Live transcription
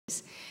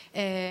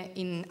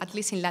at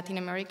least in Latin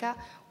America.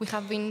 We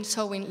have been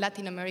showing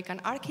Latin American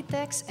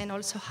architects and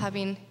also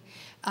having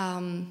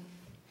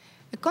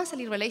a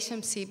constant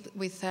relationship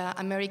with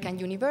American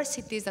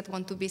universities that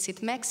want to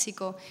visit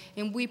Mexico,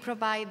 and we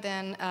provide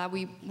them,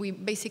 we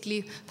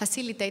basically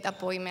facilitate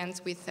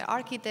appointments with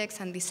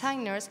architects and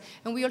designers,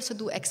 and we also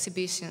do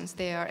exhibitions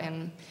there,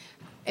 and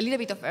a little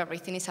bit of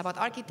everything. It's about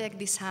architect,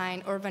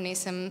 design,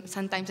 urbanism,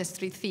 sometimes a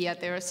street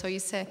theater, so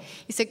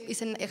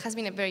it has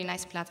been a very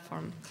nice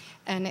platform,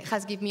 and it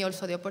has given me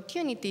also the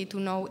opportunity to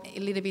know a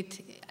little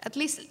bit, at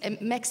least a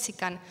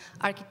Mexican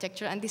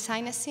architecture and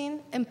design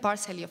scene, and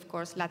partially, of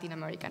course, Latin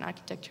American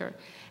architecture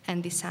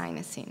and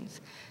design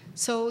scenes.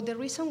 So the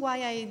reason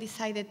why I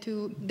decided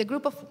the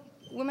group of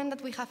women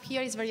that we have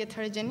here is very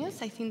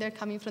heterogeneous. I think they're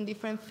coming from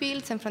different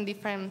fields and from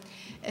different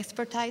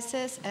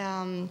expertises.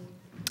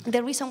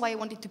 The reason why I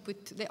wanted to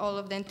put all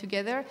of them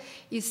together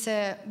is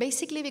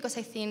basically because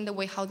I think the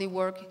way how they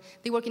work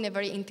in a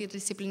very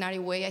interdisciplinary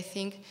way, I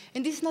think,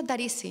 and this is not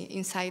that easy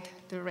inside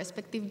the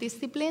respective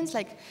disciplines,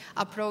 like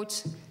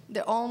approach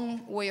their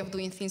own way of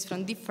doing things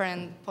from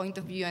different point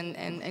of view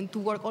and to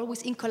work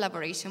always in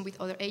collaboration with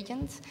other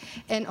agents.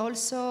 And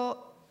also,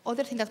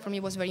 other thing that for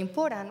me was very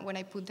important when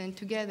I put them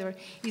together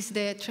is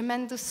the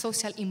tremendous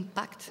social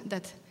impact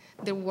that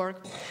their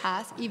work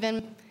has,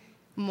 even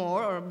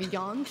more or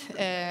beyond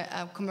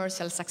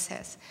commercial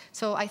success.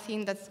 So I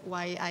think that's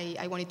why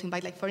I wanted to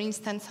invite, like, for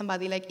instance,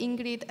 somebody like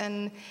Ingrid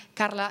and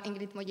Carla,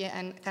 Ingrid Moye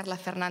and Carla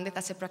Fernández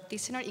as a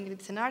practitioner. Ingrid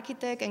is an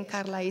architect and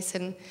Carla is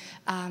a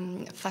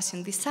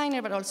fashion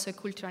designer, but also a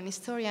cultural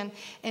historian.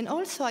 And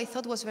also I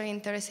thought was very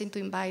interesting to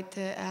invite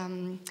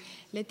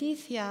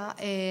Leticia,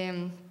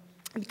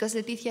 because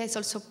Leticia is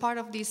also part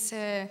of this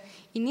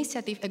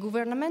initiative, a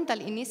governmental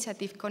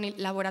initiative con el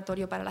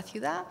Laboratorio para la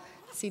Ciudad,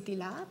 City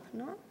Lab,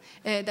 no?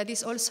 That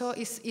is also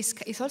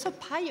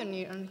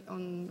pioneer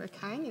on their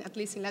kind, at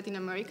least in Latin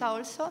America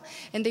also,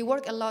 and they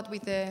work a lot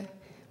with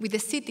the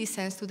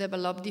citizens to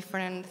develop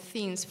different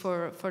things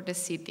for the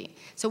city.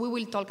 So we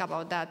will talk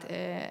about that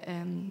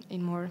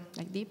in more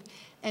like deep.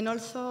 And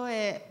also,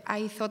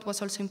 I thought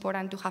was also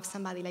important to have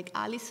somebody like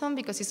Alison,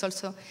 because she's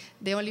also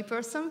the only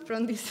person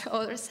from this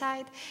other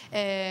side.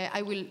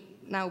 I will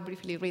now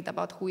briefly read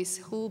about who is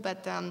who,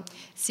 but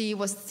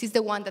she's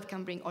the one that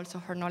can bring also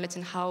her knowledge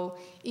and how,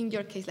 in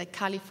your case, like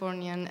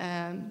Californian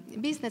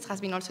business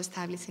has been also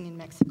establishing in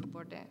Mexico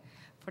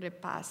for the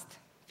past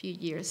few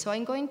years. So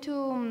I'm going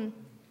to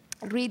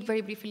read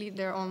very briefly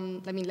their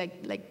own, I mean,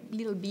 like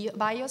little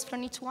bios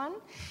from each one,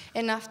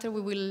 and after we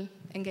will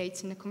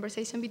engage in a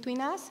conversation between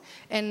us.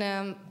 And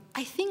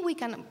I think we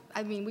can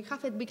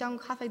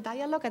have a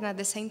dialogue, and at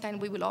the same time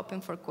we will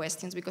open for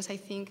questions, because I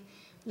think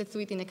let's do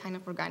it in a kind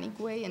of organic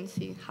way and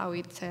see how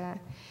it's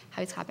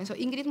happening. So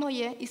Ingrid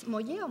Moye, is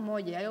Moye or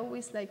Moye? I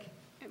always like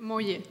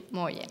Moye.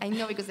 Moye. I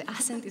know, because the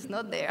accent is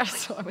not there,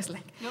 so I was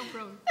like, no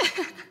problem.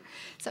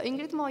 So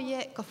Ingrid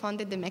Moye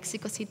co-founded the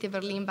Mexico City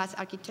Berlin-based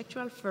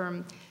architectural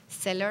firm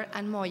Zeller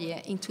and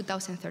Moye in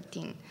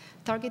 2013,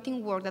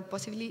 targeting work that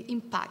positively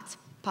impacts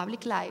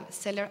public life.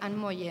 Zeller and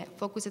Moye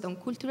focused on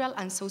cultural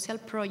and social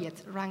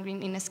projects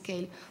ranging in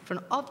scale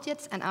from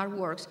objects and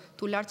artworks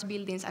to large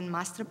buildings and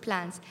master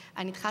plans,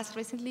 and it has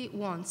recently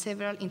won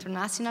several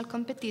international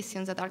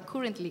competitions that are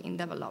currently in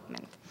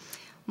development.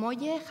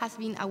 Moye has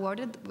been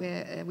awarded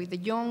with the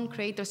Young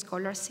Creator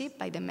Scholarship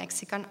by the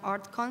Mexican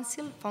Art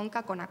Council,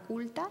 Fonca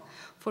Conaculta,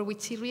 for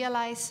which he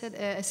realized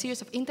a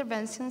series of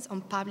interventions on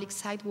public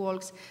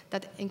sidewalks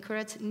that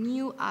encourage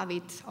new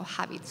habits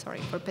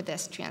for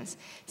pedestrians.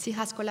 She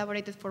has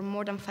collaborated for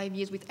more than 5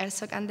 years with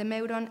Herzog and de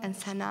Meuron and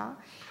Sanaa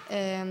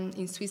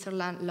in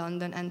Switzerland,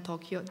 London, and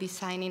Tokyo,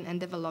 designing and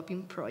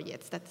developing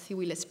projects that she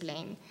will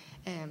explain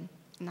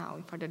now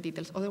in further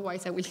details.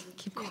 Otherwise, I will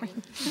keep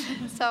going.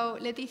 So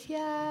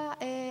Leticia,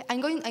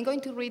 I'm going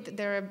to read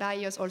their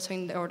bios also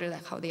in the order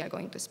that how they are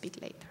going to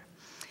speak later.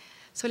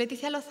 So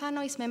Leticia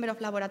Lozano is member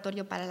of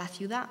Laboratorio para la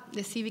Ciudad,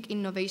 the civic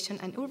innovation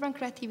and urban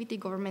creativity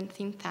government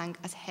think tank,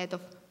 as head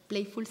of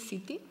Playful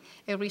City,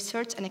 a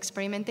research and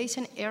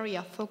experimentation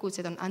area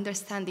focused on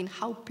understanding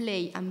how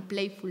play and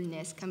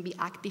playfulness can be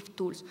active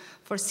tools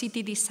for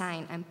city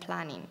design and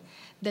planning.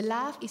 The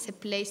lab is a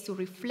place to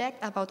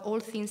reflect about all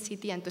things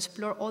city and to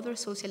explore other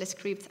social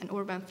scripts and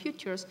urban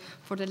futures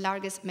for the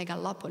largest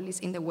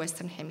megalopolis in the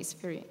Western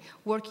Hemisphere,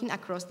 working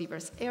across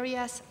diverse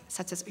areas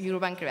such as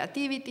urban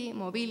creativity,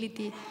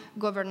 mobility,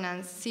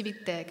 governance,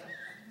 civic tech.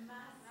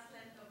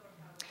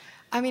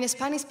 I mean,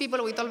 Spanish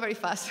people, we talk very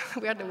fast.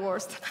 We are the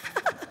worst.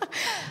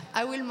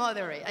 I will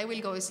moderate. I will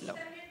go slow.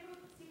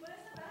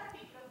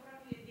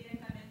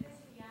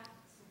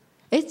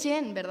 Es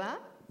Jen, ¿verdad?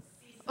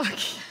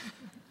 Okay.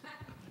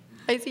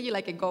 I see you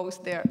like a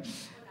ghost there.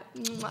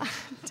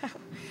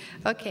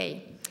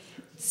 Okay.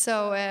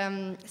 So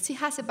she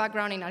has a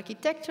background in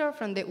architecture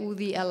from the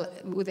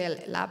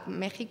UDL Lab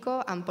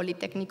Mexico and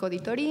Politécnico di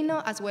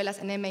Torino, as well as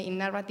an MA in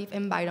narrative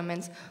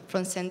environments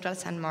from Central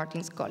St.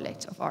 Martin's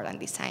College of Art and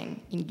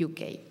Design in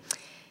UK.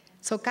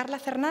 So Carla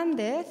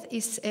Fernández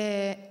is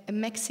a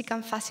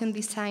Mexican fashion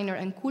designer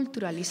and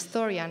cultural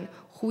historian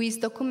who is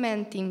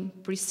documenting,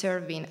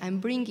 preserving,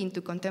 and bringing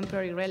to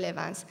contemporary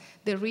relevance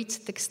the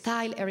rich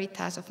textile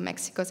heritage of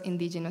Mexico's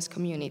indigenous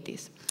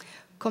communities.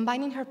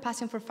 Combining her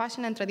passion for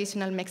fashion and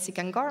traditional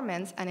Mexican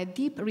garments and a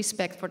deep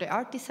respect for the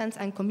artisans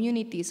and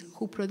communities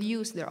who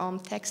produce their own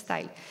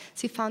textile,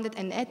 she founded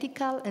an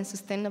ethical and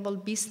sustainable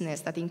business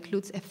that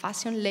includes a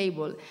fashion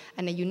label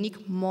and a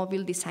unique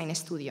mobile design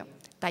studio,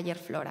 Taller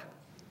Flora.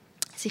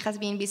 She has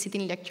been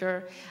visiting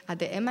lecture at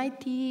the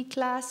MIT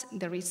class,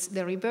 the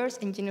Reverse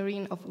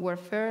Engineering of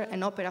Warfare,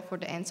 and Opera for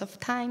the Ends of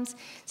Times.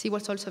 She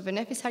was also a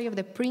beneficiary of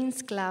the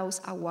Prince Claus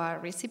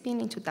Award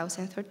recipient in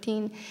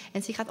 2013,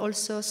 and she had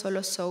also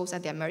solo shows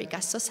at the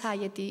Americas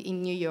Society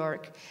in New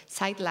York,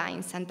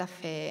 Sidelines, Santa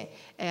Fe,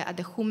 at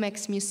the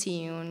Jumex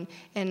Museum,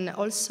 and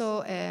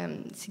also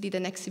she did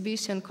an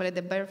exhibition called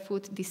The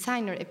Barefoot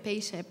Designer, a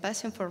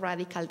passion for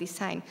radical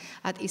design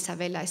at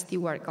Isabella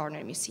Stewart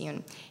Gardner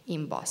Museum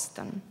in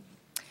Boston.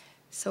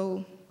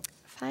 So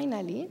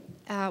finally,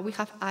 we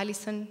have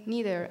Alison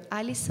Nieder.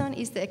 Alison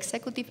is the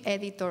executive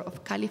editor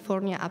of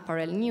California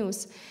Apparel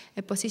News,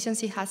 a position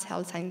she has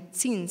held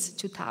since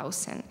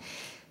 2000.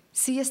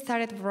 She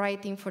started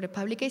writing for the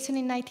publication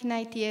in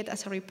 1998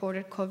 as a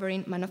reporter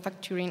covering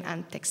manufacturing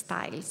and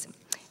textiles.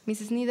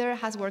 Mrs. Nieder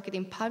has worked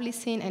in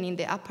publishing and in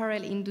the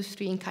apparel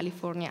industry in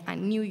California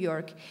and New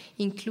York,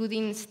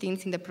 including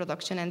stints in the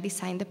production and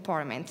design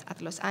departments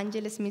at Los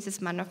Angeles Mrs.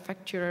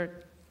 Manufacturer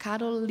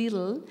Carol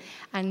Little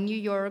and New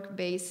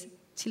York-based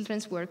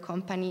children's wear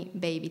company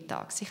Baby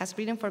Talks. She has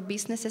written for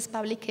businesses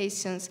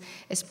publications,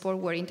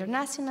 Sportwear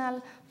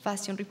International,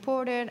 Fashion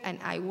Reporter, and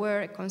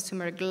Eyewear,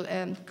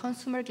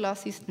 Consumer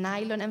Glosses,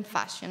 Nylon and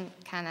Fashion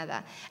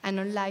Canada, and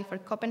online for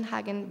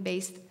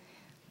Copenhagen-based,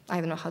 I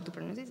don't know how to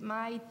pronounce it,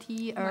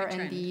 mytrnd.com,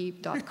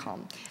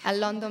 a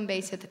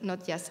London-based,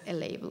 not just a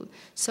label.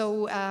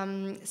 So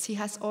she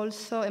has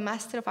also a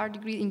Master of Art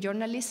degree in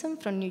journalism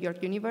from New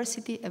York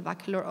University, a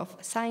Bachelor of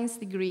Science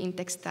degree in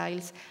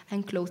textiles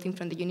and clothing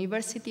from the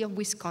University of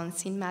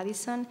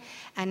Wisconsin-Madison,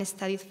 and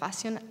studied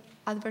fashion,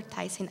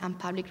 advertising, and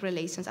public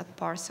relations at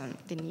Parsons,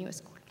 the New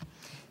School.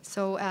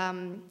 So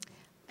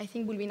I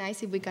think it would be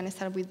nice if we can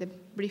start with a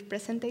brief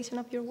presentation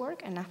of your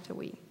work, and after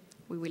we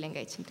will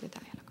engage into the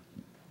dialogue.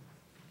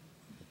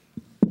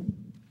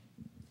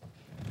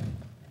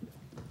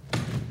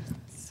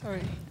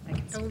 Sorry,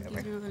 I will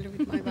give you a little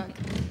bit my back.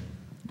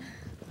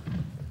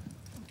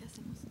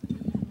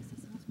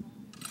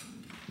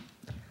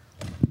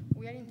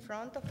 We are in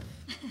front of,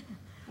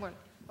 well,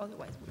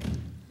 otherwise we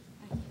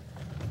are.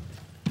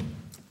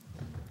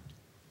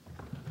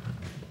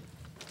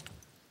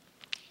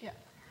 Yeah,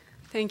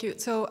 thank you.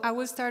 So I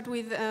will start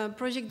with a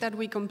project that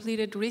we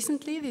completed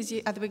recently, this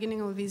year, at the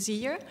beginning of this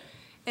year.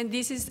 And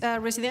this is a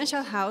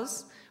residential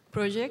house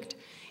project.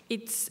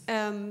 It's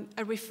a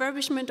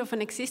refurbishment of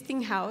an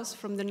existing house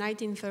from the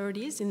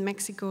 1930s in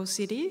Mexico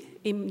City,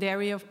 in the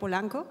area of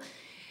Polanco,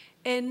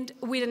 and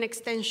with an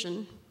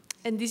extension.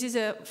 And this is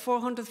a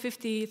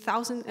 450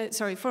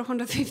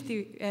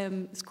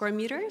 square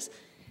meters.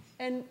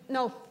 And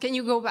no, can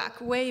you go back,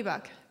 way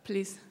back,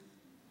 please?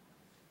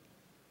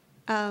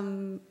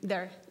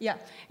 There, yeah,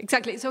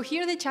 exactly. So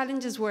here the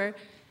challenges were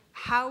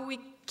how we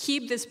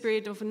keep the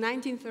spirit of a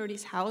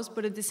 1930s house,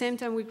 but at the same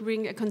time we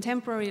bring a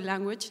contemporary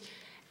language,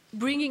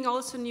 bringing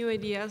also new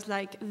ideas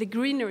like the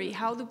greenery.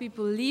 How do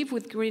people live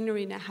with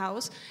greenery in a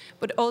house,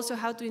 but also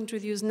how to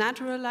introduce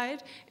natural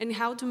light and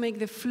how to make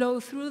the flow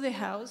through the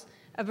house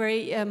a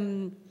very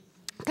kind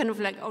of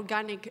like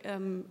organic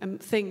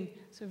thing.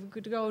 So if we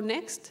could go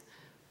next.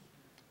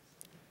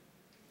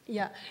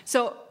 Yeah,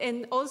 so,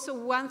 and also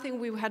one thing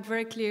we had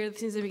very clear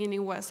since the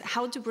beginning was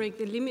how to break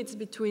the limits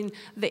between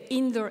the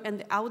indoor and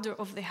the outdoor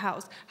of the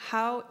house.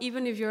 How,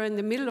 even if you're in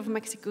the middle of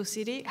Mexico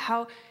City,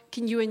 how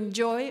can you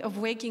enjoy of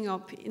waking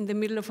up in the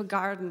middle of a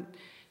garden?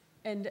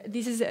 And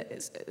this is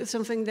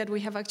something that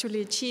we have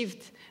actually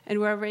achieved and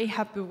we're very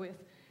happy with.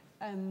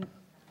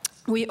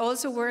 We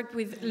also worked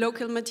with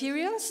local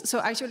materials. So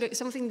actually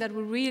something that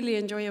we really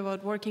enjoy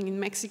about working in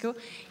Mexico,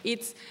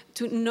 it's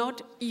to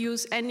not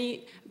use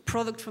any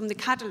product from the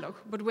catalog,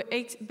 but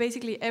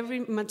basically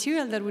every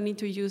material that we need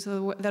to use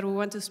or that we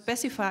want to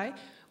specify,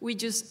 we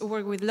just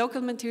work with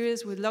local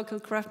materials, with local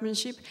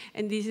craftsmanship,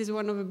 and this is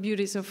one of the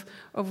beauties of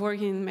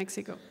working in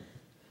Mexico.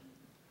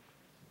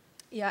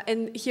 Yeah,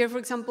 and here, for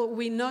example,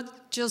 we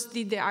not just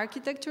did the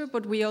architecture,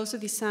 but we also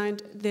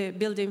designed the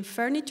building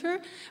furniture,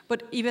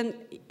 but even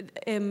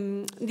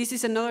this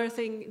is another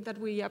thing that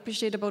we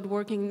appreciate about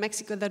working in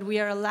Mexico, that we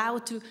are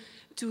allowed to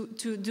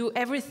do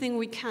everything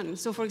we can.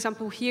 So, for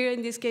example, here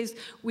in this case,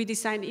 we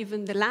designed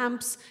even the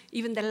lamps,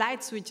 even the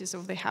light switches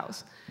of the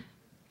house.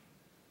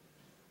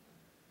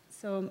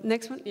 So,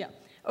 next one, yeah.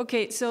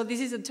 Okay, so this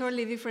is a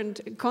totally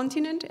different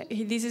continent.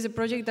 This is a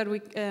project that we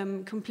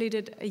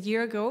completed a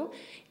year ago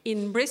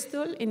in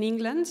Bristol, in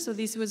England. So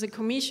this was a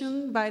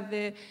commission by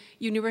the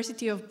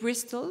University of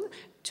Bristol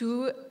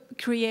to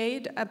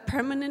create a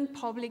permanent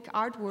public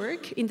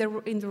artwork in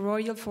the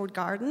Royal Fort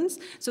Gardens.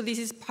 So this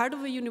is part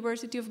of the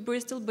University of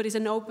Bristol, but it's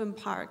an open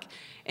park.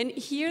 And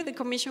here the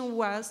commission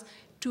was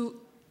to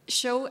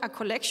show a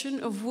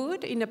collection of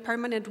wood in a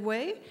permanent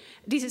way.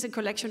 This is a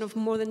collection of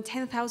more than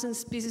 10,000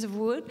 species of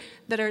wood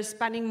that are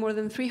spanning more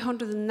than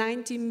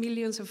 390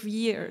 millions of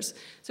years.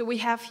 So we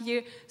have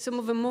here some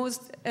of the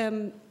most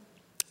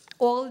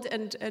old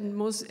and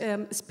most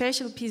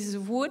special pieces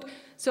of wood.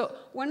 So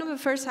one of the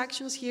first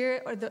actions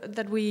here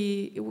that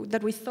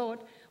we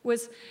thought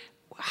was,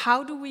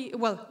 how do we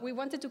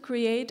wanted to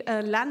create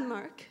a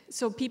landmark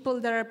so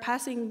people that are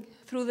passing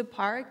through the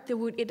park, they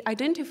would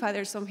identify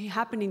there's something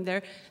happening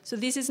there. So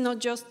this is not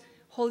just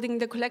holding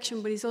the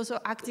collection, but it's also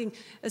acting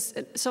as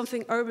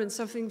something urban,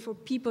 something for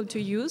people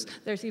to use.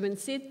 There's even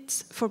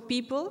seats for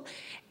people.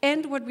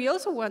 And what we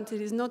also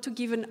wanted is not to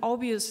give an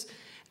obvious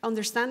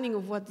understanding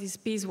of what this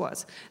piece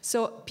was.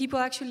 So people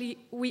actually,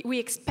 we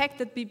expect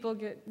that people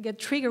get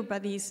triggered by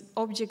this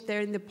object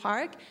there in the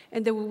park,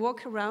 and they will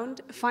walk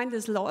around, find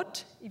a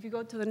slot, if you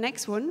go to the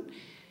next one,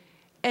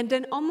 and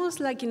then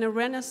almost like in a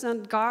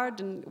Renaissance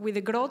garden with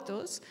the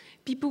grottos,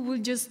 people will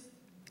just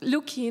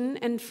look in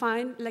and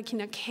find, like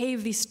in a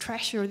cave, this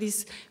treasure,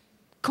 this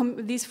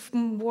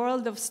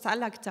world of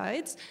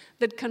stalactites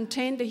that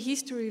contain the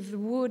history of the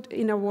wood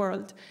in our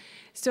world.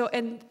 So,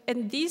 and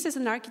this as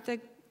an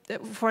architect,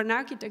 for an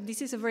architect,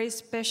 this is a very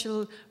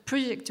special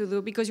project to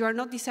do, because you are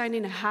not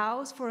designing a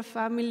house for a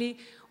family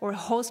or a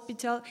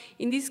hospital.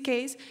 In this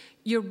case,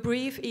 your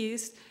brief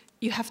is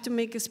you have to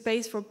make a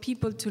space for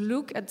people to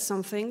look at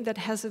something that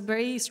has a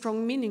very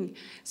strong meaning.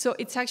 So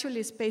it's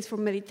actually a space for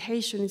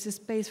meditation, it's a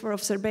space for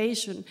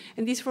observation.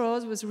 And this for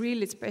us was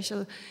really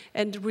special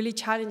and really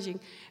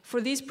challenging.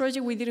 For this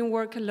project, we didn't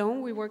work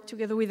alone. We worked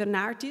together with an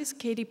artist,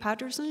 Katie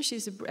Patterson.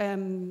 She's a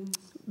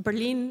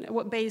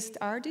Berlin-based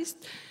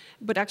artist,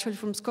 but actually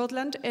from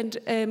Scotland, and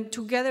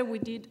together we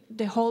did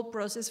the whole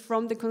process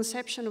from the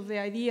conception of the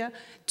idea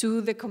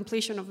to the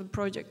completion of the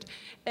project.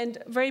 And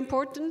very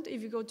important,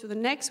 if you go to the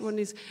next one,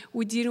 is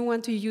we didn't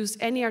want to use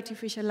any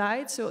artificial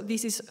light, so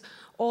this is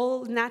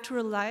all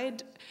natural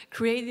light,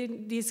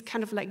 creating this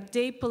kind of like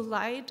dapple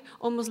light,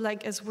 almost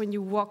like as when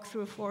you walk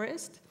through a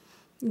forest.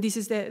 This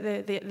is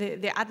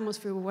the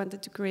atmosphere we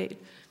wanted to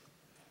create.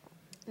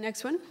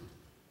 Next one.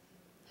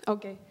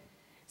 Okay.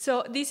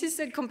 So this is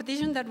a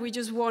competition that we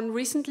just won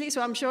recently.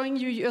 So I'm showing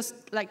you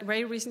just like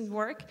very recent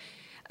work.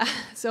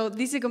 So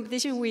this is a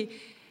competition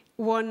we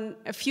won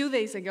a few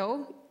days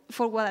ago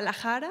for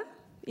Guadalajara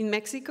in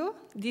Mexico.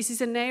 This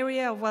is an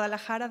area of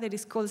Guadalajara that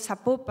is called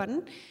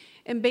Zapopan.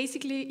 And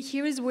basically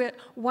here is where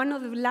one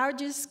of the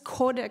largest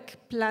Kodak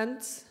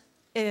plants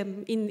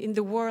in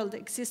the world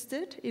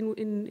existed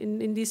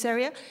in this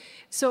area.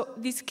 So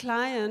this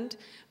client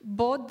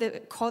bought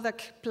the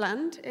Kodak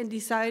plant and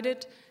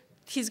decided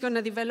he's going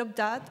to develop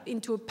that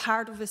into a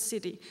part of the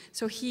city.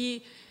 So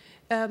he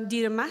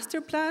did a master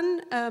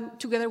plan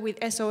together with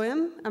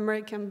SOM,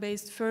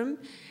 American-based firm,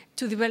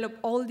 to develop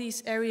all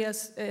these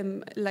areas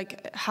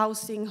like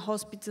housing,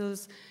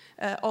 hospitals,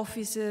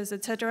 offices,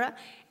 etc.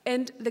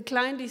 And the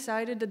client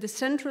decided that the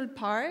Central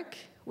Park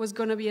was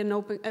going to be an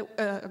open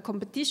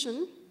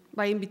competition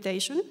by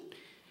invitation,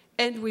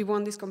 and we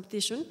won this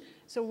competition.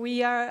 So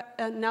we are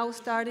now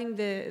starting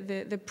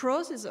the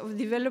process of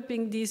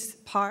developing this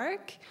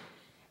park.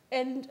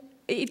 And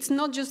it's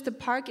not just a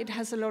park, it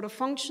has a lot of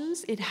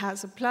functions. It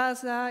has a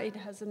plaza, it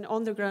has an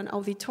underground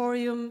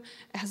auditorium,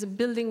 it has a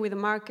building with a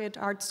market,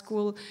 art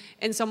school,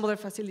 and some other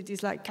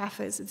facilities like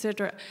cafes,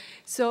 etc.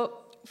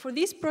 So for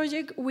this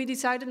project, we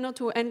decided not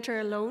to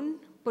enter alone,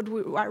 but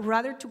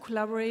rather to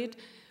collaborate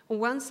on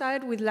one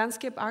side with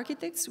landscape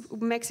architects,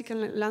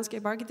 Mexican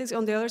landscape architects,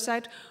 on the other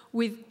side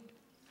with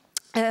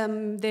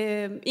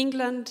the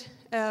England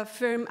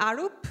firm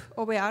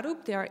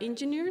Arup, they are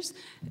engineers.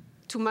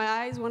 To my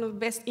eyes, one of the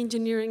best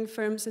engineering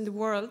firms in the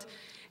world.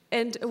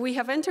 And we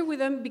have entered with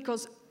them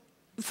because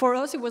for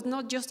us, it was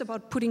not just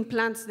about putting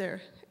plants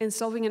there and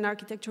solving an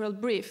architectural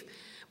brief,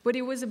 but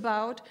it was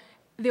about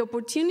the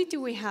opportunity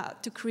we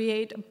had to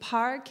create a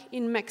park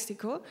in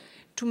Mexico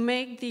to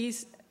make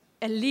this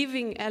a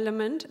living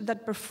element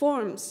that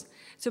performs.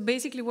 So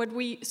basically what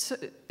we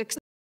expect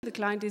the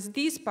client is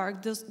this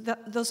park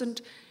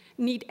doesn't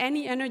need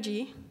any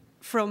energy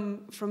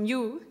from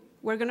you.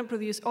 We're going to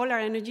produce all our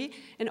energy,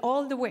 and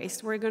all the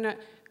waste we're going to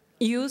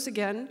use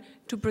again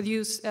to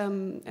produce,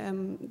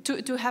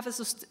 to have a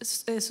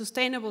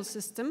sustainable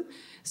system.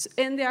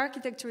 And the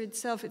architecture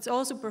itself, it's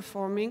also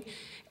performing,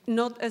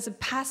 not as a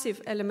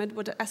passive element,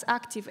 but as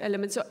active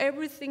element. So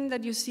everything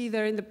that you see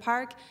there in the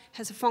park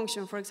has a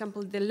function. For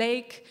example, the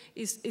lake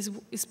is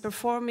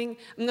performing.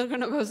 I'm not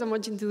going to go so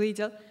much into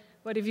detail,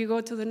 but if you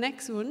go to the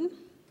next one.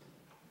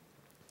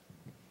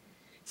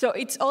 So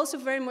it's also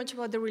very much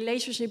about the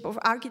relationship of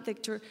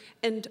architecture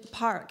and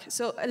park.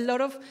 So a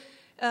lot of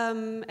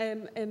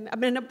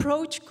an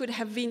approach could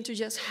have been to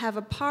just have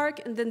a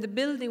park and then the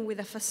building with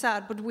a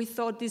facade, but we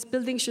thought this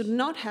building should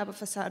not have a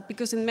facade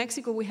because in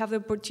Mexico we have the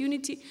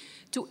opportunity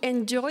to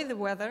enjoy the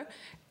weather,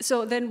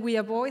 so then we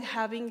avoid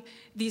having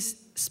these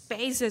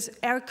spaces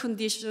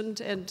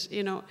air-conditioned and,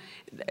 you know,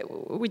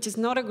 which is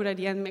not a good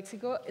idea in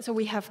Mexico. So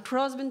we have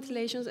cross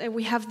ventilations and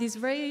we have this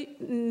very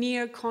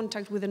near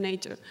contact with the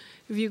nature.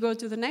 If you go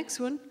to the next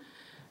one,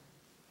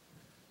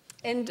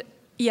 and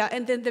yeah,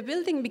 and then the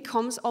building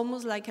becomes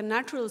almost like a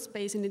natural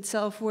space in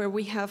itself where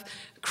we have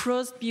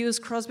cross views,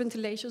 cross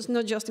ventilations,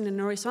 not just in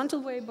a horizontal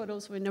way, but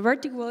also in a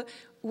vertical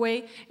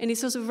way. And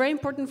it's also very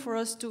important for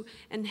us to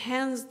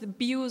enhance the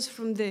views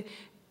from the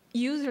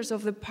users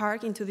of the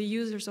park into the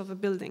users of the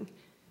building.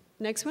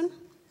 Next one.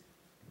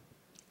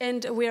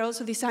 And we are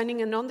also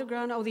designing an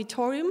underground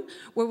auditorium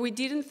where we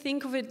didn't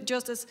think of it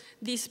just as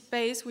this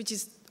space, which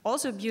is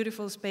also a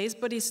beautiful space,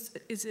 but it's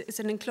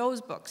an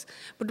enclosed box.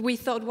 But we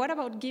thought, what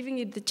about giving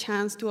it the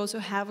chance to also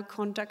have a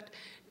contact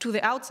to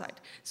the outside?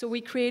 So we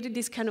created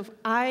this kind of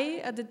eye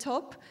at the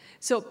top,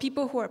 so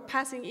people who are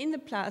passing in the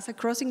plaza,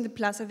 crossing the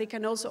plaza, they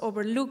can also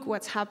overlook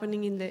what's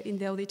happening in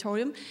the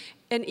auditorium,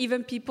 and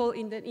even people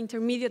in the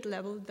intermediate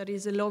level, that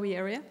is the lobby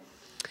area.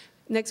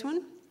 Next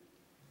one.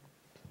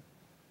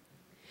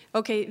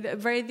 Okay, a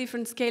very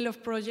different scale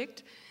of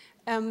project.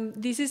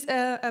 This is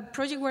a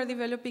project we're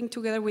developing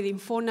together with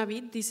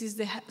Infonavit. This is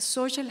the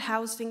social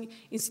housing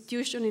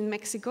institution in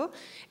Mexico.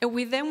 And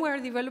with them, we're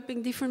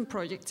developing different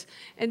projects.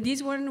 And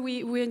this one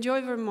we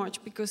enjoy very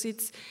much because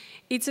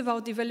it's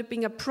about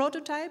developing a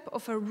prototype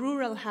of a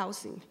rural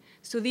housing.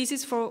 So this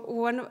is for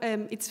one,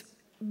 it's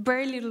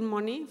very little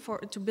money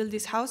to build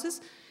these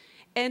houses.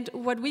 And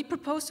what we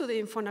proposed to the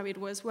Infonavit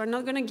was, we're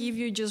not going to give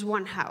you just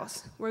one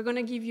house. We're going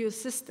to give you a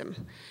system.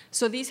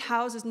 So this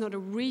house is not a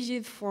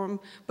rigid form,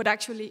 but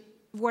actually,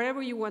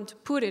 wherever you want to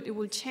put it, it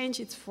will change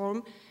its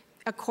form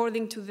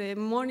according to the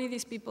money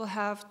these people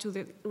have, to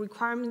the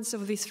requirements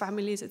of these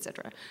families,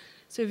 etc.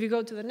 So if you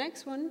go to the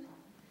next one.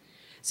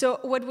 So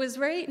what was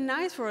very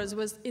nice for us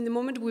was, in the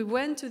moment we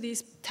went to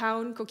this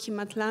town,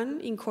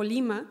 Coquimatlan, in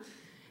Colima,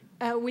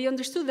 we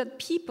understood that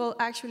people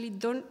actually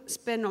don't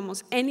spend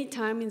almost any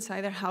time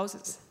inside their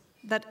houses,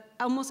 that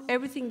almost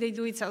everything they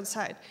do is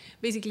outside.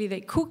 Basically,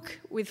 they cook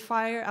with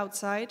fire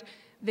outside,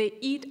 they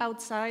eat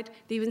outside,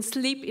 they even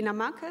sleep in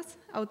hamacas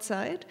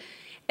outside,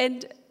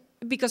 and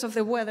because of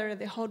the weather,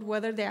 the hot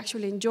weather, they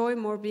actually enjoy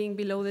more being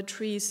below the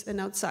trees and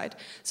outside.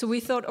 So we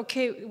thought,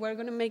 okay, we're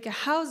going to make a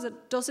house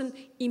that doesn't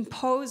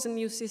impose a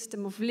new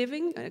system of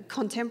living, a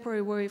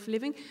contemporary way of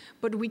living,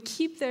 but we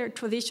keep their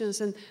traditions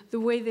and the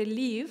way they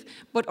live,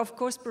 but of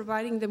course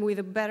providing them with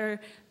a better,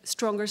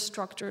 stronger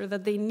structure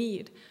that they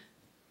need.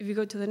 If you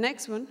go to the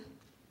next one,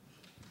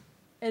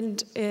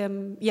 and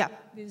yeah,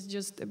 this is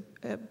just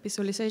a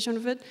visualization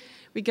of it.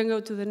 We can go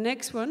to the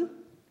next one.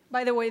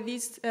 By the way,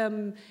 this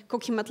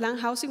Coquimatlan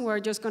housing, we're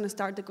just going to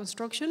start the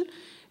construction.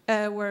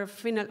 We're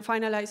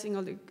finalizing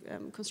all the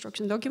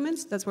construction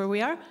documents. That's where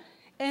we are.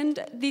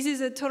 And this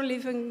is a totally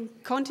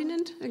different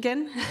continent,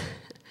 again.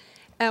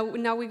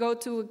 Now we go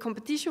to a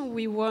competition.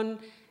 We won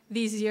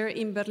this year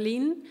in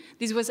Berlin.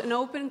 This was an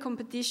open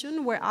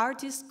competition where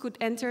artists could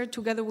enter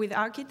together with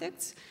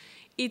architects.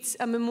 It's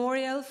a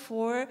memorial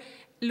for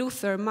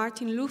Luther,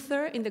 Martin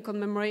Luther, in the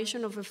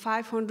commemoration of the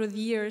 500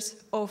 years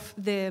of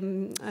the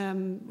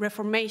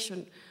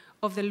Reformation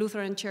of the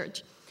Lutheran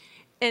Church.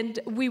 And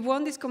we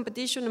won this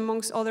competition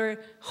amongst other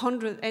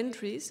 100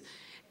 entries.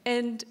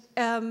 And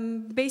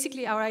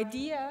basically our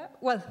idea,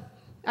 well,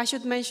 I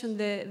should mention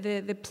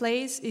the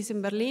place is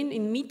in Berlin,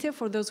 in Mitte,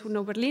 for those who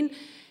know Berlin.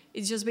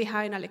 It's just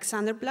behind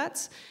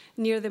Alexanderplatz,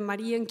 near the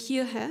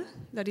Marienkirche,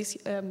 that is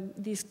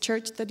this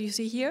church that you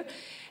see here.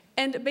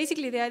 And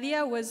basically the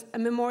idea was a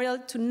memorial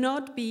to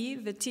not be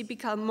the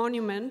typical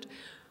monument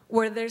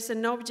where there's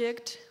an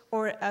object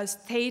or a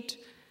state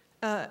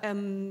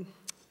that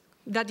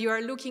you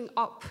are looking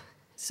up.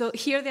 So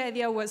here the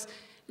idea was,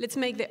 let's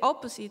make the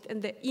opposite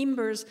and the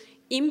inverse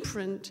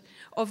imprint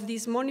of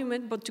this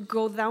monument, but to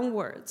go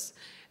downwards.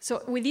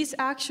 So with this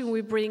action, we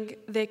bring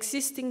the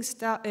existing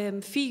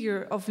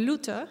figure of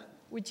Luther,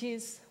 which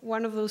is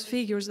one of those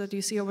figures that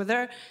you see over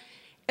there,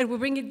 and we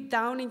bring it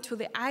down into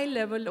the eye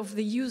level of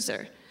the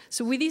user.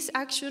 So with this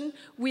action,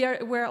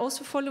 we're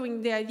also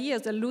following the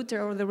ideas that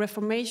Luther or the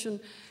Reformation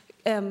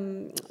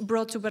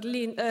brought to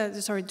Berlin, to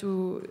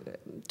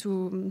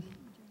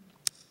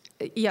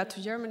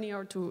Germany,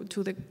 or to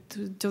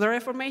the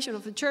Reformation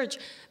of the Church,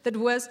 that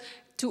was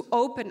to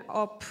open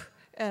up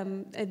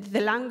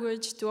the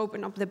language, to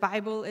open up the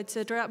Bible,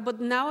 etc.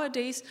 But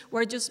nowadays,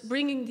 we're just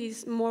bringing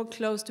this more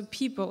close to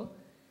people.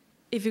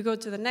 If you go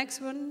to the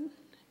next one,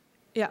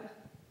 yeah.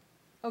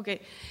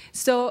 Okay,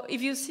 so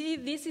if you see,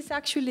 this is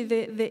actually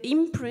the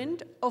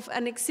imprint of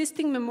an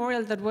existing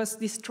memorial that was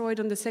destroyed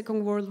on the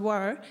Second World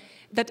War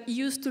that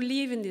used to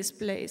live in this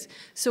place.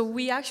 So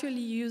we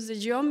actually used the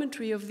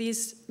geometry of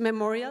this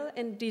memorial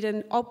and did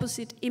an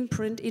opposite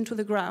imprint into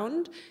the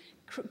ground,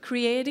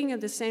 creating at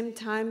the same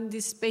time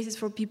these spaces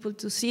for people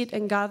to sit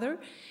and gather.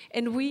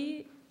 And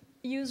we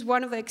used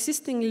one of the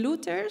existing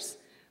Luthers,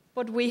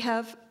 but we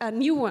have a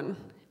new one.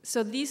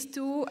 So these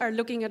two are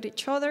looking at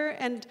each other,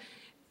 and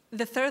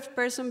the third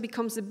person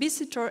becomes the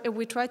visitor, and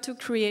we try to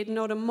create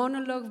not a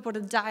monologue, but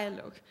a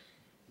dialogue.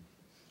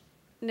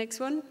 Next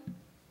one.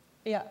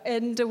 Yeah,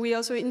 and we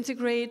also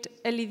integrate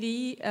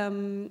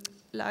LED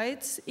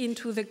lights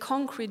into the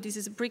concrete. This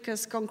is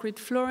precast concrete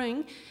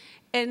flooring.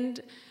 And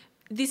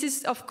this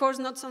is, of course,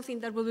 not something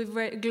that will be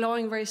very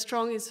glowing, very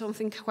strong. It's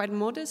something quite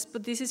modest,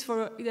 but this is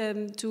for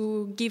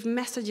to give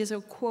messages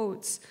or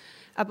quotes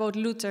about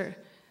Luther.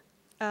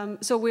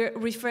 So we're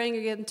referring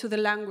again to the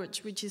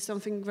language, which is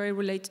something very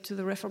related to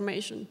the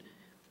Reformation.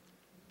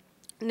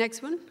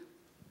 Next one.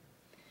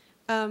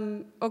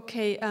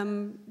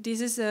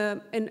 This is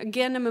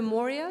again a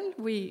memorial.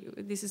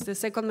 This is the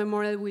second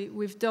memorial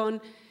we've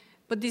done,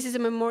 but this is a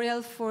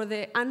memorial for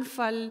the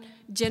Anfal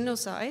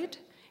genocide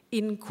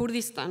in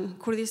Kurdistan.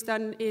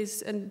 Kurdistan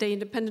is the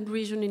independent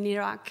region in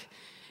Iraq.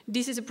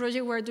 This is a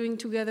project we're doing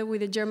together with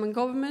the German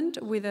government,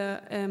 with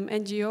an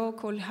NGO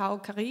called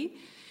Haokari.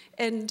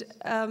 And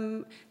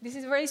this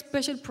is a very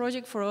special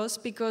project for us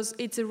because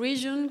it's a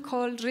region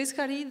called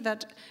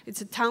Rizkari,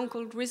 it's a town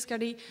called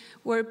Rizkari,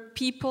 where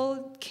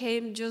people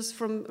came just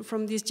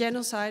from this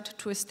genocide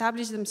to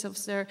establish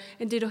themselves there,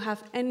 and they don't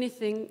have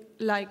anything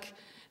like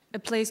a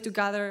place to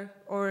gather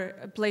or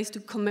a place to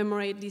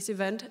commemorate this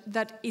event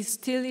that is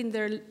still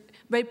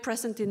very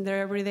present in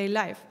their everyday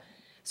life.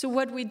 So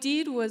what we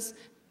did was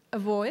a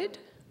void.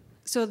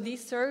 So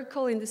this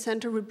circle in the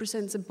center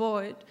represents a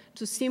void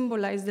to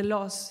symbolize the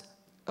loss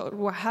or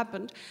what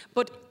happened,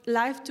 but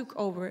life took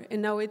over,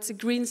 and now it's a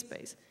green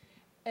space.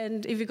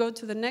 And if you go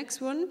to the next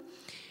one,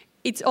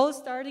 it's all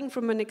starting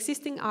from an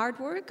existing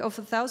artwork of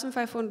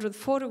 1,500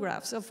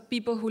 photographs of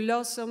people who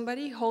lost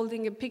somebody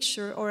holding a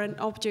picture or an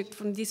object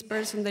from this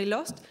person they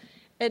lost.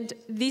 And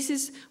this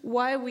is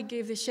why we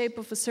gave the shape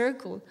of a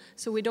circle.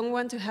 So we don't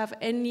want to have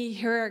any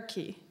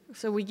hierarchy.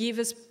 So we give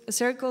a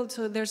circle,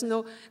 so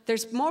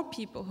there's more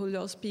people who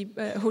lost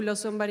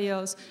somebody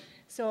else.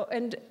 So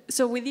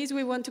with this,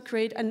 we want to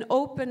create an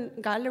open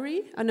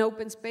gallery, an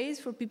open space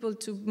for people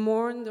to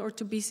mourn or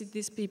to visit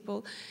these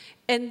people.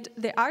 And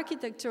the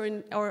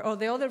architecture or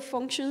the other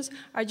functions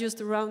are just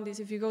around this.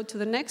 If you go to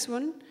the next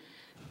one,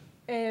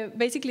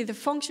 basically the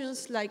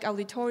functions like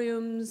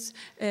auditoriums,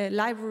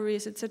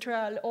 libraries, etc.,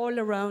 are all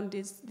around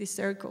this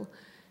circle.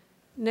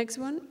 Next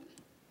one.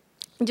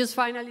 Just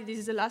finally, this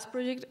is the last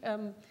project.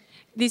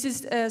 This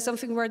is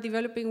something we're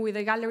developing with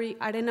the gallery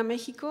Arena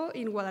Mexico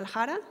in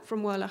Guadalajara,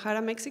 from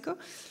Guadalajara, Mexico.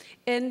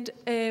 And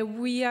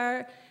we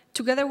are,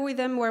 together with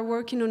them, we're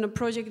working on a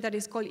project that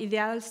is called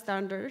Ideal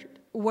Standard,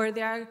 where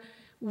they are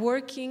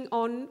working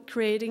on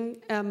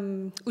creating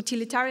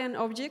utilitarian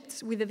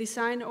objects with a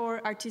design or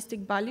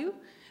artistic value.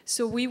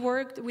 So we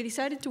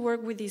decided to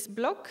work with this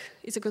block.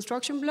 It's a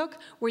construction block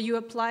where you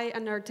apply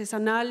an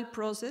artisanal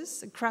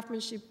process, a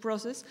craftsmanship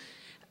process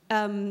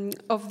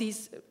of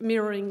this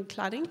mirroring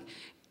cladding.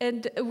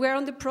 And we're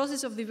on the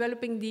process of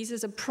developing this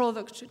as a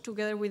product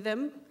together with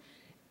them.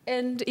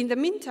 And in the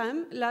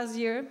meantime, last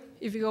year,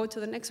 if you go to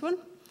the next one,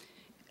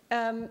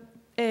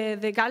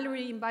 the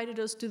gallery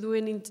invited us to do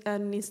an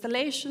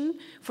installation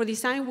for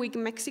Design Week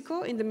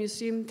Mexico in the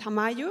Museum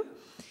Tamayo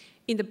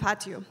in the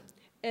patio.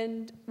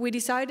 And we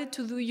decided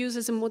to use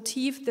as a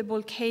motif the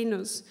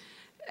volcanoes.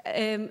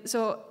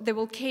 So the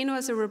volcano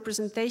as a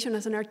representation,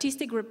 as an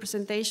artistic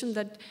representation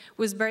that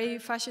was very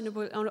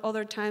fashionable on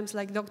other times,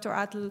 like Dr.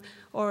 Atl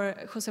or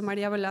Jose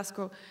Maria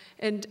Velasco.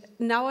 And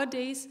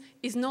nowadays,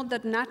 it's not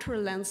that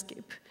natural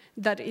landscape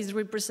that is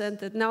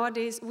represented.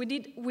 Nowadays, we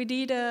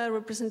did a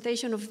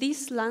representation of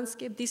this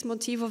landscape, this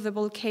motif of the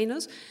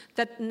volcanoes,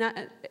 that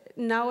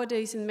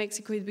nowadays in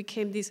Mexico it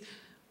became this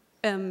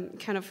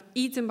kind of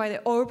eaten by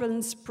the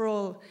urban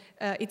sprawl.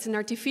 It's an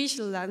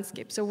artificial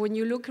landscape. So when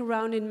you look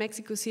around in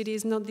Mexico City,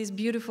 it's not this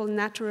beautiful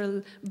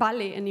natural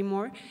valley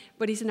anymore,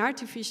 but it's an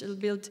artificial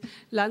built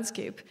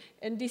landscape.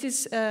 And this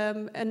is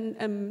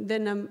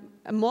then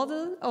a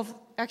model of,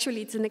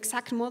 actually it's an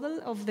exact model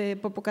of the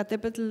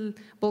Popocatépetl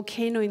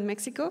volcano in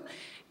Mexico.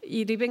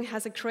 It even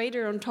has a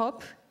crater on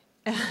top.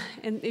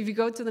 And if you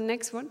go to the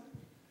next one,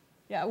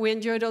 yeah, we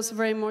enjoyed also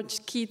very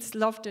much. Kids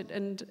loved it,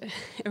 and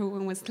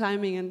everyone was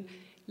climbing and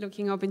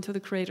looking up into the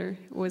crater.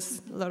 It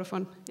was a lot of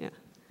fun, yeah.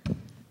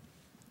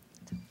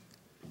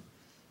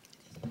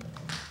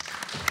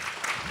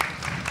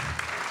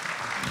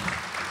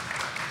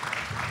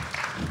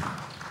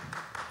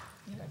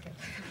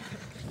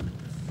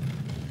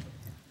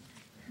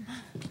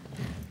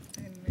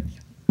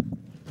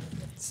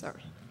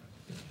 Sorry.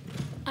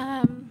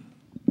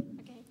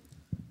 Okay.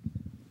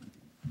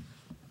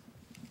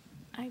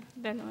 I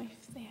don't know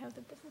if they have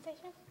the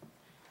presentation.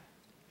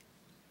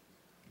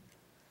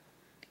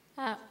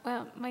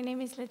 Well, my name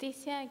is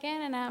Leticia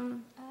again, and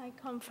I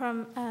come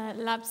from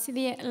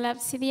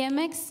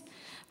LabCDMX,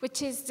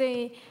 which is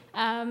the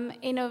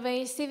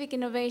civic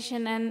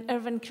innovation and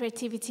urban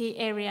creativity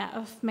area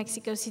of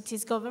Mexico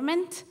City's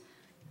government.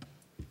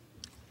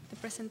 The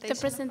presentation.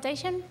 The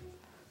presentation.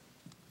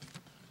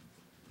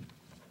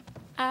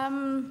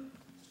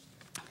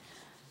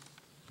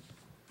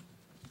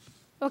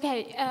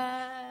 Okay.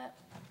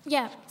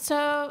 Yeah,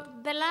 so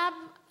the lab,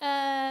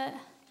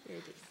 Here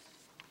it is.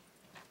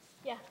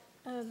 yeah,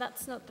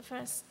 that's not the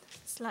first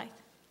slide.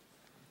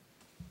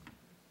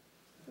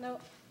 No.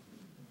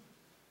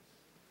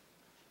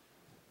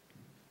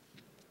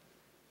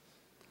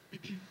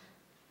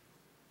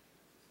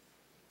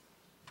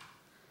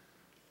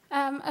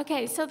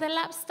 Okay, so the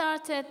lab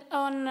started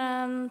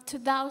on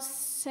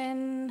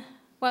 2000,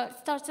 well, it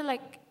started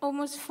like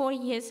almost 4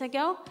 years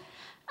ago.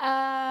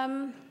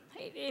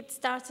 It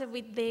started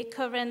with the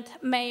current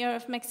mayor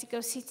of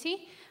Mexico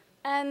City.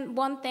 And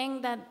one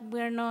thing that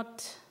we're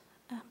not,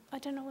 I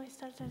don't know why I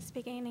started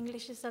speaking in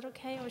English. Is that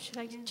okay, or should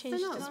I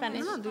change to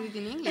Spanish? No, do it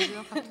in English. You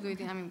don't have to do it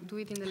in, I mean, do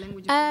it in the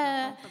language you feel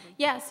comfortable.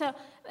 Yeah, so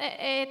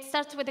it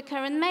starts with the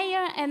current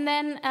mayor, and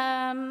then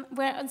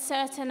we're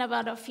uncertain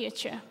about our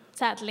future,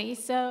 sadly.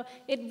 So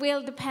it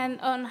will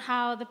depend on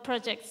how the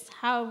projects,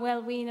 how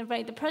well we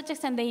innovate the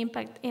projects and the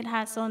impact it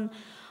has on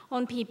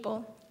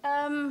people.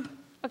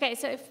 Okay,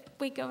 so if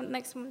we go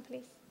next one,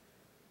 please.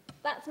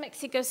 That's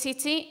Mexico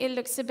City. It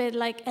looks a bit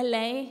like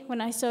LA when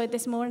I saw it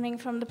this morning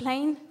from the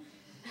plane.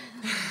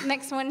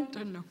 Next one.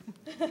 Don't know.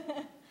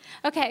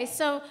 Okay,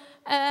 so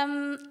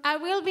I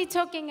will be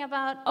talking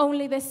about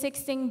only the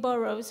 16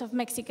 boroughs of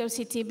Mexico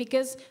City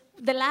because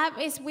the lab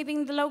is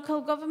within the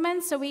local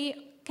government, so we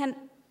can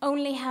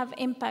only have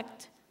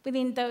impact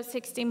within those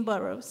 16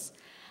 boroughs.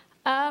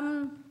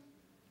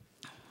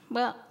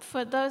 Well,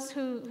 for those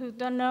who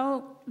don't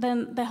know,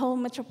 then the whole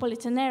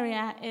metropolitan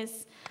area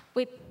is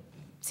with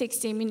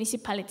 60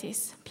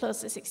 municipalities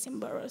plus the 16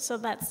 boroughs, so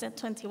that's the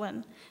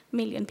 21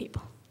 million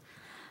people.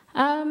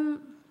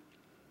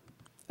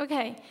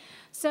 Okay,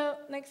 so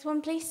next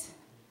one, please.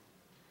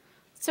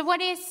 So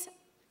what is,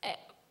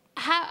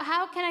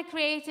 how can a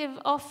creative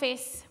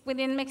office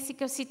within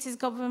Mexico City's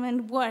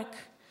government work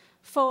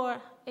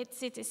for its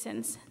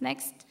citizens?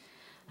 Next.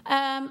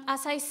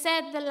 As I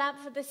said, the lab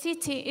for the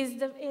city is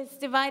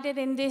divided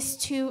in these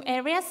two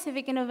areas,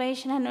 civic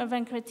innovation and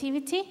urban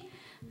creativity.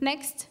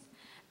 Next.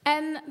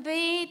 And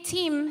the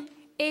team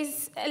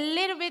is a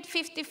little bit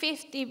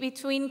 50-50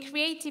 between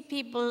creative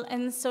people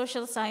and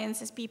social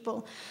sciences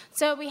people.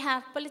 So we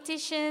have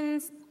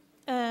politicians,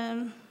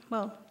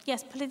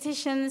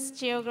 politicians,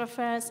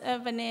 geographers,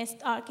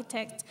 urbanists,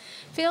 architects,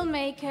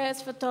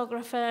 filmmakers,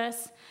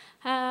 photographers,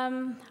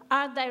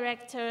 art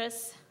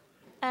directors,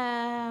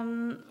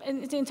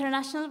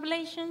 international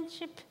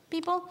relationship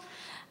people,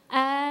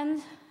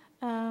 and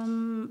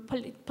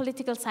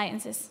political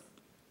sciences.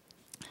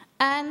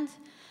 And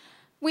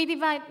we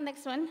divide,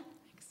 next one,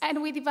 and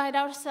we divide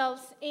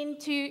ourselves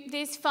into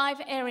these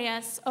 5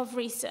 areas of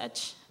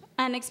research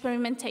and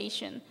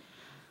experimentation.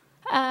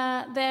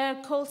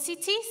 They're called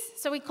cities,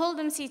 so we call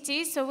them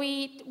cities, so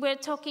we're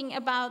talking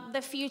about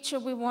the future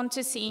we want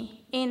to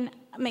see in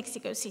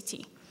Mexico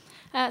City.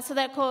 So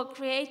they're called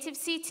creative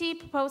city,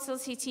 proposal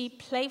city,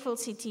 playful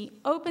city,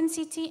 open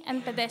city,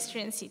 and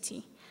pedestrian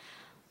city.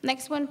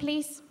 Next one,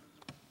 please.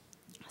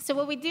 So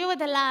what we do with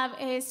the lab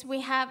is we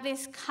have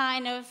this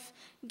kind of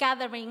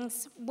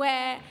gatherings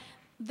where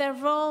the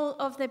role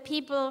of the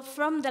people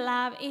from the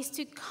lab is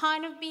to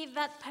kind of be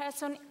that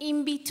person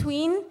in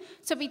between,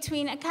 so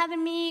between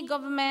academy,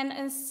 government,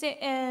 and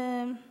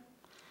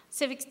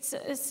civic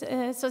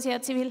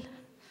society,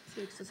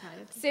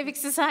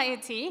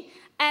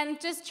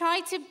 and just try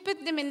to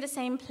put them in the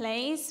same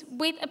place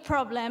with a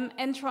problem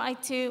and try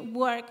to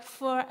work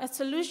for a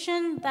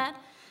solution that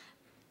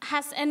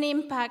has an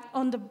impact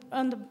on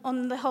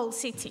the whole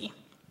city.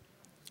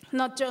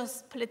 Not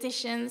just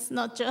politicians,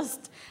 not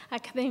just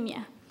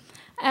academia.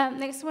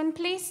 Next one,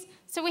 please.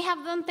 So we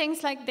have done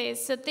things like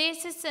this. So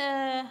this is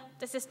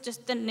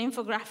just an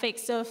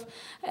infographics of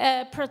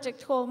a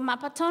project called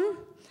Mapathon,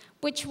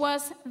 which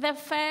was the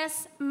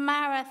first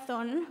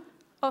marathon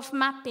of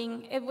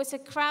mapping. It was a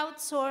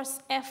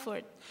crowdsourced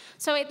effort.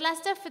 So it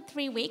lasted for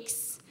 3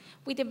 weeks.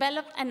 We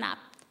developed an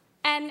app,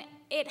 and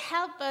it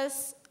helped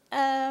us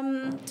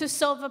to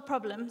solve a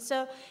problem.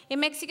 So in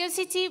Mexico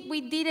City,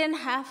 we didn't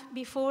have,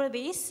 before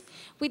this,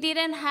 we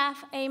didn't have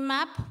a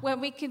map where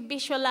we could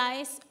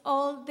visualize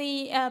all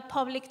the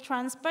public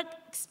transport,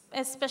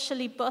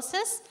 especially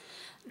buses,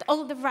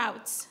 all the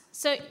routes.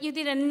 So you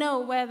didn't know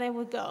where they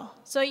would go.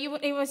 So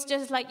it was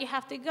just like you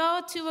have to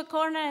go to a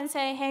corner and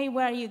say, hey,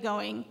 where are you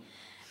going?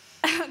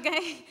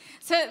 Okay,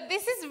 so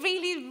this is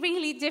really,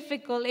 really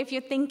difficult if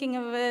you're thinking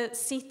of a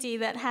city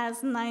that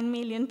has 9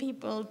 million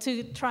people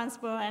to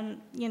transport,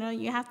 and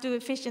you have to do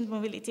efficient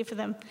mobility for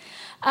them.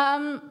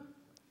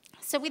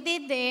 So we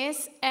did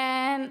this,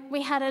 and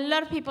we had a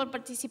lot of people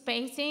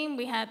participating.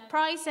 We had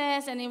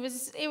prizes, and it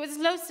was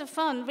loads of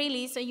fun,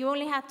 really. So you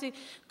only had to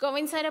go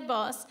inside a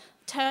bus,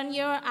 turn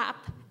your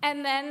app,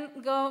 and then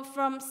go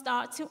from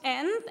start to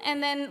end.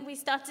 And then we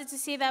started to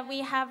see that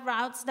we have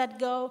routes that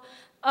go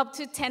up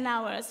to 10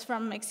 hours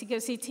from Mexico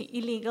City,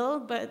 illegal,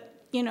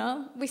 but,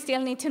 we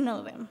still need to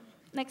know them.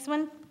 Next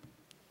one.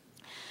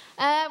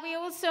 We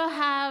also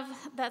have,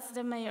 that's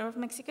the mayor of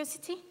Mexico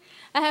City.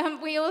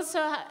 We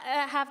also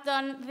have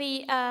done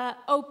the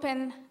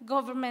open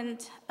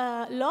government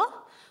law,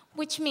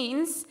 which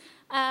means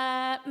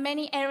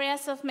many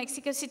areas of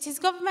Mexico City's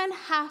government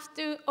have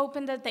to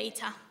open their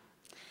data.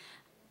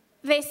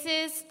 This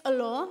is a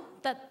law,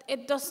 that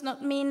it does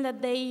not mean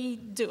that they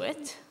do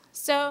it.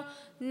 So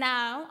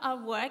now our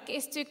work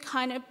is to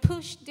kind of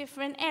push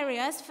different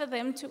areas for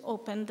them to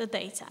open the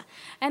data.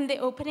 And the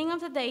opening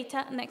of the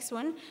data, next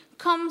one,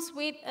 comes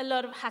with a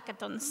lot of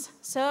hackathons.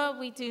 So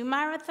we do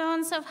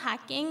marathons of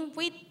hacking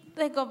with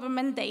the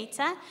government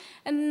data,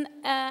 and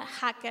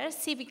hackers,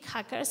 civic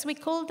hackers we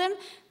call them,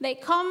 they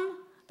come,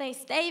 they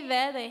stay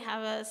there, they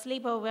have a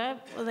sleepover,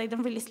 well, they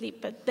don't really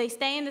sleep, but they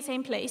stay in the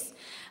same place,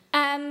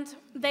 and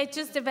they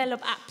just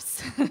develop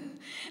apps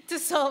to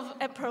solve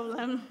a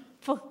problem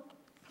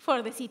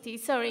for the city.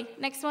 Sorry,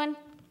 next one.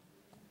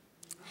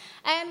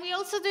 And we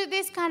also do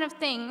this kind of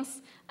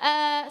things.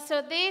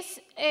 So this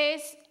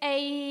is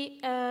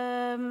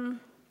an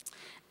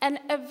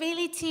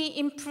ability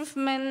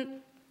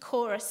improvement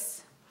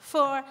course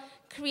for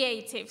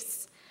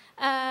creatives.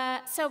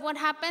 So what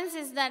happens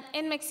is that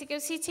in Mexico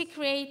City,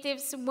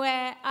 creatives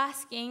were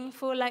asking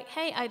for like,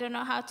 hey, I don't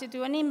know how to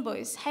do an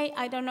invoice. Hey,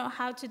 I don't know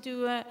how to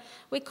do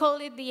we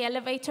call it the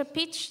elevator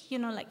pitch, you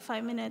know, like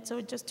 5 minutes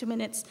or just 2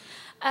 minutes,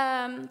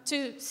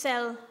 to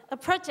sell a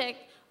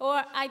project.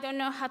 Or I don't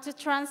know how to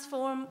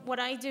transform what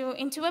I do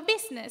into a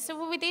business. So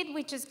what we did,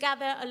 we just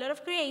gather a lot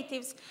of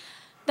creatives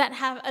that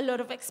have a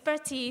lot of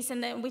expertise,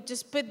 and then we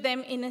just put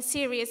them in a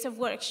series of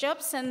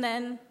workshops, and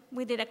then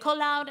we did a call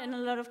out, and a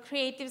lot of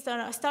creatives that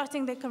are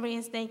starting their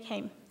careers, they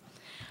came.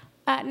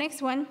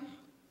 Next one.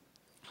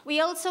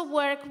 We also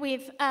work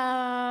with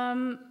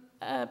presupuesto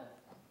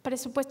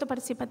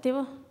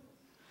participativo.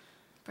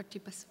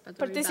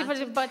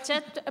 Participatory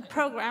budget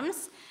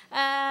programs,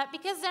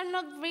 because they're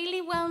not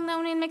really well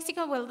known in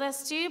Mexico. Well,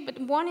 there's two, but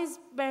one is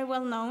very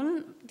well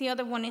known, the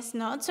other one is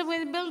not. So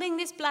we're building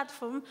this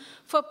platform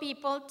for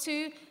people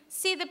to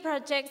see the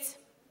projects,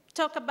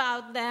 talk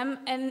about them,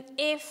 and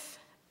if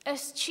a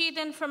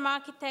student from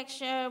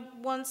architecture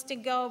wants to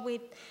go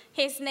with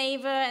his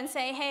neighbor and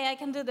say, hey, I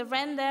can do the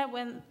render,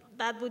 well,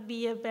 that would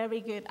be a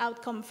very good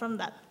outcome from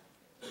that.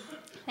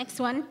 Next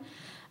one.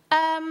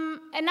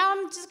 And now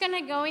I'm just going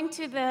to go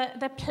into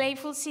the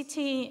Playful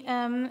City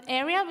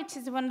area, which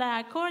is the one that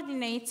I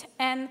coordinate.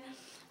 And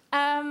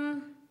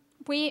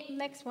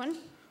next one.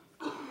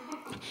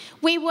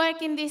 We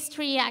work in these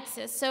 3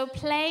 axes, so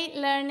play,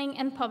 learning,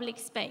 and public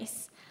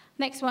space.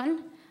 Next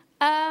one.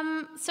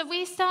 So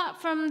we start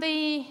from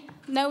the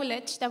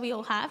knowledge that we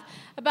all have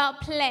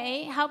about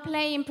play, how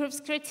play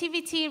improves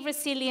creativity,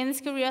 resilience,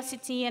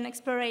 curiosity, and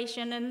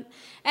exploration.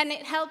 And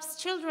it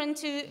helps children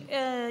to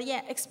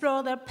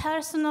explore their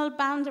personal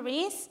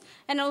boundaries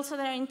and also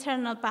their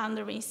internal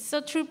boundaries.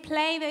 So through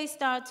play, they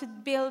start to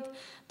build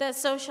their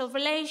social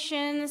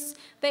relations,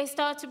 they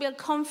start to build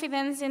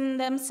confidence in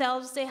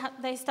themselves,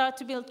 they start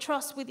to build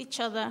trust with each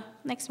other.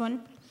 Next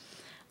one.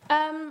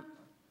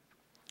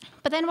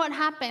 But then what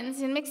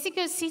happens? In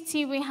Mexico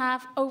City, we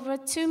have over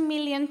 2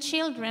 million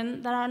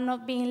children that are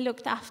not being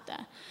looked after.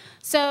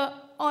 So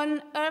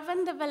on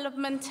urban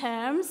development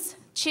terms,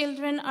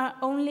 children are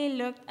only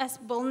looked as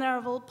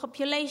vulnerable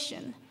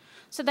population.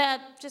 So they're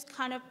just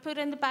kind of put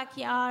in the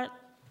backyard,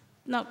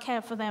 not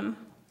care for them.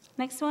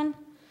 Next one.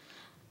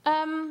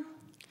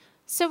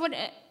 So what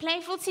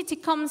Playful City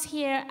comes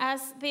here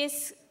as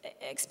this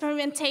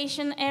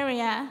experimentation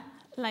area,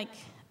 like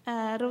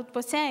Ruth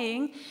was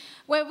saying,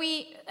 where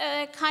we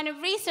kind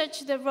of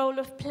research the role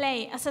of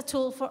play as a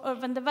tool for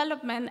urban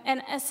development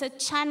and as a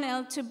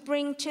channel to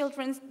bring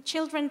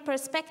children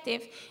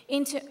perspective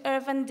into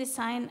urban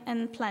design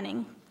and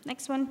planning.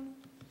 Next one.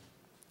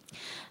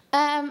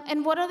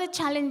 And what are the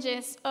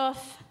challenges of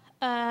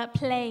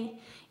play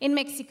in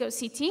Mexico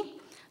City?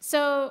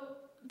 So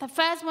the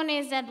first one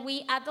is that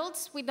we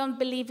adults, we don't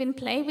believe in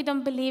play. We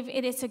don't believe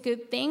it is a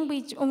good thing.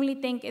 We only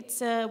think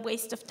it's a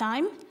waste of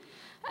time.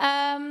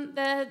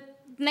 The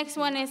next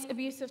one is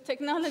abuse of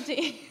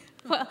technology.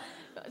 Well,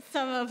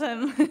 some of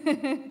them.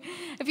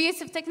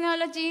 Abuse of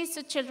technology,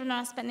 so children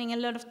are spending a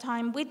lot of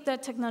time with the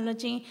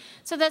technology.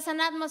 So there's an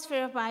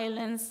atmosphere of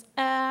violence.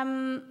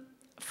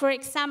 For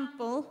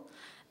example,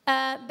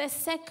 the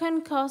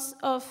second cause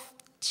of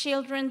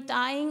children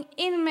dying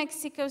in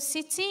Mexico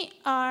City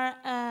are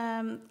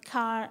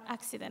car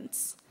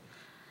accidents.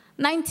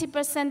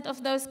 90%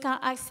 of those car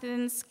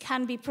accidents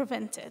can be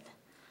prevented.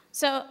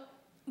 So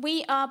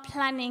we are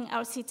planning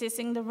our cities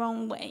in the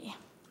wrong way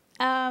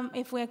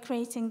if we're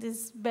creating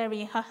this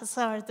very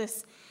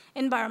hazardous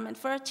environment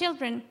for our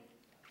children.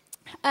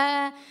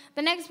 The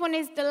next one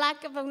is the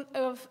lack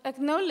of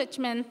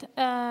acknowledgement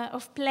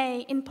of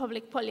play in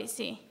public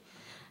policy.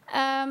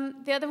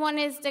 The other one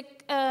is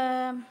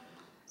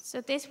so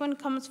this one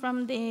comes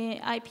from the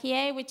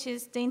IPA, which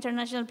is the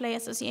International Play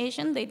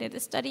Association. They did a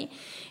study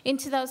in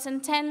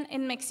 2010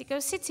 in Mexico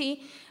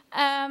City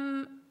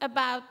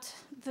about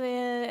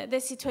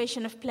the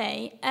situation of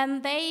play.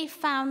 And they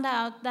found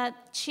out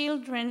that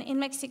children in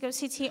Mexico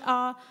City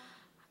are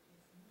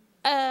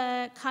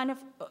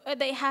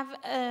they have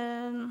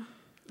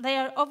they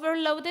are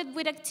overloaded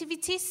with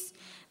activities.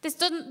 This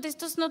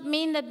does not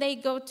mean that they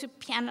go to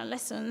piano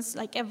lessons,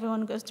 like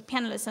everyone goes to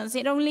piano lessons.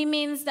 It only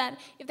means that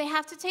if they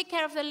have to take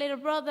care of their little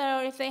brother,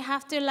 or if they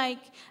have to like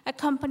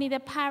accompany their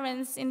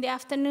parents in the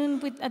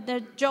afternoon at their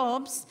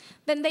jobs,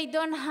 then they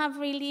don't have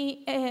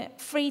really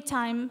free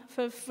time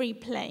for free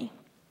play.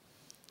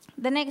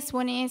 The next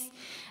one is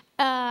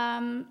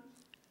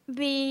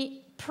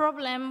the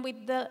problem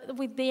with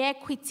the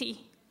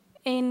equity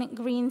in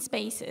green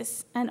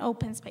spaces and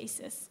open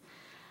spaces.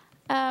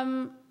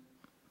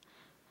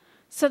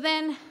 So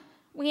then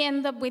we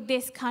end up with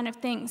this kind of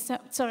thing. So,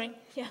 sorry,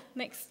 yeah,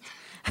 next.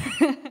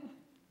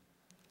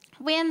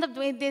 We end up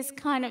with this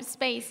kind of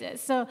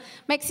spaces. So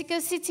Mexico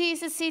City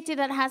is a city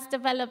that has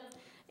developed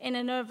in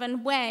an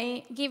urban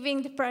way,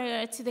 giving the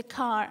priority to the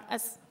car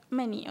as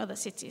many other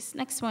cities.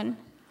 Next one.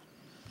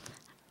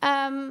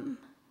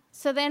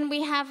 So then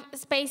we have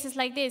spaces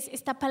like this.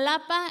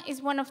 Iztapalapa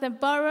is one of the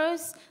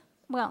boroughs.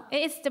 Well,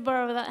 it's the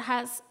borough that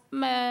has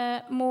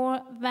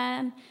more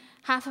than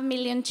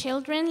 500,000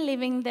 children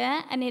living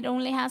there, and it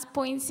only has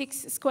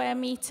 0.6 square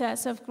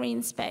meters of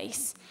green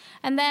space.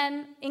 And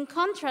then, in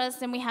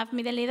contrast, then we have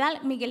Miguel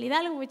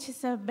Hidalgo, which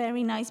is a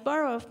very nice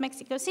borough of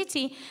Mexico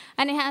City,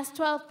 and it has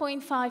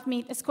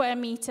 12.5 square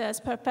meters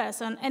per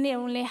person, and it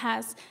only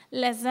has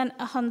less than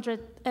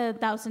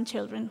 100,000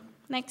 children.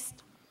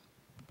 Next.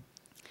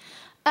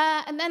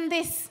 And then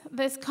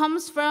this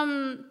comes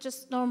from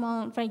just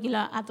normal,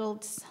 regular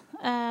adults,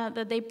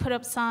 that they put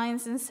up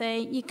signs and say,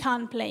 you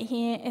can't play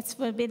here, it's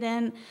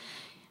forbidden,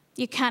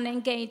 you can't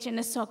engage in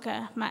a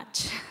soccer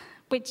match,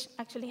 which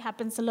actually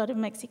happens a lot in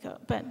Mexico,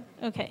 but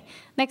okay.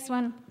 Next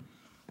one.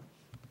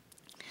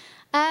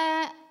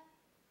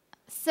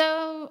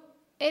 So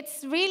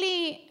it's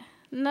really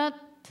not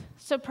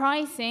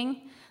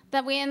surprising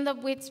that we end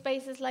up with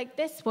spaces like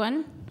this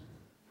one.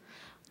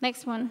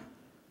 Next one.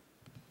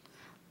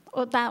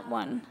 Or that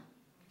one.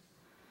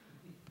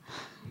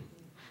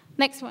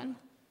 Next one.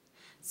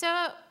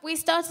 So we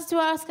started to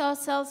ask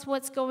ourselves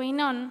what's going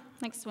on.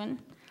 Next one.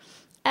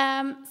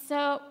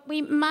 So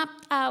we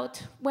mapped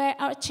out where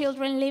are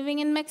children living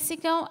in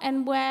Mexico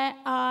and where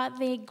are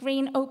the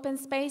green open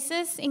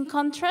spaces in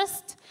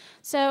contrast.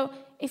 So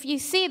if you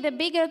see, the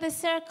bigger the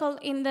circle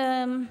in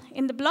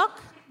the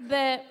block,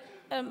 the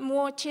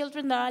more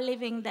children that are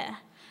living there.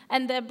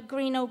 And the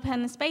green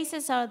open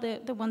spaces are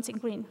the ones in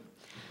green.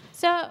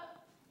 So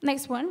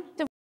next one,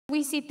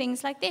 we see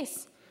things like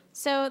this.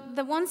 So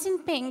the ones in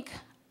pink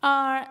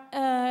are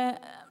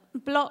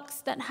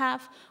blocks that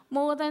have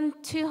more than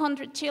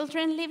 200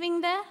 children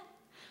living there.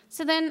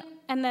 So then,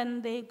 and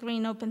then the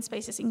green open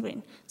spaces in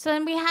green. So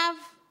then we have,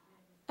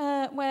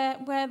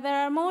 where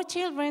there are more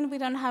children, we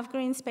don't have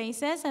green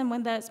spaces, and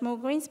when there's more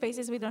green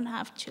spaces, we don't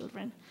have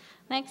children.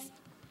 Next.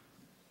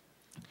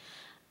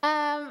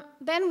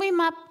 Then we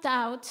mapped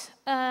out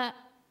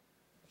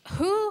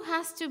who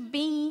has to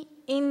be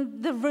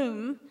in the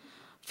room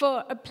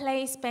for a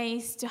play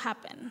space to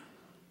happen.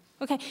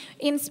 Okay,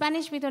 in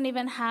Spanish we don't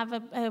even have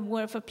a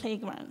word for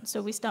playground,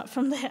 so we start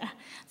from there.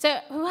 So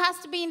who has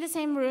to be in the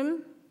same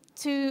room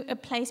to a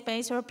play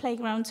space or a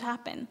playground to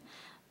happen?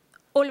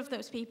 All of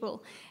those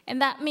people.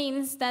 And that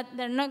means that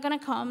they're not gonna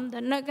come,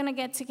 they're not gonna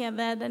get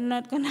together, they're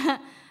not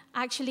gonna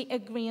actually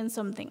agree on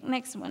something.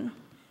 Next one.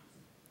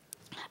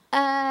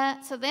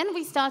 So then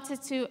we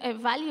started to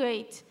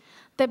evaluate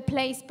the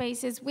play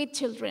spaces with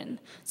children.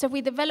 So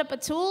we developed a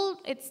tool,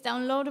 it's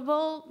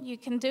downloadable, you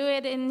can do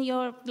it in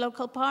your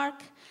local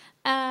park,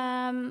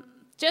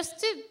 just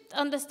to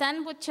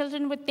understand what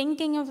children were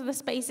thinking of the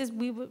spaces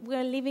we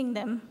were leaving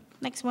them.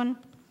 Next one.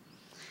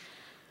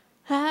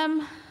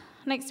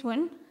 Next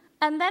one.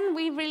 And then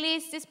we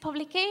released this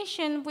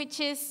publication, which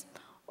is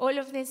all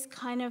of this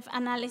kind of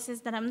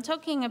analysis that I'm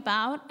talking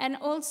about, and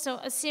also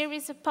a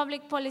series of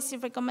public policy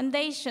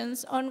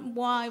recommendations on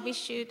why we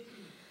should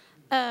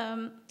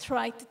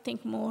try to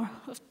think more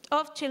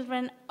of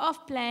children,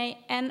 of play,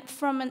 and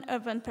from an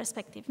urban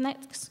perspective.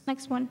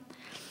 Next one.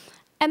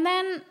 And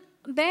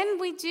then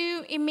we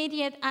do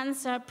immediate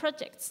answer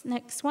projects.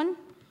 Next one.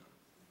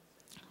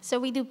 So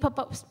we do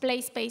pop-up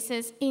play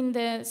spaces in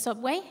the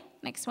subway.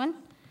 Next one.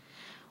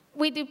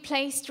 We do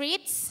play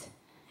streets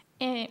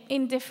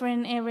in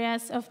different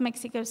areas of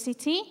Mexico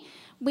City.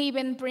 We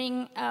even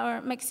bring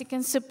our Mexican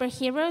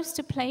superheroes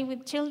to play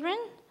with children.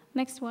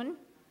 Next one.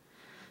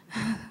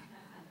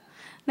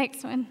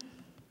 Next one.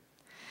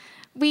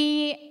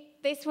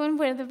 This one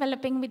we're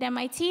developing with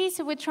MIT,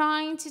 so we're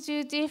trying to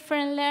do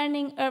different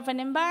learning urban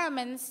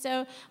environments,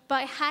 so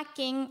by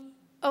hacking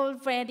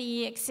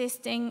already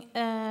existing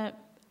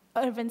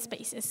urban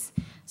spaces.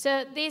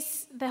 So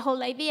the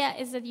whole idea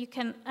is that you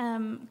can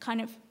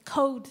kind of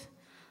code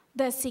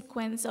the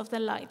sequence of the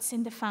lights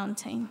in the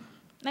fountain.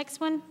 Next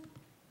one.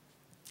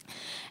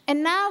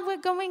 And now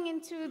we're going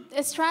into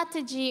a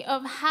strategy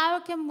of how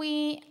can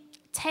we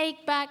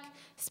take back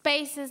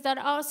spaces that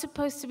are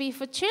supposed to be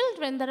for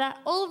children that are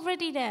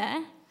already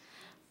there,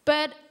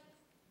 but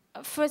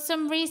for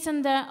some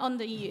reason they're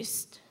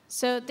underused.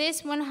 So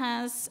this one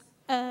has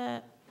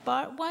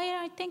barbed wire,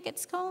 I think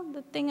it's called,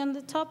 the thing on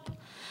the top.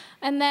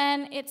 And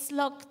then it's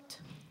locked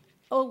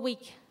all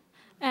week.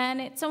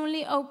 And it's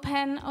only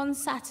open on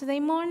Saturday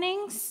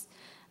mornings.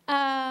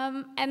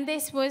 And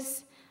this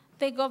was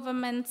the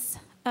government's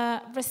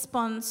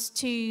response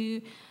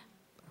to,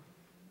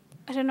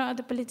 I don't know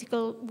the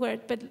political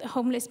word, but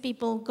homeless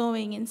people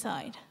going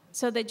inside.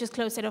 So they just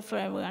closed it off for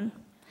everyone.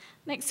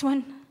 Next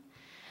one.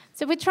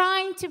 So we're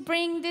trying to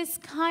bring this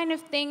kind of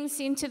things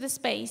into the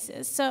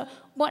spaces. So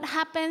what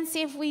happens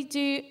if we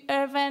do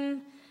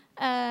urban,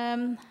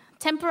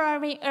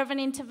 temporary urban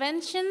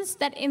interventions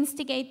that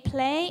instigate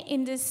play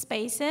in these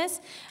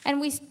spaces,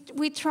 and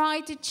we try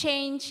to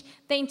change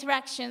the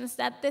interactions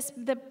that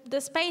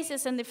the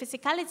spaces and the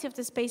physicality of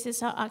the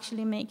spaces are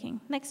actually making.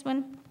 Next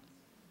one.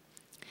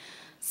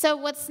 So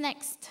what's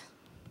next?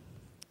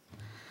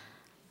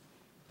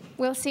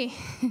 We'll see.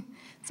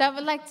 So I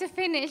would like to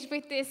finish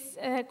with this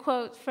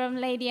quote from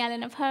Lady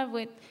Allen of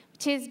Harwood,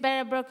 which is,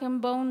 "Better a broken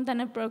bone than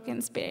a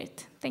broken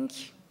spirit." Thank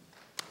you.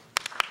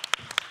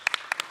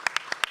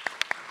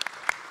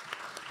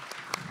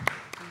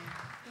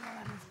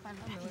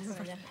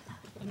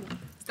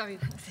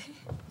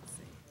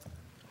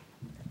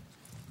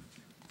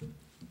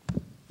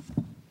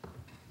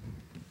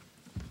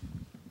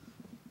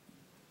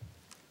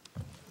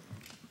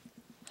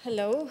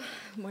 Hello,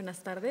 buenas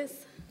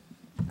tardes.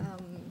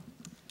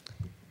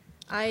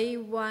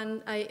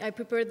 I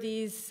prepared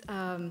this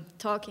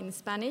talk in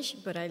Spanish,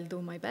 but I'll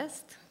do my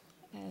best.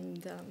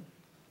 And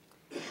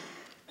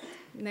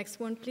next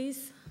one,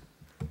 please.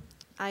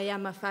 I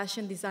am a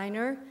fashion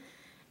designer,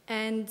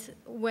 and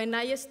when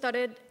I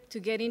started to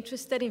get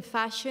interested in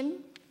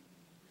fashion,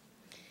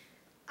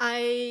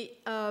 I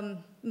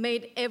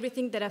made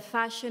everything that a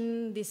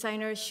fashion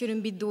designer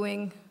shouldn't be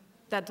doing.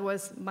 That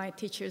was my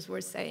teachers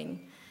were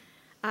saying.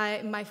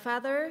 My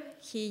father,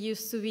 he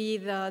used to be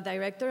the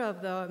director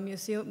of the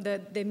museum,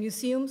 the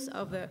museums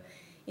of the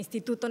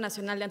Instituto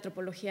Nacional de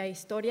Antropología y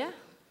Historia.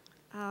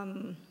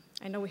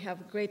 I know we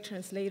have great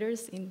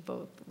translators in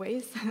both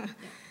ways. Yeah.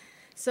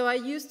 So I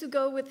used to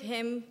go with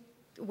him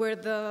where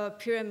the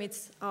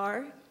pyramids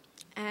are,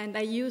 and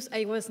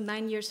I was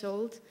 9 years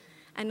old,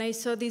 and I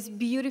saw these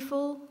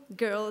beautiful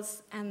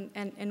girls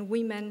and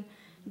women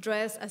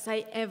dressed as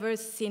I ever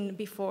seen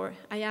before.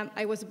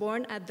 I was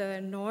born at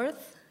the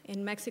north,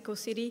 in Mexico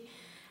City,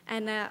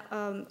 and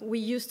we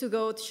used to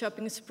go to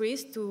shopping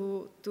sprees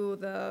to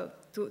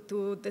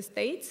the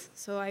States,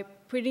 so I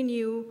pretty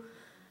knew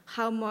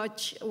how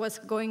much was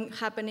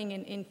happening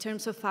in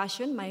terms of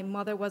fashion. My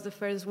mother was the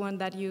first one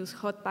that used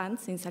hot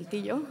pants in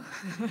Saltillo.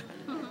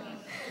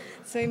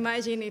 So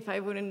imagine if I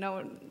wouldn't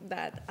know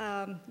that.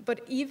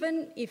 But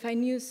even if I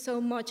knew so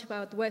much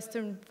about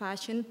Western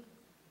fashion,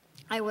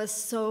 I was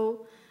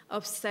so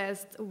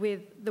obsessed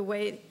with the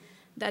way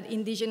that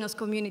indigenous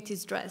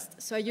communities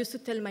dressed. So I used to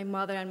tell my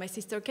mother and my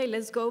sister, okay,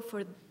 let's go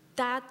for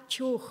that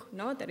chuj,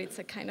 no? That it's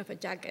a kind of a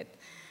jacket.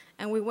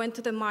 And we went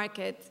to the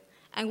market,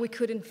 and we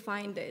couldn't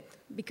find it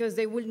because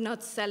they would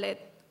not sell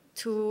it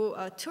to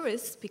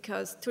tourists,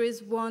 because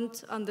tourists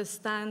won't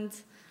understand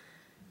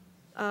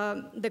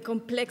the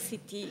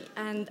complexity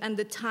and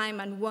the time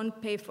and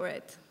won't pay for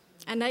it.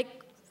 And I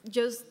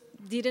just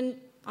didn't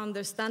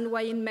understand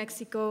why in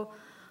Mexico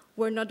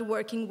we're not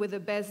working with the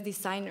best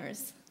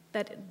designers,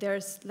 that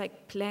there's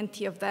like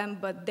plenty of them,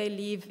 but they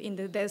live in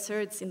the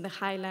deserts, in the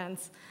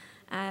highlands,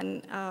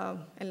 and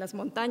en las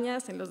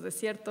montañas, en los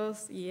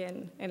desiertos, y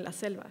en la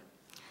selva.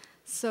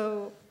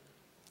 So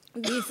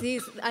this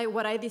is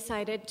what I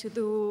decided to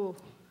do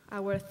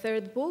our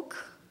third book.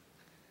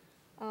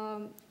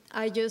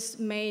 I just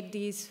made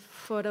this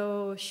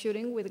photo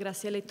shooting with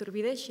Graciela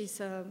Iturbide. She's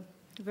a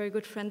very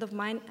good friend of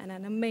mine and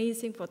an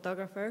amazing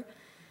photographer.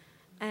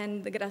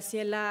 And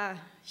Graciela,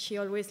 she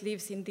always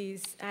lives in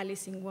this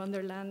Alice in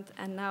Wonderland,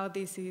 and now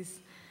this is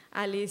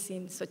Alice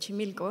in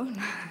Xochimilco.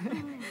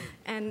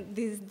 And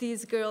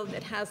this girl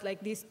that has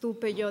like these two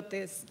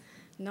peyotes,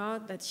 no,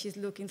 that she's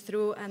looking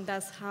through, and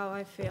that's how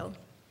I feel.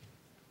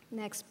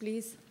 Next,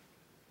 please.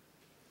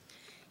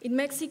 In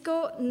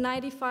Mexico,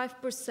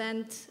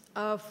 95%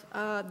 of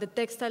the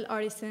textile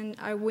artisans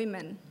are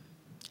women.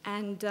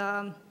 And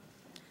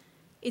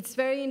it's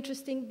very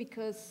interesting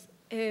because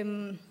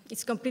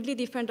it's completely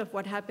different of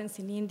what happens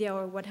in India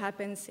or what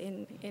happens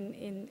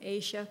in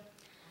Asia,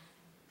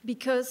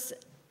 because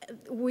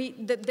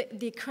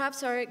the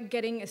crafts are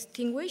getting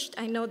extinguished.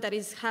 I know that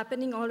is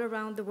happening all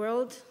around the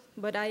world,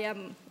 but I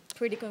am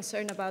pretty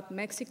concerned about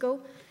Mexico.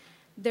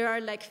 There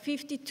are like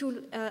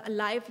 52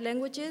 live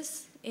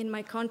languages in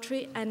my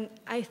country, and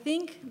I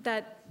think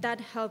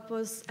that helps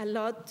us a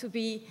lot to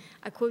be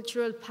a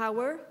cultural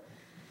power,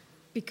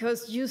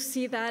 because you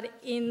see that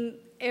in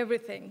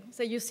everything.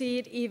 So you see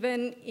it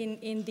even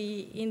in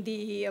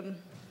the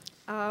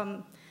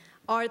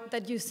art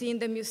that you see in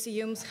the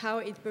museums, how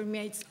it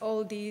permeates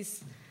all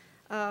these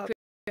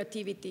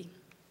creativity.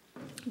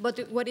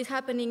 But what is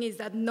happening is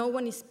that no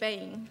one is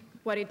paying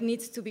what it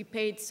needs to be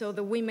paid so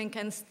the women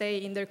can stay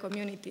in their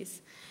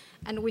communities.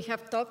 And we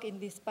have talked in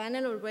this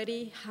panel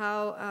already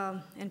how,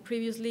 and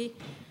previously,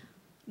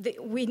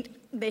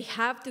 they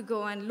have to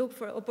go and look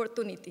for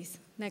opportunities.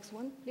 Next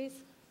one,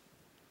 please.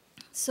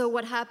 So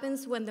what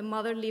happens when the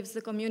mother leaves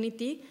the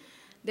community?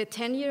 The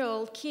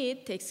 10-year-old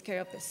kid takes care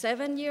of the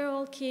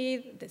 7-year-old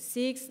kid, the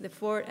 6, the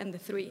 4, and the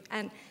 3.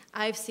 And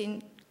I've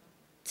seen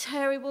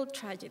terrible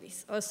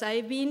tragedies. Also,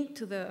 I've been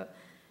to the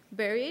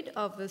buried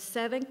of the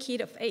 7th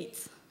kid of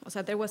 8.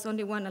 Also, there was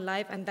only one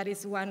alive, and that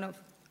is one of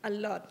a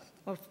lot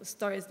of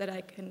stories that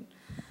I can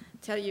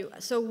tell you.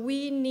 So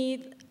we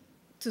need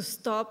to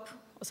stop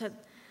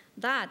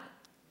that.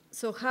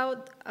 So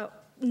how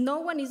no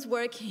one is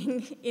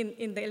working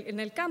in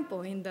el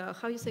campo, in the,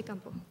 how you say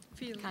campo?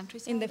 Field.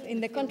 In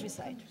the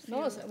countryside,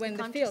 no? So when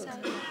the field.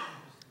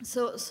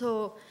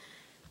 So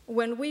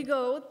when we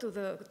go to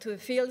the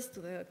fields, to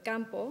the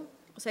campo,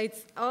 so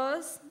it's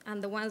us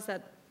and the ones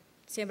that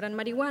siembran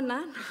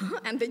marijuana,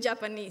 and the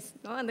Japanese,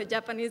 no? And the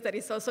Japanese that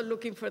is also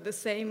looking for the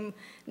same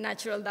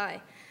natural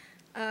dye.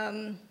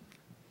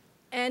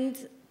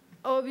 And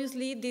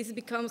obviously, this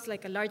becomes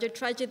like a larger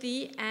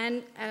tragedy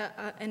and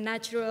a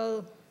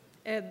natural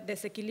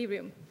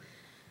disequilibrium.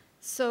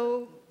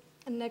 So,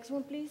 next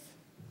one, please.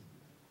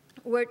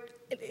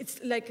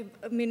 It's like,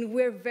 I mean,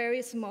 we're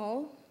very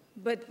small,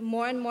 but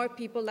more and more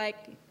people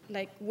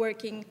like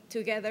working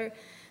together,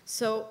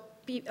 so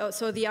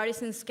the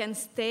artisans can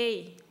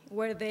stay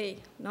where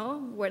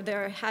where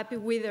they're happy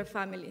with their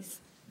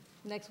families.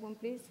 Next one,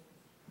 please.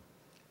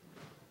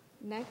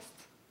 Next.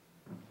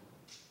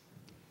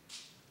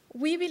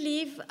 We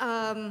believe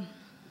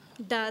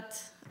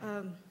that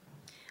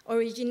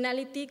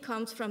originality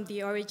comes from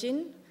the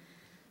origin.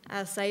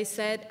 As I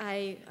said,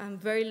 I am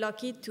very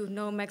lucky to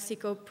know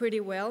Mexico pretty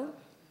well.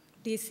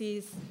 This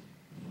is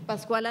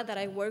Pascuala that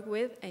I work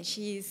with, and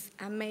she's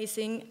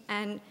amazing.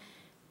 And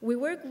we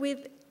work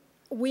with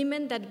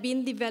women that have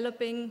been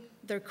developing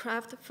their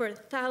craft for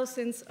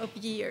thousands of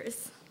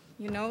years,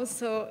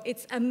 so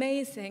it's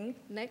amazing.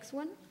 Next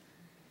one.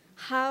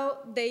 How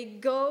they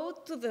go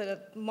to the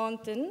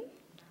mountain,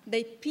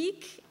 they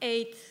pick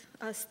 8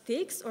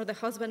 sticks, or the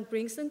husband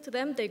brings them to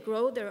them, they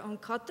grow their own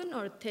cotton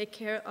or take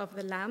care of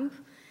the lamb,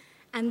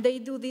 and they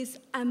do these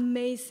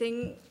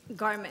amazing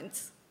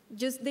garments.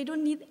 They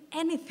don't need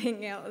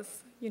anything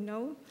else,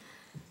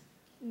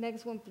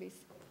 Next one, please.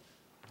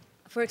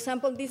 For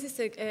example, this is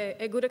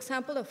a good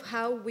example of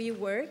how we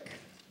work.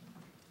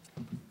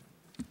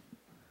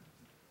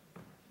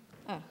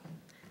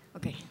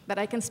 Okay, but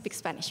I can speak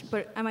Spanish,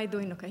 but am I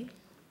doing okay?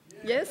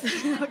 Yes?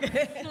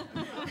 Okay.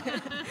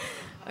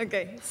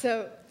 Okay,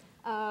 so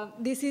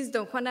this is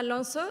Don Juan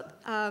Alonso.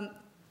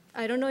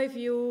 I don't know if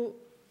you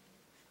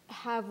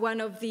have one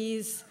of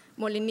these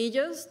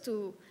molinillos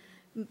to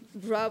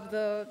rub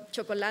the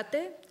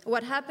chocolate.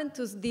 What happened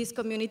to this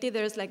community?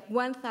 There's like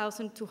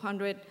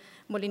 1,200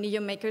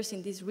 molinillo makers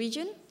in this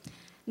region.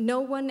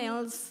 No one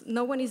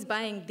is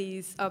buying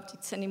these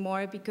objects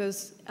anymore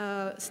because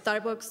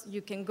Starbucks,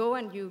 you can go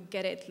and you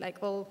get it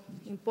like all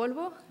in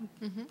polvo,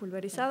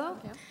 pulverizado,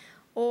 yeah.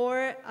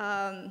 Or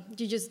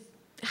you just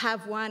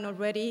have one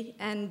already.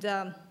 And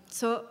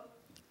so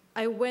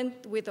I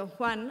went with Don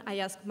Juan. I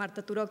asked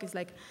Marta Turok, it's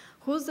like,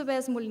 who's the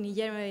best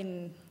molinillero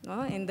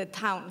in the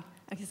town?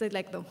 And he said,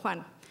 like, Don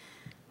Juan.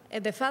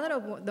 The father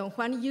of Don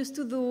Juan used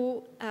to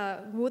do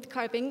wood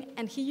carving,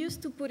 and he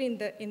used to put in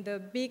el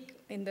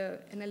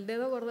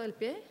dedo gordo del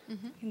pie,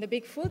 in the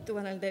big foot,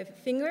 on the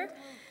finger,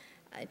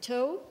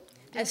 toe,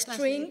 a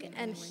string,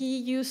 and he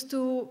used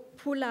to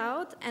pull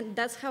out, and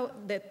that's how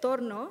the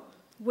torno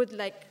would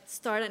like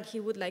start, and he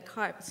would like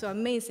carve. So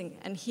amazing,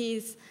 and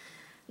he's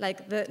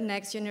like the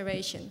next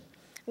generation.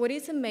 What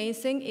is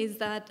amazing is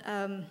that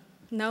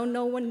now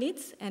no one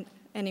needs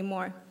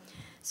anymore.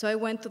 So I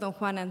went to Don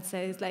Juan and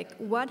said, like,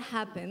 what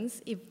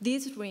happens if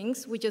these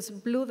rings, we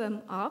just blew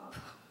them up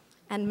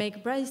and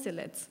make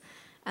bracelets?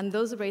 And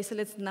those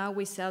bracelets, now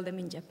we sell them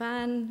in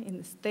Japan, in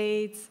the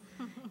States,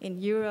 in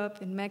Europe,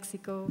 in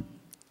Mexico.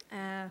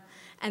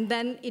 And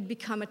then it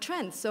became a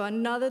trend. So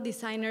another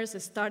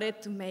designers started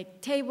to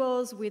make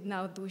tables, we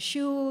now do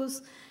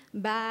shoes,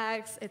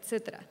 bags,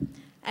 etc.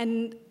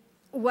 And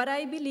what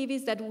I believe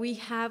is that we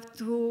have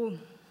to,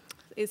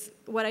 is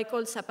what I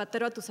call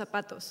zapatero a tus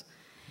zapatos.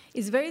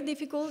 It's very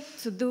difficult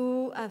to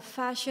do a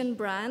fashion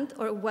brand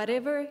or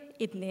whatever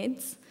it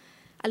needs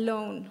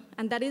alone.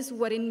 And that is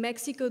what in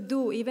Mexico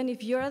do. Even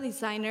if you're a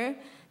designer,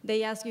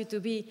 they ask you to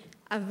be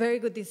a very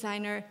good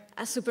designer,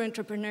 a super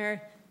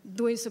entrepreneur,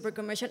 doing super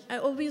commercial.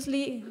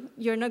 Obviously,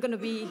 you're not going to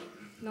be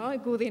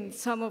good in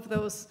some of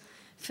those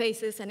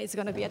phases, and it's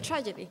going to be a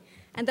tragedy.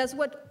 And that's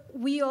what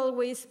we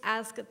always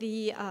ask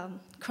the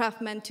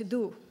craftsmen to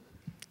do.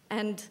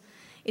 And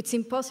it's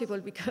impossible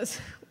because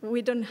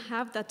we don't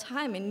have that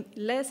time,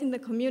 less in the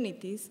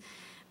communities,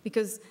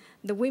 because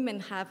the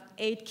women have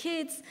 8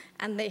 kids,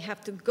 and they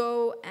have to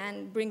go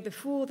and bring the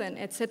food, and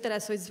etc.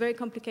 So it's very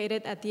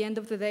complicated at the end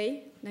of the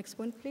day. Next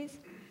one, please.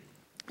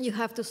 You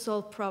have to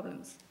solve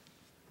problems.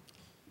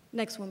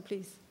 Next one,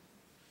 please.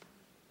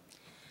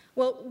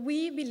 Well,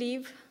 we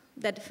believe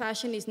that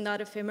fashion is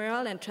not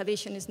ephemeral and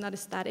tradition is not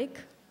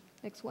static.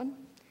 Next one.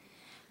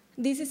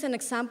 This is an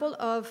example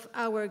of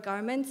our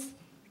garments.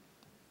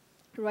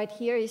 Right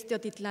here is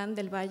Teotitlán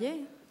del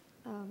Valle.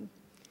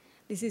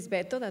 This is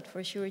Beto, that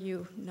for sure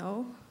you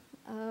know,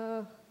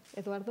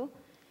 Eduardo.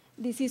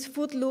 This is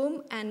Food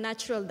Loom and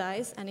Natural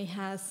Dyes, and it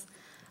has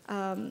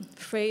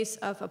phrase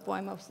of a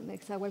poem of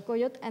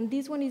Nezahualcóyotl. And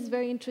this one is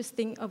very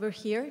interesting over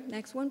here.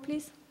 Next one,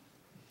 please.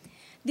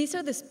 These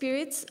are the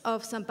spirits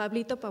of San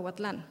Pablito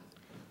Pahuatlán.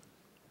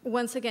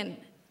 Once again,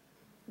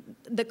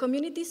 the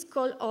communities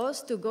call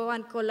us to go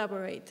and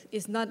collaborate.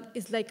 It's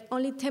like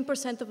only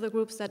 10% of the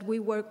groups that we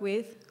work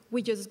with,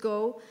 we just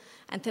go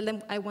and tell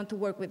them, I want to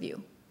work with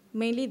you.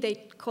 Mainly they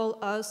call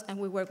us and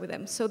we work with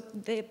them. So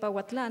the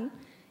Pahuatlán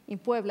in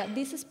Puebla,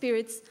 these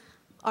spirits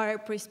are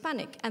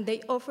pre-Hispanic, and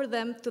they offer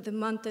them to the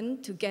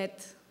mountain to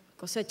get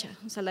cosecha.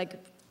 So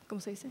like,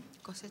 ¿cómo se dice?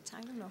 Cosecha,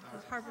 I don't know.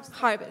 Harvest.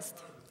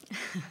 Harvest.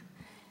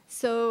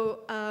 So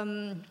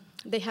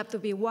they have to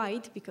be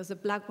white because the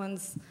black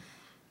ones,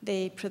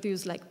 they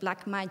produce like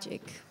black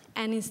magic.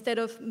 And instead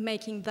of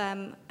making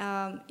them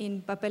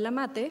in papel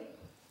amate,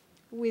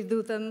 we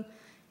do them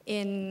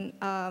in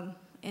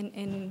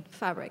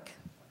fabric.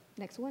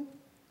 Next one.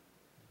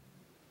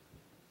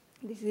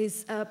 This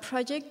is a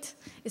project.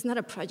 It's not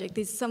a project.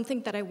 It's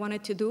something that I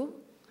wanted to do.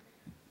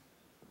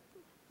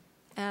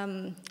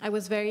 I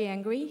was very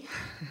angry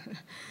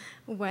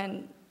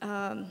when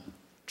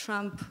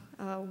Trump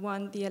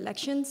won the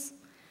elections.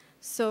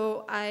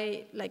 So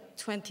I, like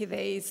 20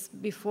 days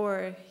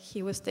before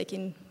he was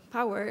taking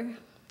power,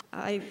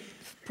 I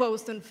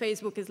post on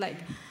Facebook, it's like,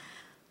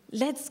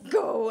 let's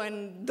go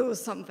and do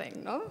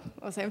something, no?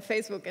 I was on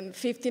Facebook, and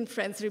 15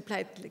 friends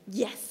replied, like,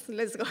 yes,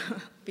 let's go,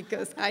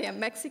 because I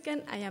am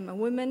Mexican, I am a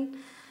woman,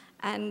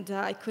 and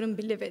I couldn't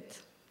believe it.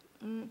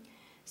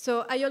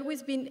 So I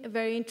always been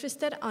very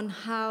interested on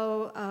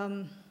how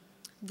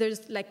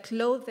there's like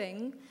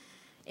clothing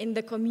in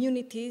the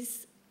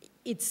communities,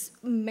 it's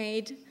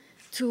made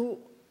to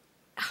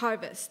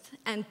harvest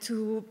and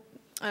to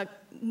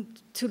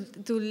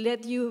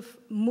let you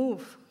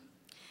move.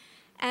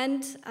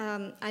 And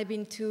I've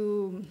been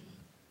to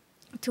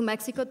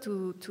Mexico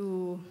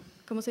to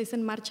 ¿cómo se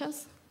dicen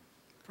marchas?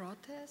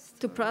 Protest?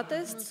 To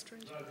protest.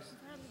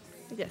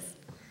 Yes.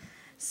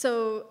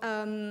 So,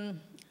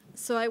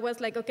 so I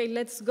was like, okay,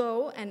 let's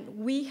go, and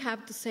we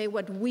have to say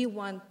what we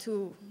want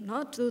to,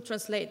 not to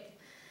translate.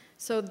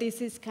 So this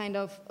is kind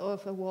of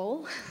a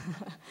wall,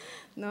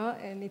 no?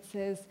 And it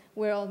says,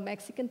 we're all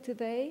Mexican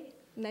today.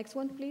 Next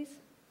one, please.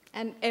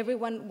 And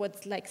everyone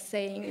was like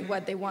saying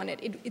what they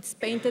wanted. It's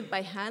painted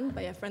by hand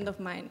by a friend of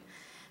mine,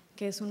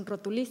 que es un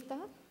rotulista.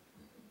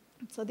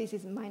 So this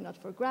is mine, not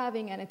for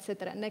grabbing, and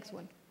etc. Next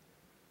one.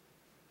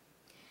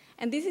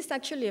 And this is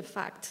actually a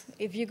fact.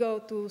 If you go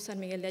to San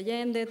Miguel de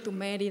Allende, to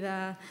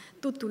Mérida,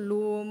 to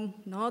Tulum,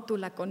 no, to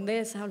La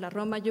Condesa or La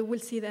Roma, you will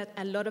see that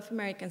a lot of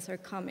Americans are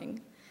coming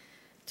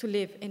to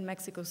live in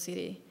Mexico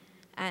City.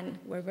 And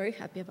we're very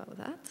happy about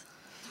that.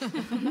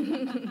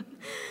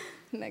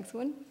 Next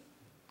one.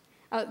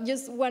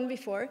 Just one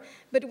before.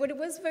 But what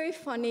was very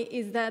funny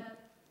is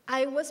that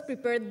I was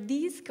prepared,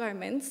 these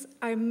garments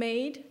are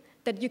made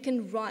that you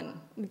can run,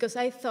 because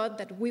I thought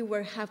that we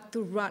would have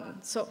to run.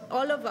 So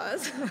all of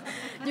us,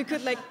 you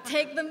could like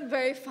take them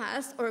very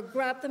fast or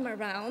grab them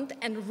around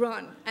and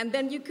run. And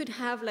then you could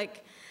have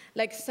like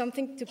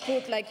something to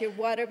put like your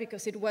water,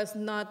 because it was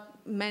not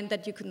meant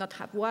that you could not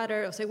have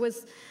water. So it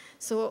was,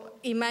 so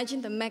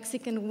imagine the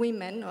Mexican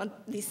women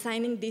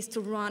designing this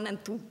to run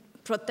and to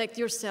protect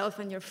yourself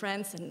and your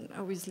friends, and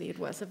obviously it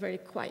was a very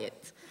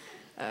quiet.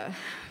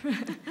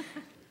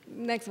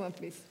 Next one,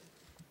 please.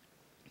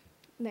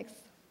 Next.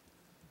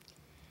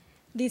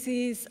 This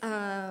is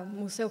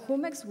Museo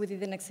Jumex. We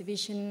did an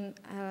exhibition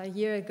a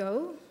year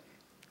ago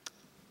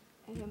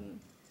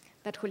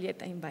that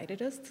Julieta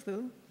invited us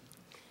to.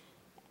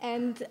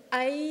 And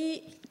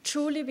I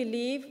truly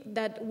believe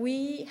that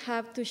we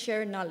have to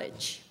share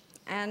knowledge,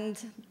 and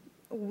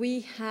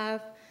we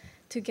have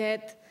to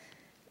get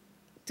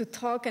to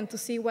talk and to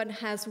see what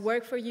has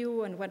worked for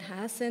you and what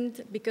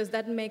hasn't, because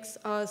that makes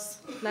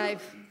us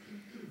life,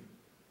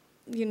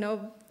 you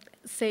know,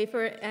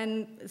 safer,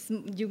 and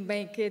you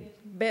make it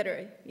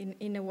better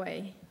in a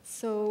way.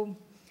 So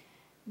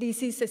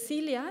this is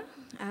Cecilia.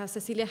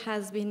 Cecilia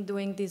has been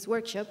doing these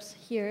workshops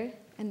here,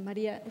 and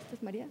Maria, esta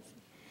es Maria.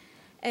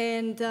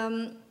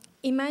 And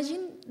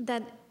imagine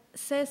that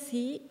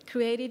Ceci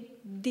created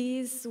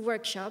this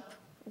workshop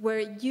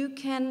where you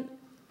can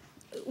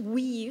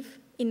weave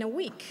in a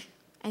week,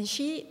 and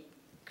she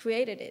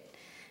created it,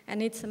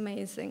 and it's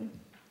amazing.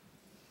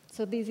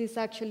 So this is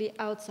actually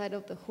outside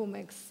of the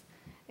Jumex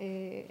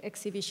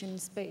exhibition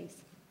space.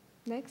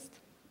 Next.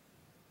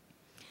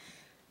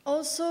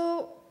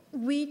 Also,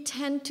 we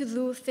tend to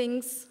do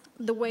things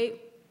the way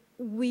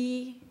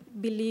we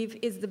believe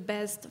is the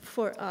best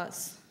for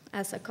us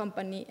as a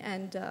company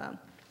and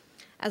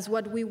as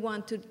what we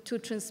want to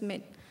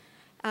transmit.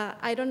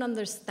 I don't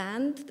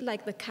understand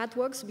like the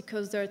catwalks,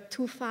 because they're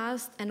too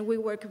fast, and we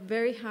work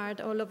very hard,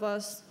 all of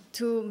us,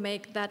 to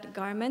make that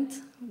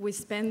garment. We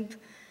spend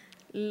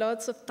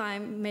lots of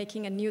time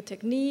making a new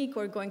technique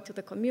or going to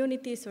the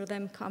communities or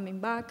them coming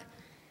back.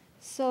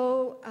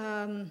 So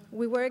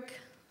we work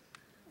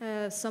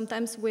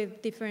sometimes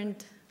with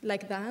different,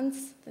 like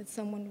dance, that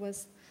someone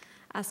was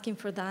asking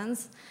for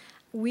dance.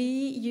 We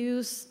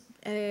use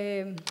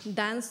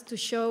dance to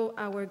show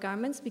our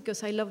garments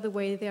because I love the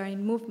way they are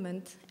in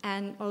movement.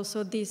 And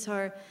also these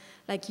are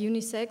like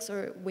unisex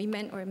or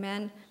women or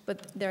men,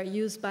 but they're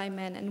used by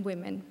men and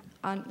women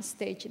on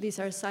stage. These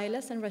are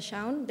Silas and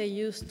Rashawn. They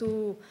used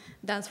to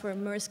dance for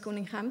Merce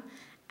Cunningham,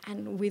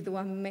 and we do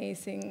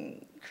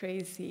amazing,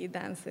 crazy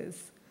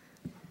dances.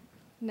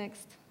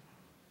 Next.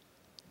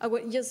 Oh,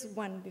 wait, just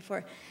one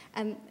before.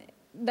 And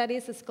that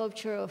is a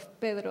sculpture of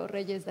Pedro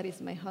Reyes, that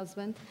is my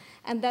husband.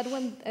 And that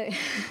one,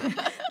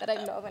 that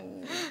I love.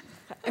 And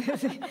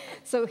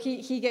so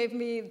he gave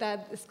me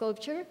that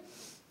sculpture.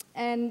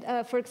 And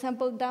for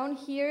example, down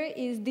here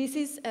this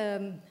is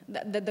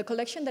the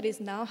collection that is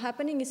now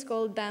happening is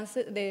called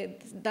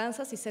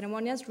Danzas y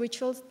Ceremonias,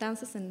 Rituals,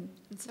 Dances and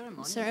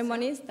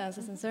Ceremonies,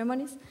 Dances and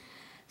Ceremonies.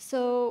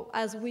 So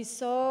as we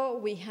saw,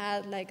 we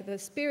had like the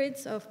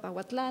spirits of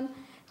Pahuatlán.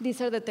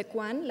 These are the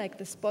tecuan, like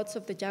the spots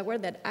of the jaguar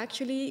that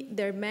actually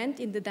they're meant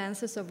in the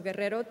dances of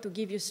Guerrero to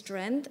give you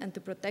strength and to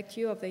protect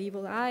you of the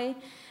evil eye.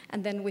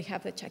 And then we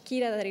have the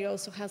Shakira that it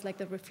also has like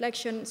the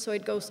reflection, so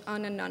it goes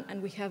on.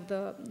 And we have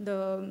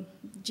the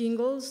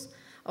jingles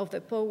of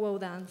the powwow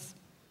dance.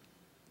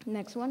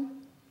 Next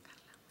one.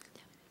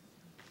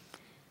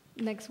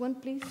 Next one,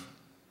 please.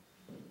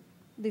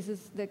 This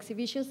is the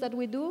exhibitions that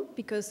we do,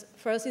 because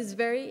for us it's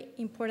very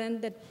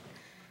important that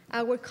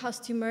our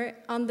customer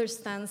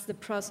understands the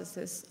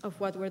processes of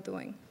what we're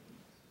doing.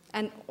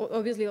 And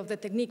obviously of the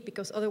technique,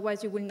 because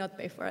otherwise you will not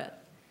pay for it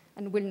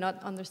and will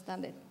not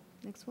understand it.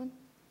 Next one.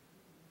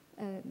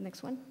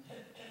 Next one.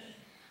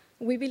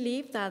 We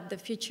believe that the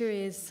future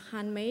is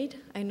handmade.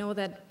 I know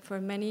that for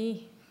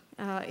many,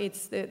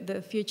 it's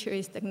the future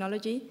is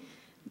technology,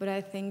 but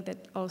I think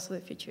that also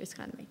the future is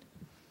handmade.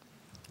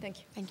 Thank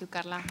you. Thank you,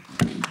 Carla.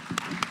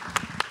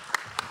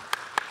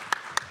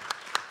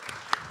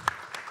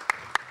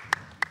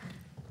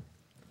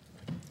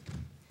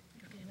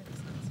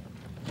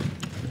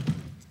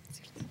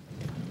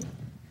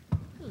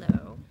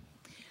 Hello.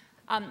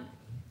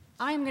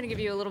 I'm going to give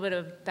you a little bit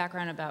of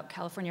background about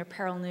California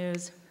apparel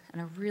news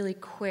and a really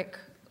quick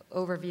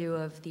overview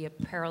of the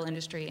apparel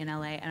industry in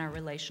LA and our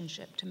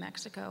relationship to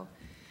Mexico.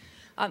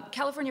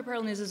 California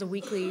Apparel News is a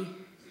weekly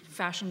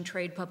fashion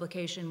trade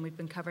publication. We've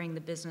been covering the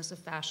business of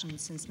fashion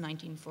since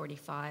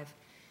 1945.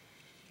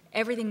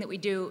 Everything that we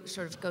do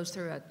sort of goes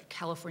through a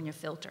California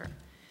filter.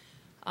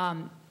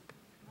 Oh,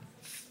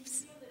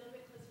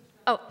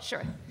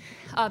 sure.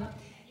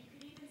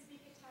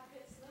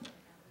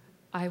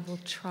 I will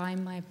try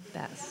my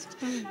best.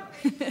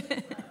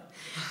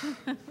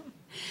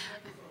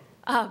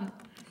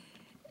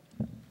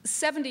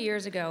 70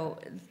 years ago,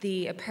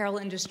 the apparel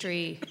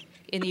industry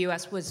in the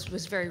US was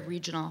very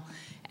regional,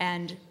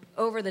 and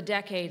over the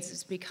decades,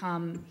 it's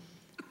become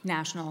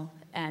national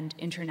and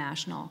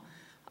international.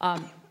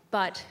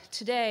 But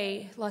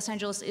today, Los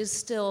Angeles is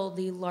still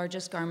the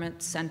largest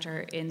garment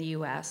center in the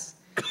US.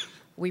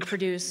 We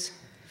produce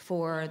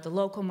for the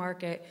local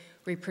market,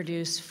 we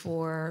produce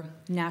for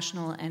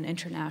national and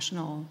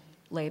international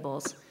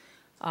labels.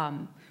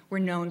 We're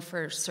known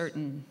for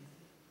certain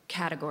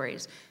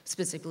categories,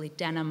 specifically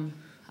denim.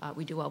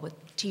 We do well with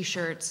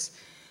T-shirts,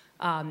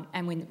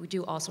 and we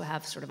do also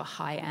have sort of a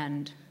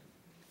high-end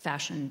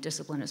fashion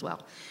discipline as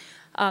well.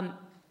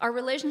 Our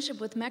relationship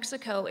with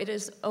Mexico, it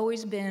has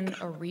always been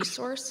a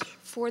resource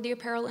for the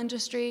apparel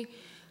industry,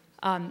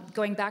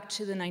 going back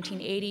to the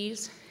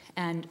 1980s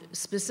and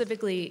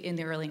specifically in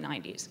the early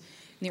 90s.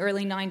 In the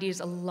early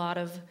 90s, a lot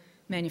of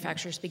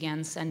manufacturers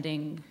began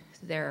sending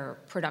their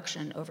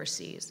production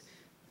overseas,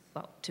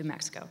 well, to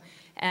Mexico.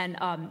 And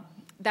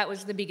that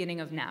was the beginning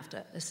of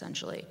NAFTA,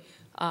 essentially.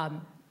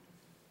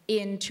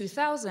 In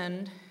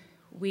 2000,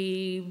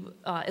 we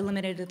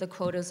eliminated the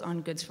quotas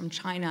on goods from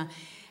China,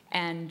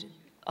 and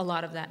a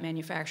lot of that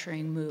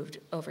manufacturing moved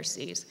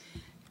overseas.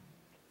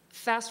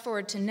 Fast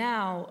forward to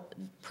now,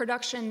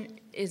 production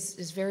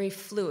is very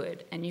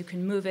fluid, and you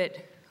can move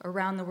it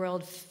around the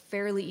world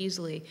fairly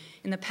easily.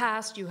 In the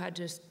past, you had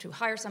to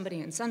hire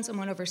somebody and send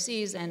someone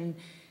overseas and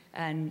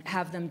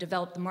have them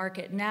develop the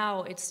market.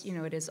 Now, it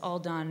is all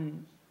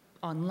done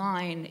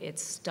online.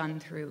 It's done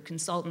through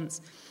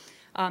consultants.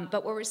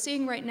 But what we're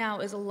seeing right now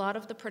is a lot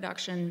of the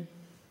production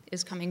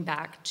is coming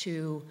back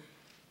to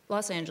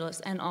Los Angeles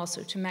and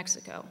also to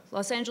Mexico.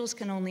 Los Angeles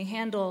can only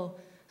handle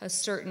a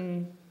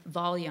certain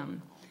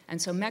volume,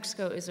 and so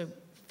Mexico is a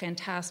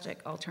fantastic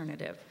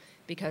alternative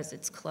because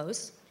it's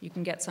close. You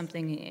can get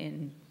something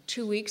in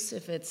 2 weeks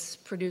if it's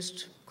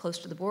produced close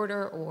to the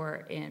border,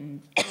 or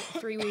in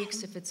 3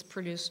 weeks if it's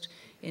produced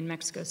in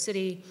Mexico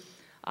City.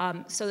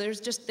 So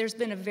there's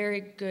been a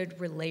very good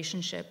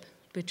relationship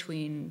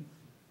between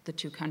the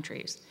two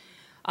countries.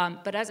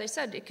 But as I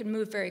said, it can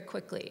move very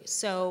quickly.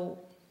 So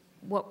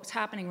what's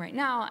happening right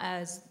now,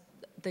 as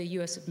the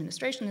US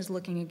administration is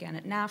looking again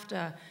at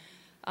NAFTA,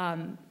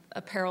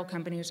 apparel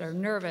companies are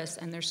nervous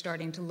and they're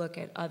starting to look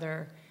at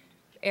other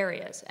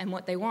areas. And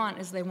what they want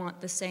is they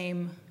want the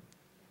same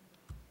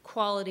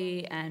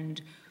quality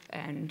and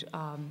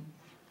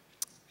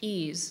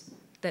ease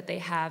that they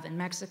have in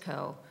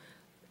Mexico.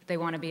 They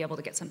want to be able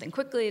to get something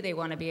quickly. They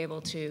want to be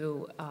able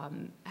to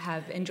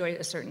enjoy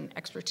a certain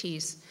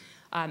expertise.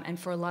 And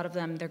for a lot of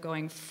them, they're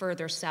going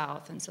further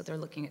south. And so they're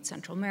looking at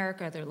Central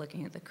America. They're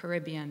looking at the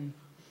Caribbean.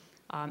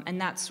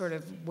 And that's sort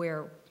of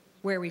where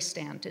we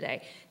stand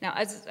today. Now,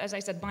 as I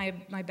said,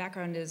 my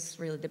background is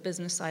really the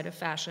business side of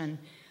fashion.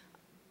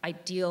 I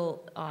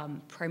deal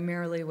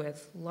primarily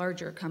with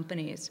larger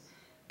companies.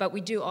 But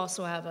we do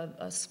also have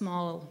a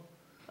small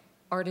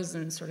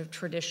artisan sort of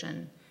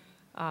tradition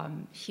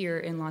here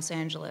in Los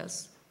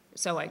Angeles.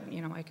 So I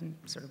can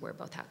sort of wear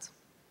both hats.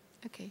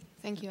 Okay,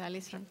 thank you,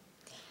 Alison.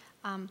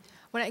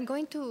 Well, I'm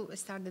going to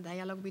start the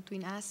dialogue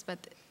between us,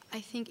 but I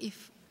think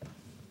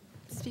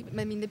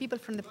the people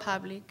from the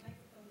public,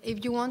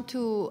 if you want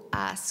to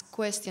ask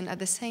questions at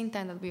the same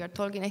time that we are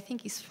talking, I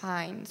think it's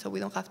fine. So we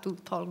don't have to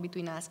talk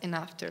between us and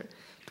after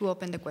to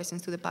open the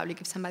questions to the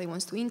public. If somebody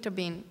wants to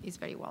intervene, it's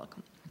very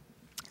welcome.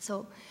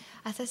 So,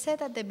 as I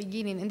said at the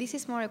beginning, and this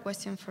is more a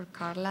question for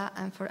Carla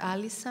and for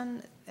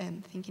Alison,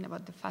 and thinking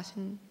about the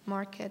fashion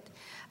market,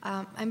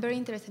 I'm very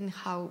interested in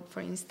how, for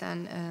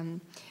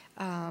instance,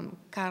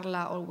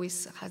 Carla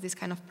always has this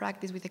kind of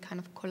practice with a kind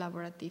of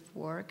collaborative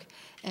work,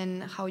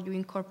 and how you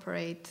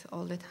incorporate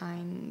all the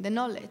time the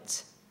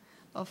knowledge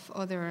of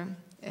other,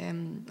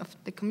 of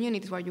the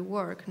communities where you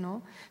work,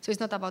 no? So it's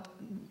not about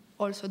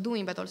also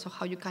doing, but also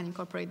how you can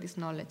incorporate this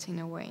knowledge in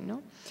a way,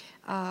 no?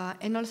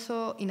 And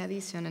also, in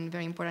addition, and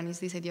very important, is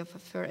this idea of a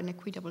fair and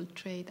equitable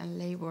trade and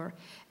labor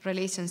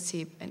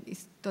relationship, and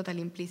it's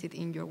totally implicit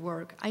in your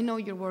work. I know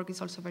your work is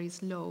also very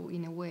slow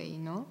in a way,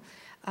 no?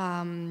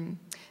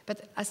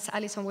 But as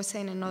Alison was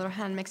saying, on the other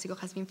hand, Mexico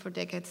has been for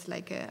decades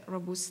like a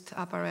robust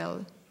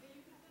apparel.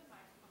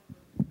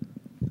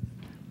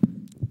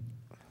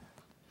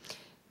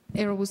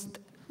 A robust,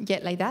 yeah,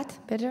 like that,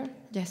 better?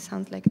 Yes,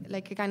 sounds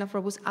like a kind of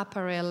robust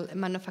apparel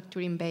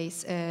manufacturing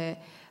base,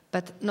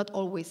 but not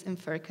always in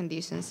fair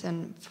conditions,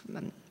 and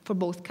for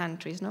both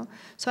countries, no?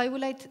 So I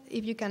would like,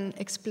 if you can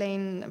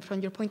explain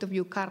from your point of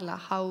view, Carla,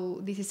 how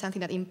this is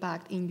something that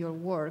impacts in your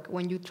work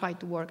when you try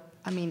to work,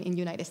 in the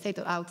United States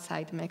or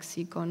outside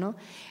Mexico, no?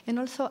 And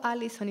also,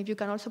 Alison, if you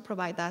can also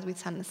provide us with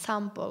some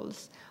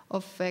samples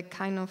of a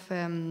kind of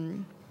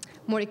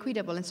more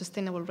equitable and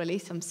sustainable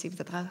relationships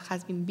that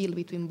has been built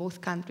between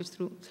both countries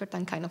through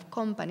certain kind of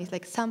companies,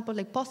 like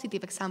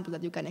positive example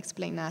that you can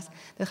explain us,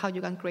 that how you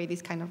can create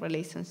these kind of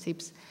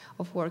relationships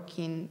of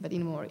working, but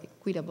in a more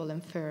equitable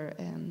and fair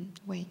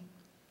way.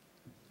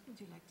 Would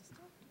you like to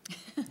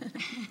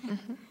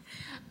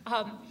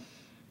start?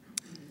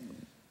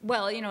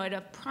 Well,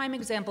 a prime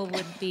example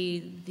would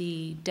be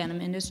the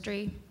denim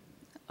industry.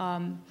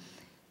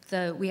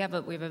 We have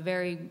a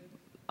very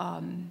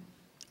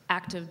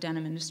active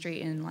denim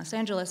industry in Los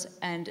Angeles,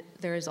 and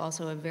there is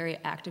also a very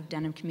active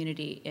denim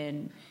community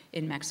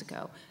in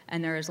Mexico,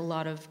 and there is a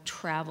lot of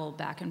travel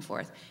back and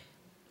forth.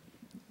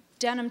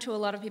 Denim to a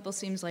lot of people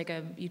seems like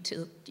a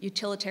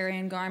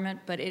utilitarian garment,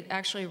 but it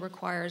actually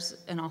requires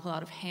an awful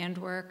lot of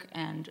handwork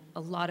and a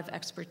lot of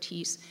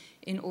expertise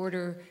in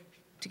order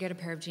to get a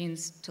pair of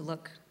jeans to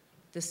look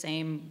the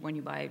same when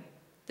you buy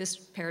this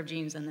pair of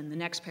jeans and then the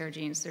next pair of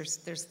jeans.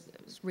 There's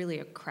really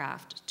a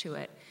craft to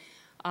it.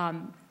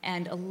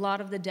 And a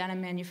lot of the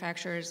denim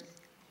manufacturers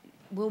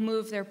will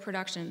move their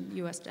production,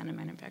 U.S. denim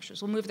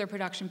manufacturers, will move their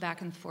production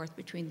back and forth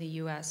between the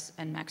U.S.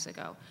 and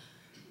Mexico.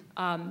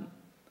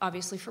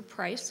 Obviously for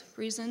price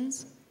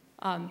reasons,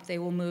 they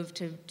will move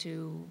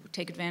to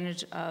take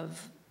advantage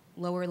of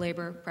lower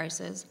labor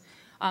prices,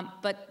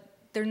 but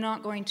they're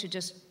not going to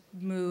just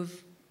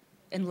move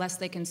unless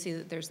they can see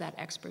that there's that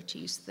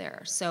expertise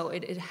there. So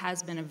it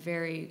has been a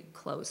very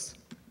close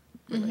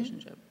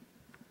relationship.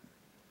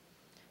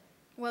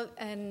 Well,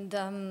 and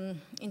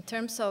in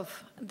terms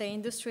of the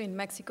industry in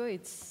Mexico,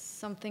 it's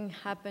something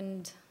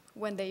happened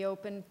when they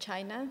opened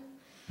China,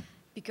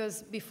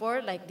 because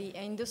before, like, the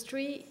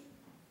industry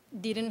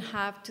didn't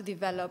have to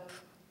develop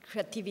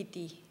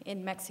creativity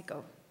in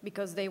Mexico,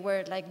 because they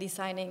were like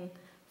designing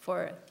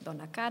for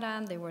Donna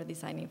Karan, they were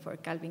designing for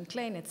Calvin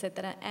Klein,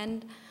 etc.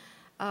 And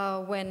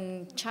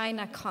when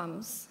China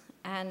comes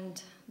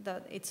and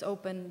it's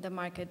opened the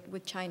market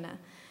with China,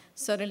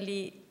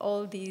 suddenly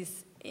all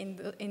these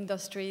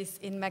industries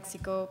in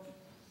Mexico,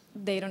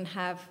 they don't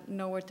have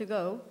nowhere to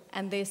go,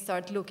 and they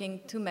start looking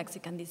to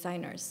Mexican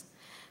designers.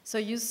 So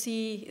you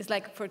see, it's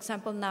like, for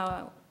example,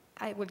 now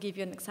I will give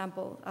you an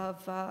example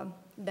of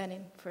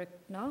denim,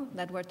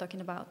 that we're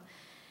talking about.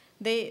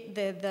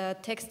 The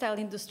textile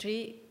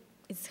industry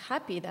is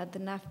happy that the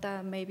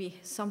NAFTA, maybe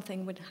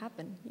something would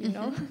happen, you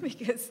know,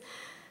 because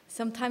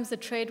sometimes the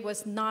trade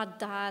was not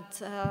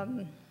that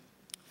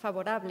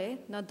favorable,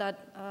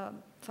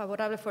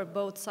 favorable for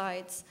both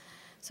sides.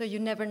 So you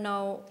never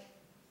know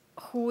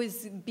who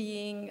is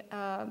being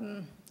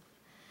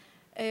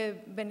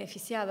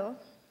beneficiado,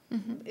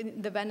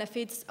 the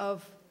benefits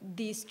of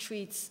these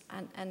treats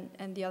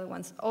and the other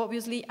ones.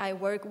 Obviously, I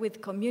work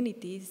with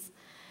communities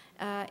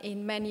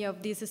in many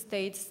of these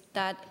states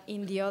that,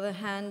 in the other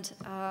hand,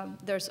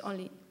 there's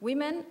only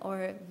women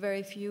or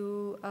very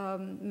few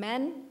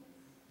men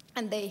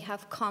And they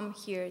have come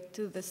here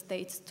to the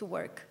States to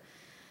work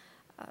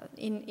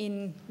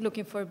in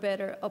looking for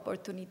better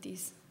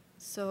opportunities.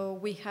 So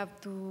we have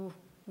to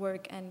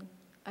work and,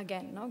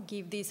 again,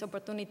 give these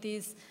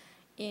opportunities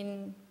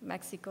in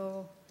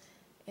Mexico,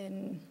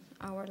 in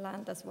our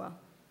land as well.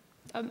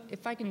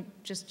 If I can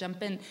just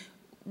jump in,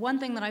 one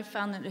thing that I've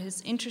found that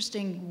is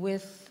interesting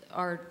with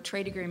our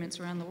trade agreements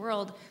around the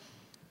world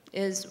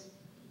is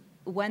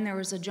when there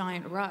was a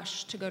giant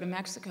rush to go to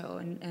Mexico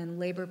and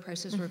labor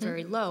prices were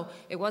very low,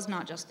 it was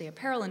not just the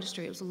apparel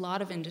industry, it was a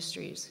lot of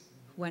industries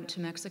went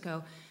to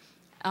Mexico.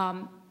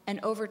 And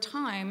over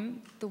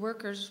time, the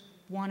workers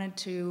wanted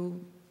to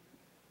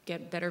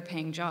get better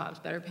paying jobs,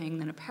 better paying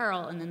than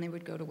apparel, and then they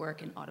would go to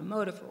work in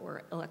automotive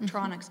or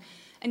electronics.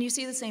 And you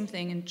see the same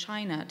thing in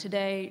China.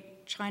 Today,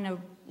 China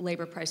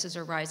labor prices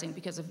are rising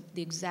because of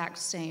the exact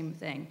same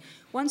thing.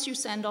 Once you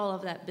send all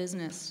of that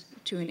business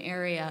to an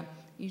area,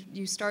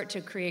 you start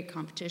to create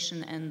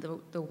competition and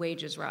the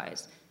wages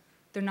rise.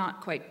 They're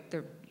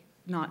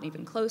not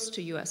even close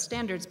to US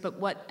standards, but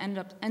what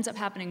ends up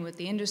happening with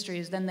the industry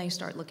is then they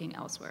start looking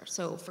elsewhere.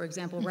 So for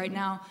example, right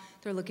now,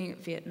 they're looking at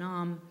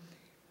Vietnam.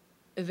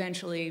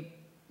 Eventually,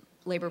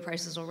 labor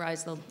prices will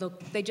rise.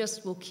 They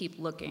just will keep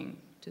looking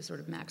to sort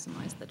of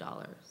maximize the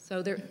dollar.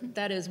 So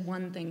that is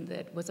one thing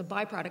that was a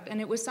byproduct, and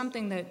it was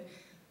something that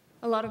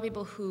a lot of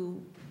people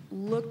who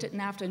looked at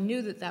NAFTA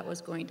knew that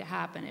was going to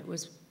happen. It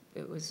was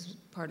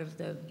part of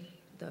the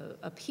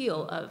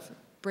appeal of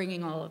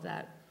bringing all of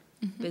that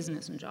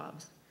business and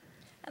jobs.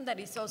 And that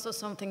is also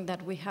something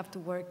that we have to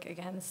work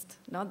against.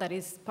 No? That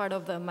is part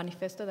of the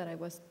manifesto that I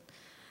was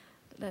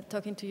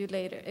talking to you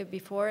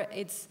before.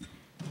 It's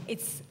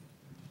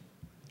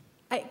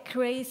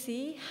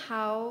crazy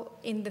how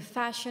in the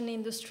fashion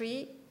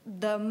industry,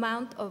 the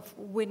amount of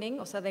winning,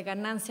 o sea, the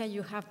ganancia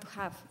you have to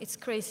have, it's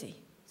crazy.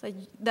 So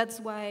that's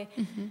why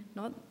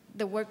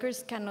the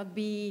workers cannot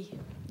be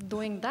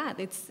doing that.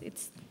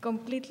 It's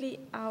completely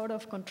out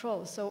of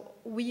control. So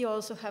we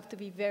also have to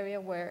be very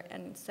aware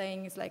and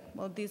saying it's like,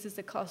 well, this is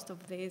the cost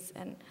of this,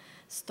 and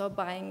stop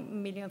buying a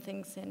million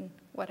things in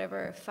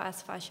whatever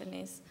fast fashion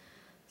is.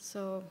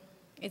 So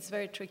it's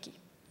very tricky.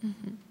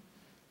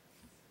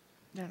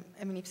 Yeah,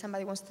 I mean, if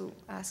somebody wants to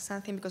ask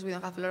something, because we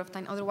don't have a lot of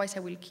time, otherwise I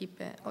will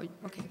keep. Oh,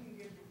 okay.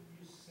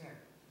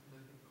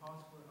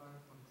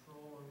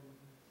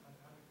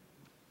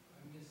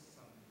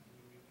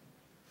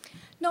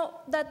 No,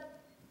 that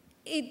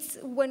it's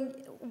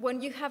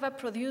when you have a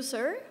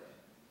producer,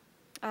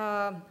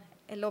 el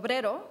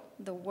obrero,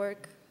 the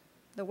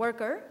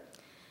worker,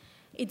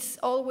 it's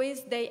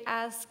always they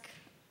ask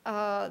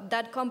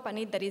that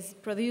company that is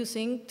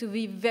producing to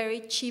be very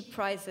cheap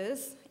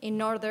prices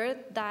in order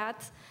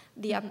that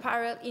the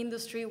apparel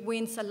industry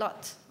wins a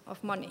lot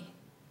of money.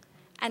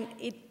 And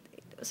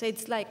so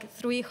it's like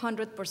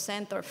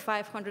 300% or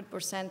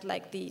 500%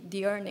 like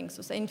the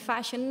earnings. So in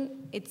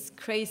fashion, it's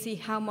crazy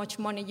how much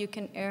money you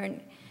can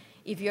earn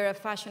if you're a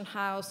fashion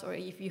house or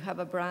if you have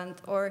a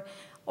brand or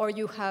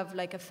you have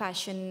like a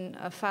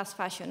fast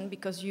fashion,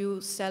 because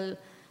you sell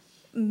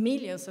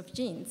millions of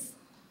jeans.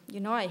 You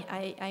know,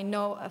 I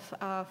know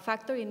a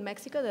factory in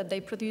Mexico that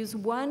they produce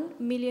 1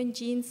 million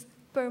jeans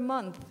per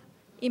month.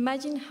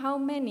 Imagine how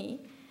many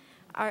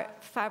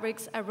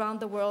fabrics around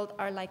the world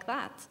are like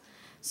that.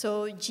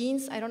 So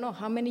jeans, I don't know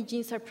how many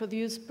jeans are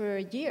produced per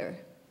year.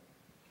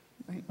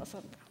 Right.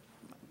 Also,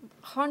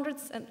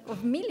 hundreds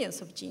of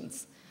millions of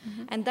jeans.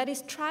 And that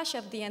is trash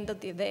at the end of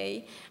the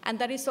day. And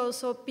that is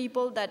also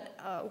people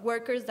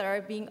workers that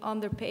are being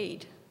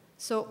underpaid.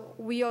 So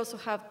we also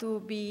have to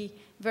be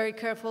very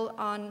careful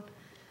on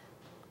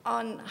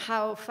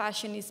how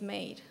fashion is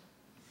made.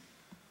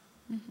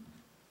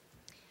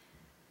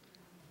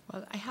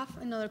 Well, I have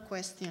another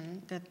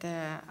question that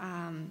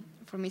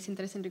for me is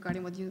interesting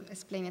regarding what you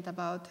explained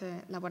about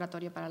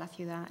Laboratorio para la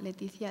Ciudad.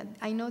 Leticia,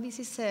 I know this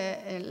is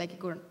like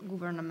a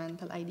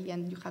governmental idea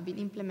and you have been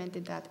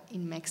implemented that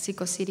in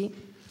Mexico City,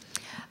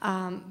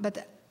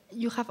 but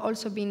you have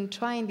also been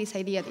trying this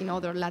idea in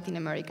other Latin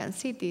American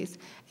cities,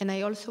 and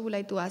I also would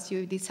like to ask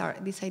you if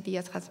these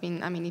ideas has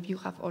been, I mean, if you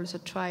have also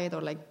tried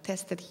or like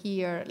tested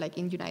here, like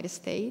in the United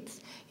States,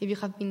 if you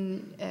have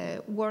been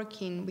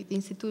working with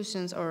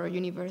institutions or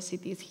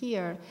universities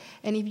here,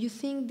 and if you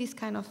think this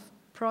kind of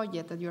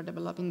project that you're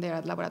developing there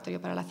at Laboratorio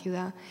para la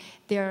Ciudad,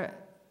 they're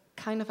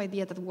kind of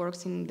idea that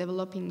works in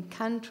developing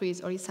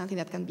countries, or is something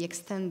that can be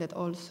extended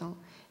also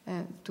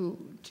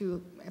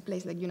to a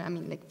place like, I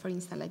mean, like for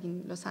instance, like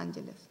in Los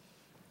Angeles.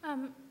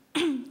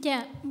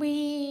 Yeah,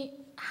 we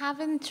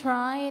haven't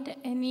tried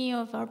any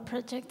of our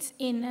projects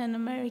in an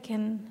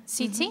American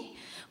city,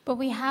 but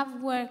we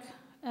have worked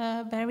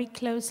very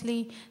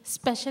closely,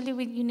 especially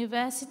with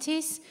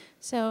universities,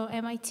 so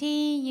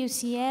MIT,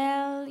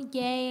 UCL,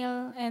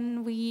 Yale,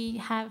 and we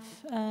have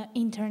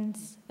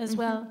interns as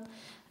well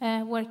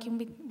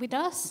working with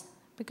us,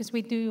 because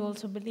we do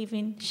also believe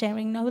in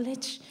sharing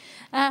knowledge.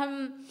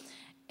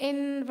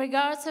 In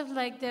regards of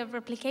like the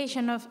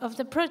replication of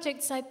the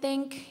projects, I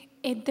think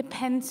it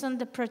depends on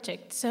the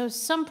project. So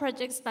some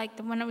projects, like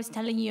the one I was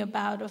telling you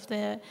about of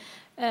the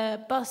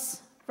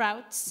bus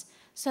routes,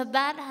 So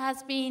that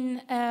has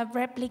been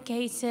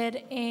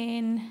replicated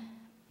in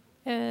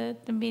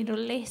the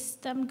Middle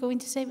East, I'm going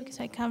to say, because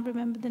I can't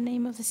remember the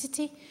name of the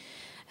city,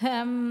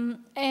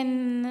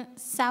 in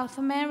South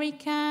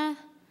America,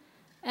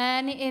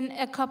 and in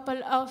a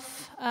couple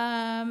of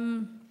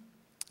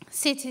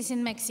cities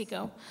in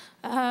Mexico.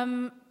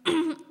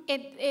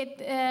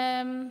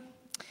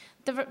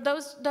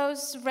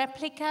 Those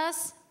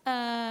replicas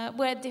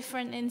were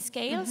different in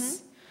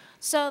scales,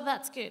 so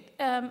that's good.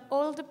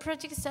 All the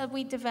projects that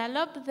we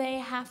develop, they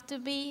have to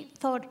be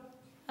thought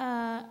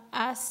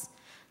as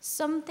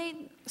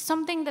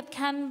something that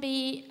can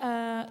be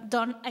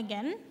done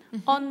again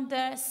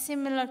under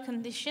similar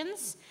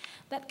conditions,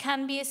 that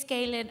can be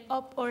scaled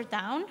up or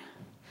down.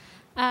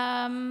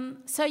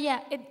 So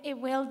yeah, it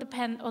will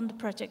depend on the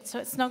project. So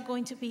it's not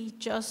going to be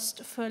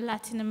just for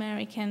Latin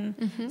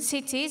American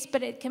cities,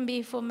 but it can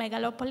be for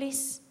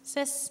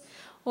megalopolises,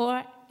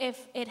 or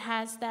if it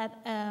has that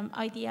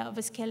idea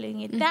of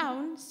scaling it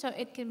down, so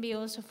it can be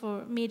also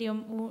for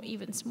medium or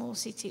even small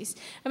cities.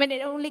 I mean,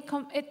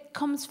 it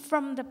comes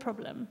from the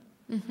problem.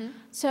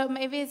 So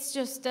maybe it's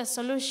just a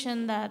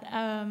solution that,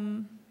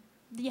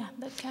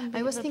 that can be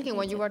I was thinking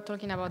when replicated. you were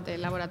talking about the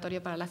Laboratorio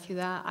para la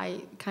Ciudad,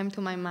 I came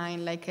to my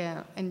mind, like,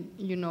 and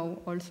you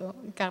know also,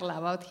 Carla,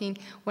 about him,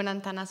 when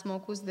Antanas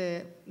Mockus,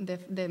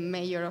 the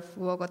mayor of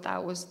Bogota,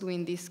 was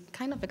doing this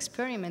kind of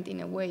experiment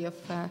in a way of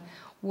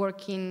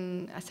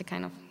working as a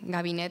kind of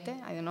gabinete,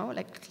 I don't know,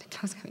 like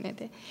Klaus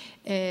gabinete.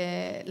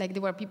 Like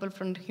there were people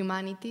from the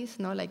humanities,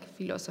 no, like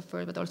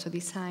philosophers, but also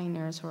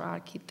designers or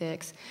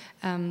architects,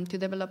 to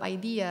develop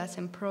ideas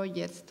and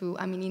projects to,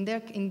 I mean, in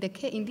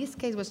this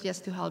case was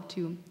just to help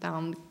to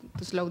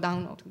slow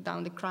down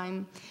the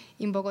crime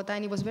in Bogota,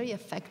 and it was very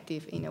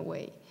effective in a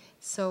way.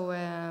 So,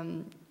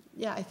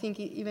 yeah, I think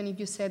even if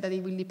you said that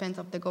it will depend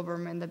on the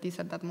government that is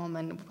at that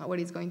moment what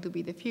is going to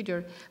be the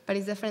future, but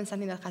it's definitely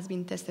something that has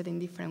been tested in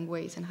different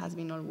ways and has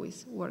been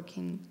always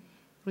working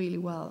really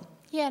well.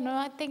 Yeah, no,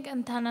 I think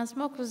Antanas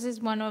Mockus is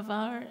one of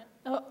our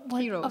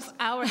heroes.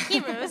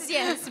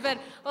 Yes, but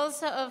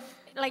also of,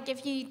 like,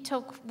 if you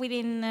talk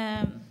within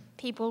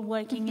people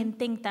working in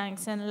think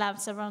tanks and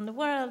labs around the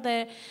world,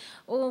 they're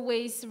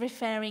always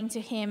referring to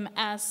him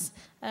as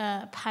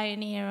a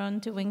pioneer on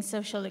doing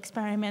social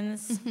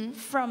experiments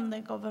from the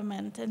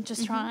government and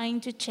just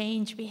trying to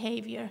change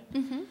behavior.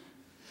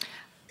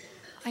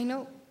 I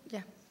know,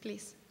 yeah,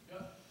 please. Yeah,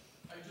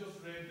 I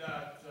just read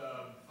that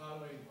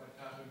following what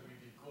happened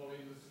with the coal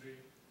industry,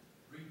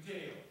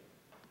 retail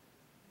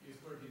is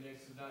where the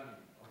next tsunami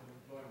of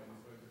unemployment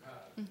is going to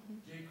happen.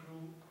 J.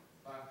 Crew,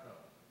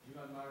 bankrupt.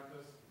 Neiman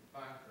Marcus,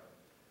 bankrupt.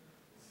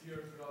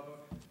 Sears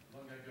Roebuck,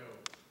 long ago.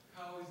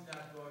 How is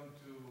that going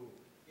to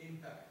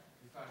impact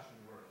the fashion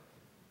world?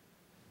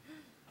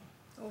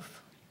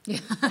 Oof.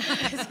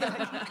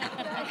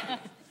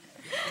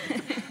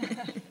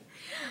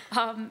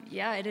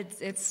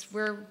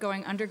 We're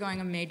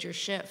undergoing a major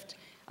shift.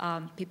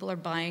 People are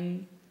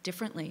buying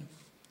differently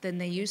than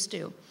they used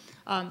to,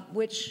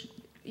 which,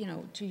 you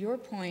know, to your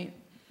point,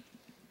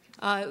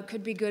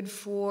 could be good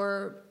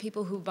for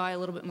people who buy a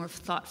little bit more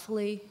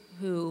thoughtfully,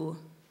 who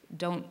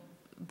don't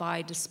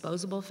buy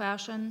disposable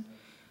fashion.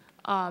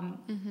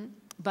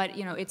 But,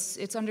 you know,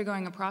 it's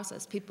undergoing a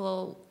process.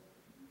 People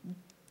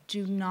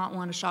do not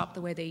want to shop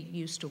the way they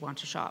used to want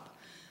to shop.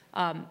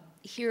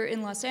 Here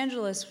in Los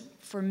Angeles,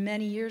 for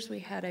many years, we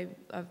had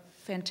a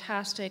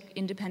fantastic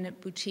independent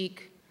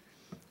boutique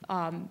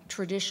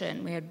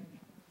tradition. We had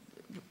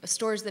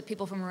stores that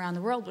people from around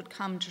the world would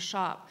come to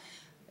shop.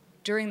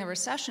 During the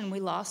recession, we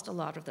lost a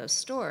lot of those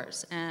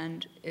stores,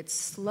 and it's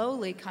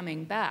slowly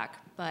coming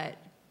back, but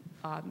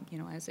you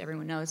know, as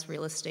everyone knows,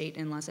 real estate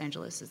in Los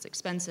Angeles is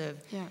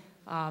expensive. Yeah.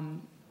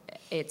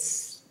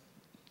 It's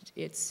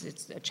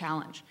a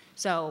challenge.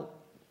 So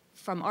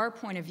from our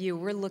point of view,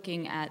 we're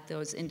looking at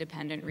those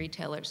independent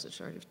retailers to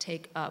sort of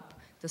take up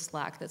the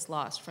slack that's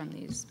lost from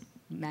these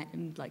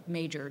like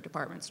major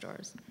department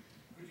stores.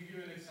 Could you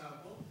give an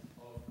example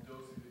of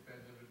those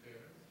independent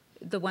retailers?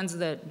 The ones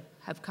that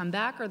have come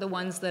back, or the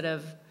ones that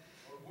have?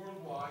 Or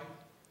worldwide,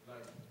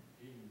 like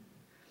in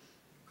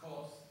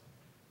cost,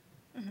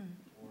 or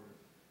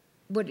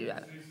What do you? In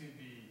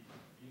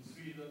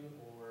Sweden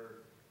or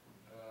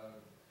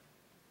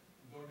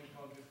Nordic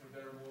countries where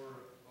they're more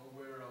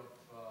aware of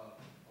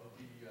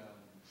the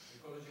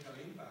ecological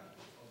impact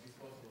of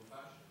disposable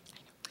fashion?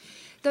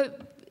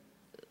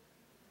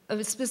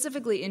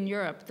 Specifically in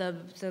Europe,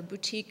 the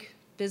boutique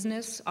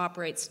business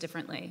operates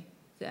differently.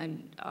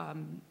 And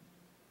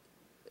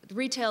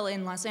retail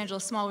in Los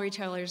Angeles, small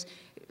retailers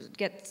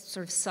get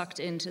sort of sucked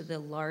into the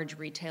large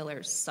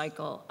retailers'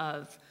 cycle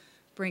of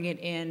bring it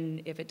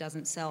in, if it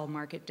doesn't sell,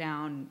 mark it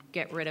down,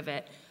 get rid of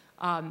it.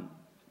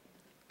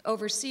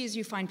 Overseas,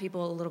 you find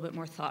people a little bit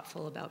more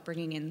thoughtful about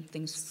bringing in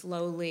things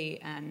slowly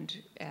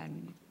and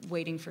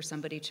waiting for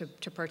somebody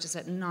to purchase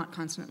it and not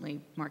constantly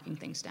marking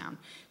things down.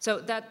 So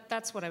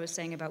that's what I was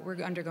saying about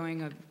we're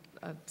undergoing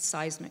a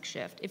seismic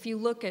shift. If you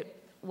look at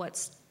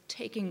what's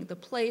taking the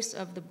place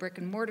of the brick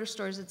and mortar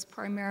stores, it's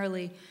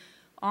primarily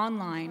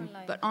online.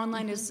 But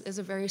online is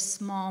a very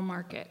small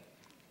market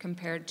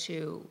compared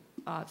to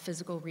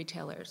physical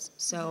retailers.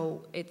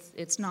 So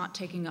it's not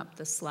taking up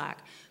the slack.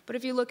 But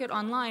if you look at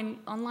online,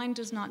 online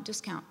does not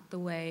discount the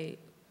way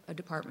a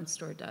department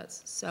store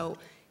does. So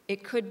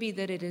it could be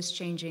that it is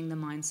changing the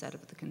mindset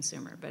of the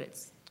consumer, but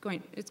it's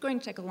going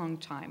to take a long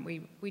time.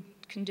 We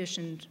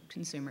conditioned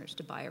consumers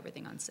to buy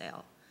everything on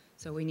sale.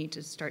 So we need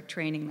to start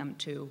training them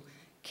to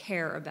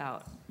care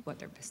about what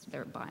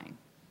they're buying.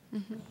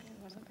 Mm-hmm.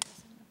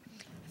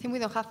 I think we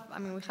don't have, I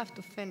mean, we have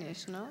to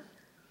finish, no?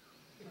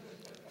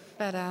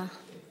 But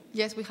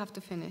yes, we have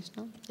to finish,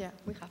 no? Yeah,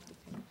 we have to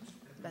finish.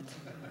 That's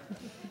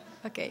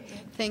okay,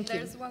 thank you.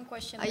 There's one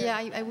question.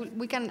 Yeah,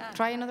 we can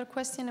try another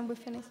question and we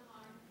finish.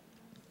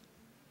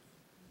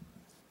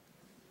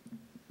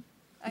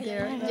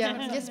 There,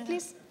 yeah, yes,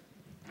 please.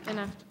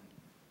 Anna.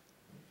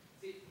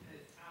 Sí,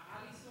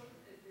 Alison,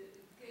 ¿qué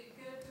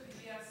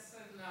dirías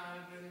en la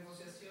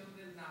renegociación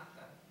del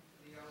NAFTA?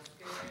 Digamos,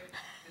 ¿qué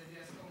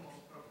tendrías como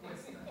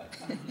propuesta?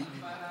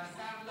 Para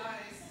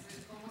Carla,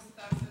 ¿cómo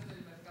estás en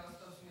el mercado de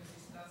Estados Unidos?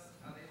 Si estás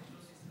adentro,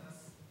 si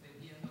estás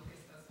vendiendo, qué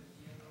estás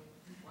vendiendo,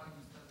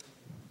 cuándo estás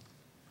vendiendo.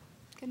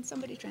 Can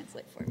somebody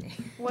translate for me?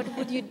 What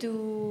would you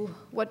do?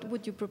 What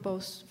would you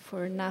propose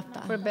for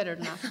NAFTA? For better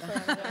NAFTA.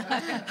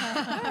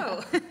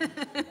 Oh.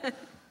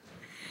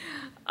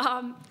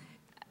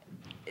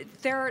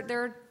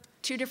 There are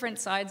two different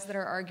sides that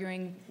are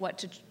arguing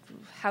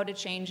how to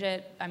change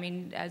it. I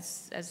mean,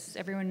 as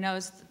everyone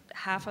knows,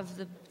 half of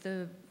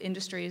the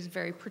industry is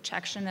very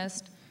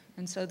protectionist,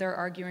 and so they're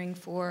arguing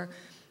for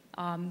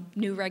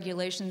new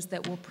regulations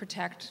that will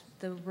protect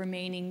the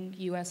remaining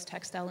U.S.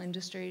 textile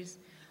industries.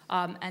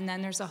 And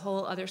then there's a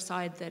whole other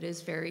side that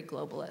is very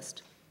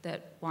globalist,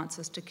 that wants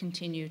us to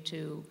continue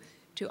to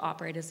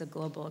operate as a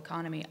global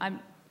economy.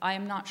 I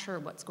am not sure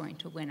what's going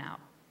to win out,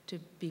 to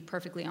be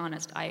perfectly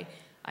honest. I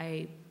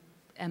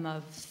am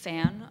a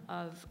fan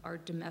of our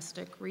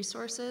domestic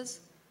resources.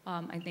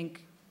 I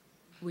think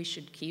we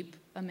should keep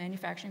a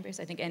manufacturing base.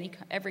 I think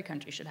every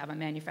country should have a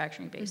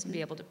manufacturing base and be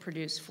able to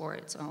produce for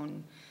its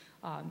own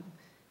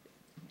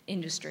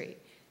industry.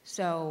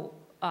 So,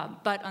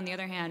 but on the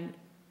other hand,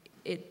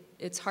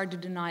 it's hard to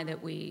deny that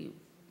we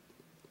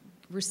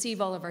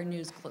receive all of our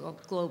news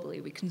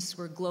globally.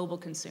 We're global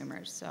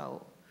consumers,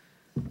 so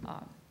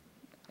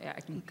yeah,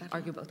 I can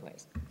argue both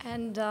ways.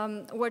 And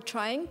we're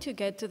trying to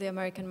get to the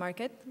American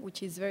market,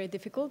 which is very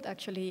difficult.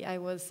 Actually, I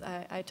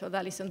told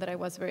Alison that I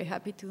was very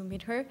happy to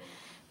meet her,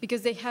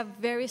 because they have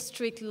very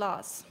strict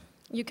laws.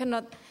 You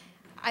cannot,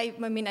 I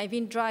mean, I've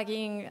been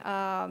dragging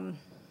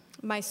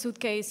my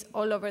suitcase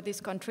all over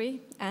this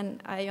country,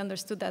 and I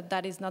understood that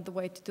that is not the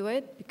way to do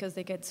it, because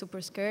they get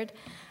super scared.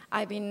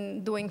 I've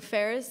been doing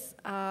fairs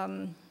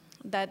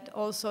that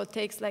also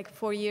takes like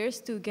 4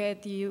 years to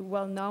get you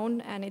well known,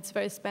 and it's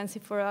very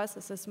expensive for us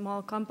as a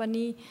small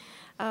company.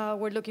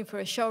 We're looking for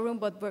a showroom,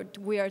 but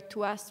we are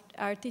too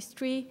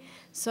artistry,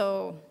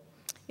 so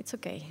it's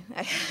okay.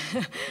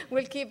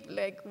 we'll keep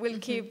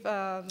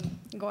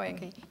going.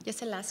 Okay,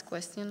 just a last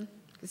question.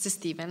 It's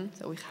Steven,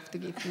 so we have to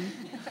give him.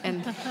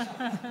 And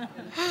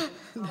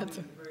that's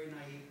a very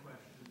naive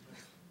question, but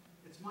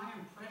it's my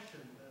impression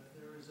that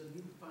there is a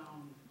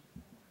newfound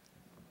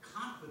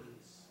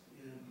confidence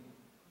in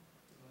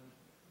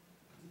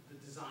the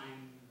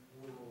design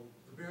world,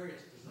 the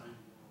various design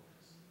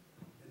worlds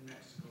in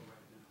Mexico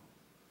right now.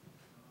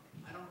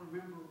 I don't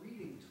remember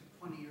reading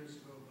 20 years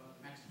ago about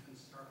Mexican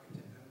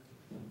architecture,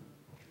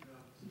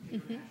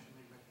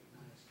 internationally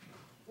recognized.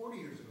 40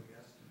 years ago,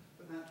 yes,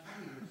 but not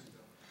 20 years ago.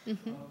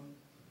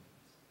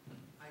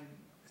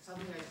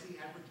 Suddenly I see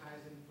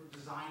advertising for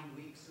design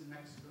weeks in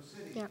Mexico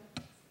City. Yeah.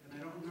 And I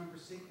don't remember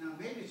seeing, now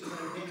maybe it's just I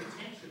didn't pay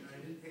attention, or I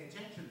didn't pay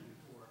attention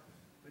before,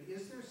 but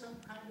is there some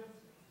kind of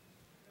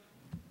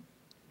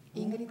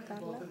Ingrid,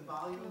 Carla? Both in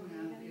volume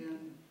and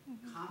in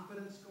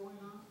confidence going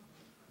on?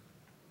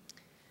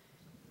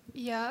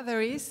 Yeah,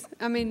 there is.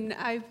 I mean,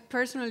 I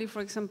personally,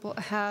 for example,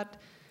 had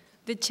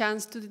the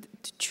chance to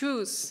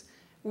choose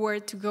where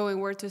to go and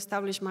where to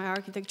establish my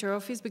architecture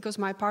office, because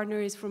my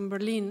partner is from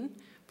Berlin,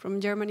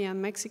 from Germany.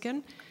 I'm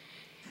Mexican.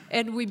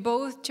 And we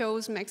both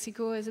chose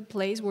Mexico as a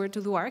place where to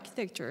do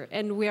architecture.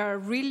 And we are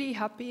really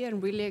happy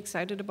and really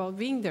excited about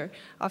being there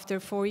after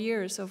 4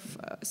 years of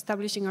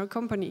establishing our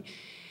company.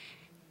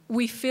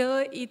 We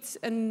feel it's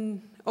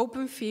an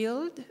open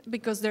field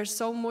because there's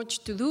so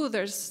much to do.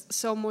 There's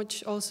so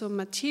much also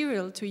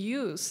material to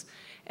use.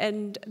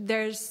 And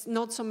there's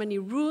not so many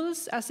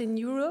rules as in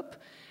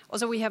Europe.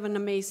 Also, we have an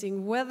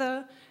amazing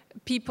weather.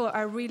 People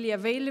are really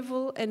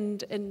available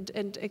and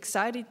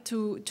excited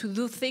to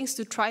do things,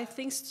 to try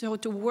things, so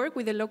to work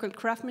with the local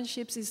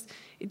craftsmanship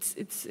it's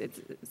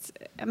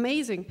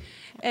amazing.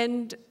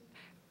 And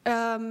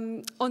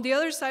on the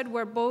other side,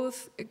 we're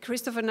both,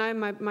 Christoph and I,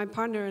 my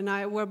partner and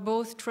I, were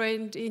both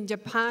trained in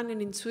Japan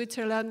and in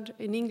Switzerland,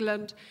 in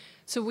England.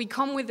 So we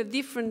come with a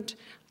different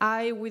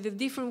eye, with a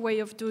different way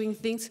of doing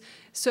things.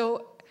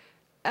 So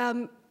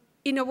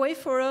in a way,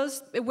 for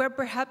us, we're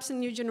perhaps a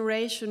new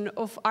generation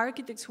of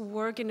architects who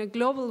work in a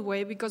global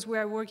way, because we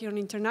are working on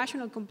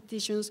international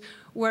competitions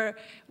where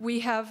we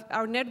have,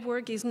 our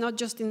network is not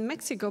just in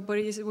Mexico, but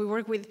we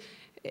work with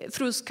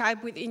through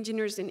Skype with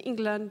engineers in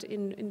England,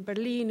 in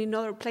Berlin, in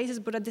other places,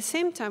 but at the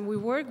same time, we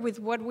work with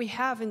what we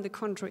have in the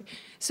country.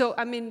 So,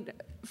 I mean,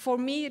 for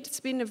me, it's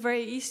been a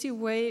very easy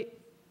way,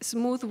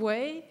 smooth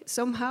way,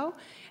 somehow,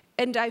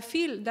 and I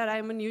feel that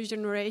I'm a new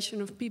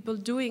generation of people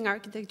doing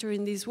architecture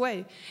in this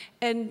way.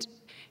 And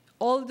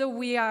although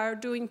we are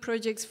doing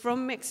projects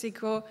from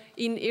Mexico,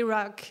 in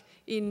Iraq,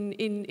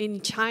 in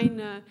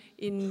China,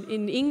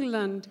 in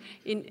England,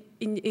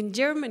 in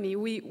Germany,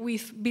 we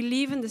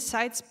believe in the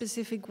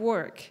site-specific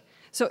work.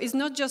 So it's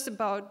not just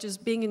about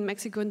just being in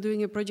Mexico and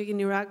doing a project in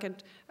Iraq, and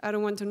I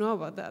don't want to know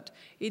about that.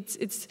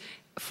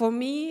 For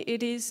me,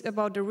 it is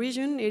about the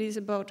region, it is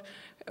about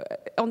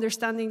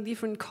understanding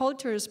different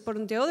cultures, but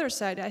on the other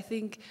side, I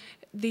think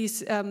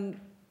this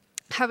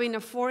having a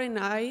foreign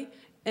eye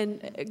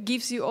and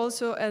gives you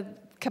also a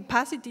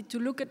capacity to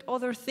look at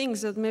other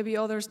things that maybe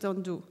others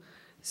don't do.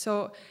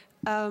 So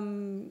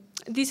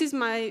this is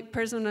my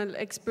personal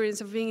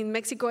experience of being in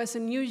Mexico as a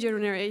new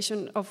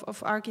generation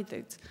of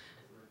architects.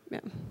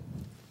 Yeah.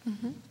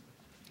 Mm-hmm.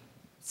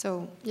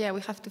 So, yeah,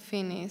 we have to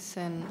finish,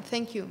 and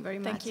thank you very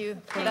much. Thank you.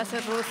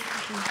 Gracias, Ruth.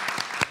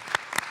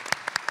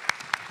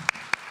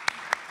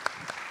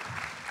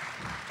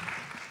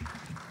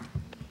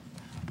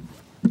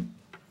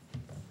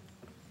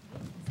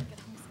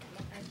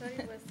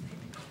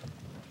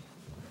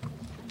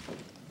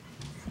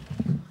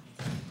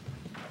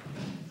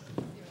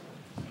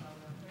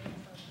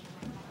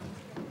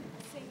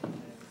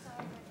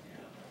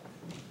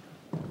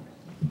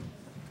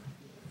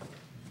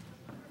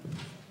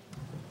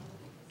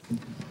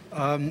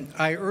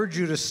 I urge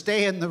you to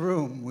stay in the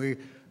room.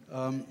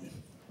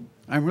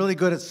 I'm really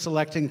good at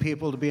selecting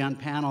people to be on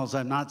panels.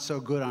 I'm not so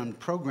good on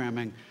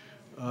programming.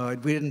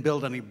 We didn't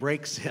build any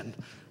breaks in.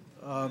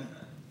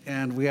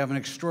 And we have an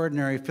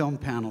extraordinary film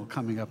panel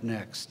coming up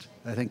next,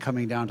 I think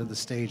coming down to the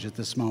stage at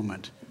this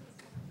moment.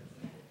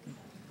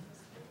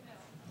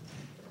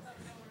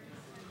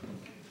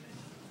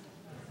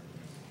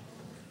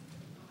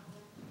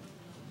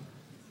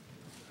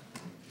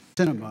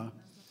 Cinema.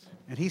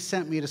 And he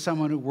sent me to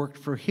someone who worked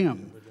for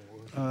him,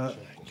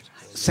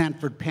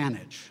 Sanford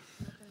Panage,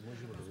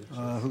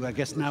 who I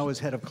guess now is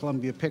head of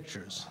Columbia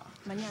Pictures.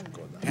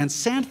 And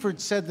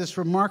Sanford said this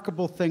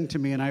remarkable thing to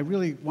me, and I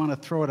really want to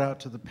throw it out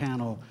to the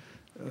panel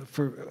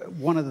for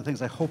one of the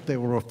things I hope they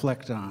will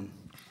reflect on.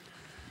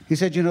 He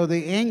said, you know,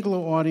 the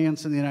Anglo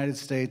audience in the United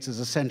States is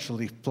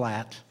essentially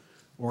flat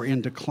or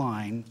in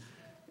decline.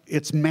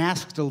 It's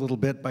masked a little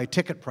bit by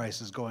ticket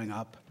prices going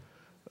up.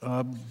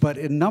 But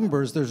in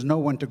numbers, there's no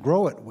one to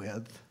grow it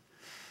with.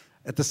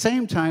 At the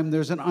same time,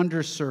 there's an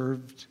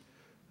underserved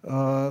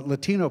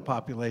Latino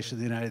population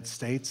in the United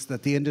States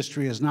that the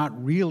industry has not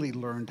really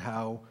learned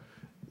how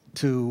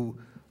to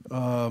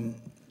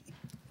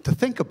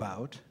think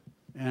about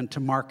and to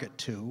market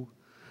to.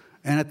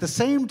 And at the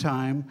same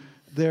time,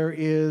 there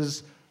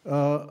is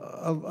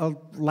a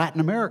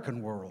Latin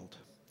American world.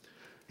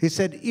 He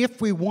said,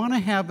 if we want to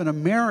have an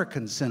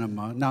American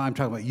cinema, now I'm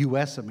talking about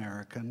US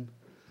American,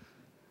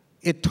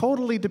 it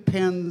totally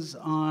depends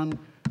on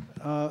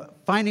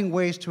finding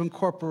ways to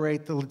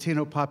incorporate the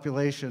Latino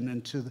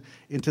population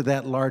into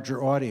that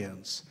larger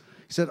audience.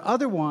 He said,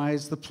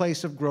 otherwise, the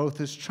place of growth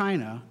is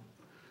China,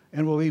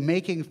 and we'll be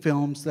making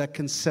films that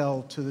can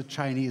sell to the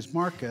Chinese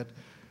market,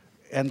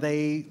 and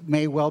they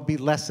may well be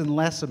less and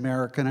less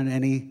American in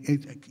any,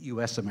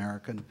 US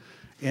American,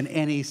 in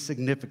any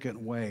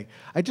significant way.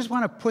 I just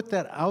want to put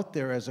that out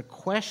there as a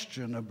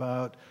question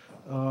about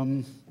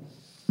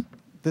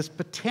this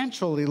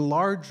potentially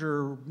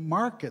larger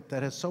market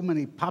that has so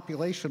many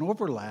population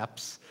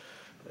overlaps,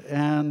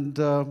 and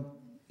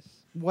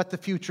what the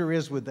future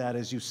is with that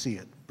as you see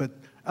it. But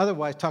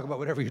otherwise, talk about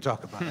whatever you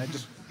talk about. I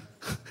just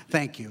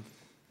thank you.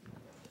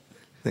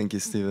 Thank you,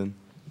 Stephen.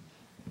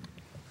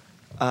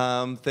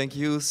 Thank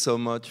you so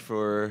much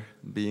for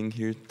being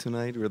here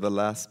tonight. We're the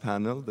last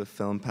panel, the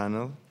film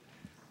panel.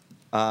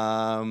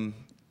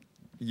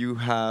 You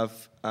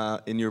have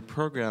in your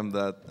program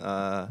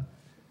that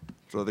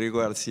Rodrigo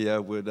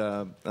Garcia would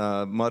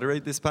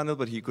moderate this panel,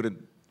 but he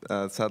couldn't.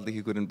 Sadly,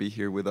 he couldn't be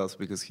here with us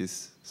because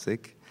he's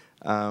sick.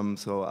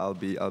 So I'll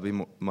be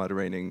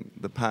moderating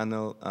the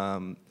panel.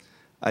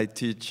 I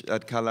teach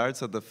at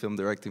CalArts at the film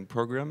directing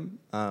program.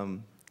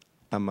 I'm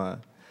a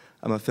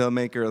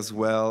filmmaker as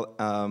well,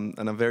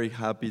 and I'm very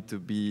happy to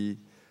be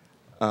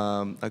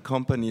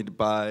accompanied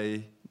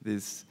by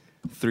these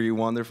three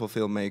wonderful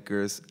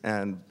filmmakers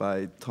and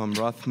by Tom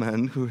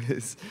Rothman, who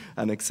is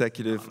an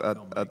executive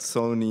at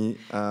Sony.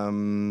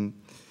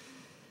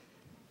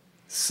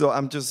 So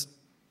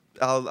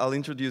I'll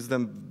introduce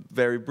them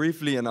very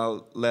briefly, and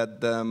I'll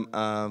let them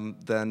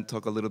then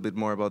talk a little bit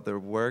more about their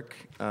work.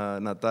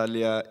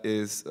 Natalia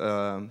is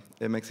a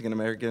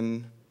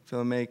Mexican-American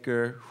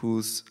filmmaker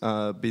who's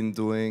been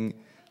doing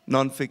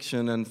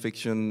nonfiction and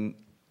fiction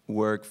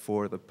work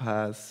for the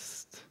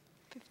past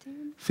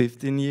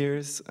 15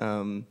 years.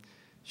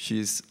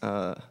 She's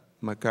a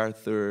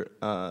MacArthur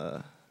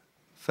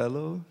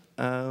fellow.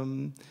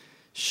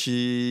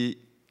 She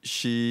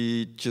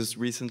just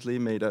recently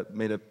made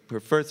her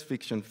first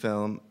fiction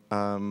film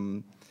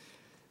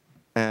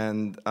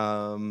And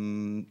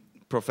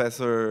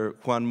Professor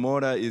Juan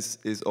Mora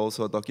is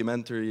also a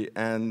documentary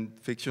and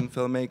fiction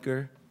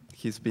filmmaker.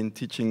 He's been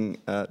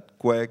teaching at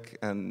CUEC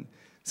and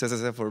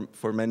CCC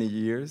for many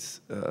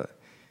years.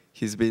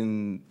 He's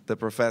been the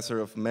professor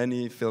of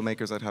many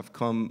filmmakers that have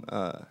come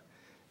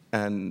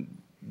and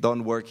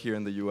done work here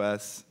in the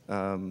US.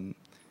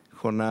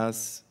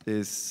 Jonás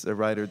is a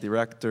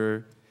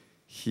writer-director.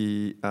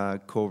 He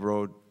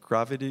co-wrote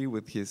Gravity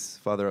with his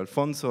father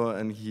Alfonso,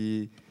 and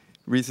he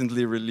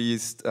recently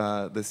released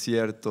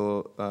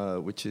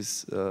Desierto, which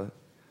is a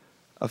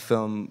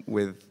film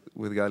with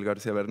Gael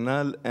Garcia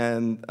Bernal.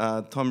 And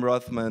Tom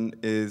Rothman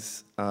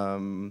is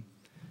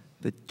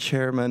the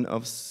chairman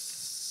of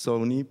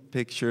Sony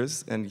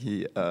Pictures, and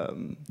he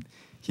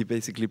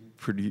basically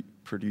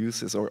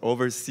produces or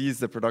oversees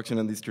the production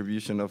and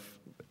distribution of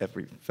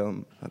every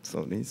film at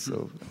Sony.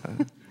 So,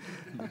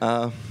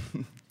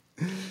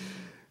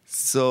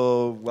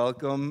 so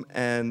welcome.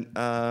 And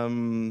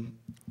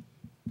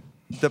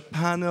the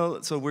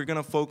panel, so we're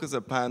going to focus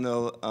the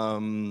panel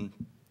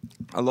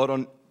a lot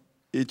on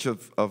each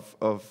of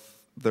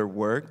their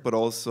work, but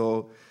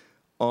also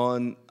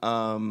on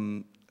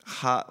on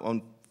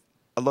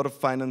a lot of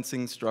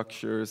financing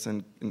structures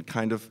and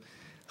kind of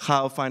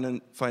how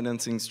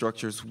financing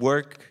structures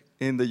work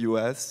in the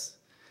US,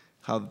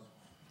 how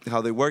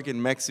they work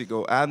in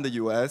Mexico and the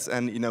US,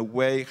 and in a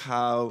way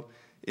how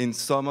in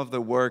some of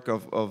the work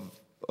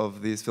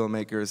of these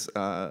filmmakers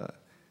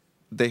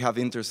they have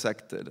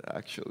intersected,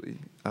 actually.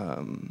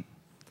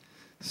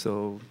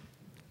 So,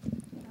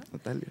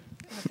 Natalia.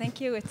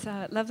 Thank you. It's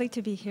lovely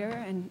to be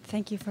here, and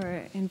thank you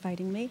for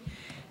inviting me.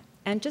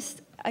 And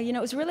just, you know,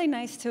 it was really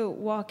nice to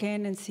walk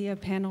in and see a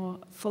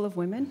panel full of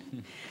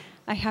women.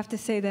 I have to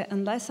say that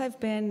unless I've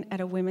been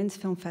at a women's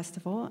film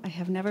festival, I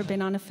have never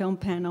been on a film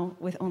panel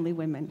with only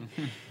women.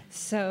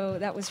 So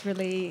that was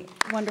really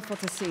wonderful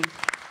to see.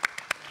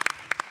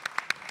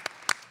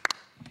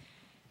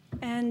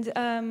 And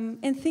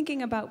in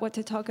thinking about what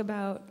to talk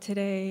about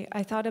today,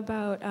 I thought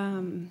about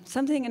an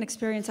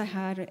experience I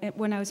had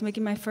when I was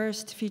making my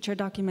first feature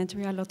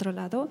documentary, Al Otro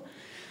Lado,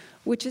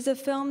 which is a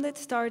film that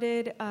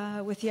started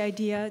with the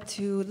idea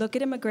to look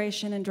at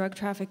immigration and drug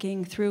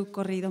trafficking through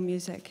corrido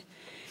music.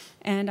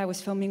 And I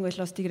was filming with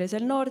Los Tigres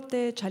del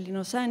Norte,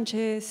 Chalino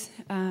Sánchez,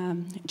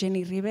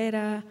 Jenny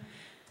Rivera,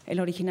 El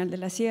Original de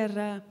la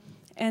Sierra.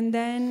 And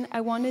then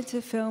I wanted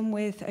to film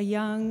with a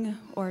young,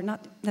 or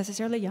not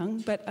necessarily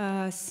young, but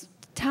a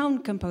town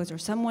composer,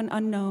 someone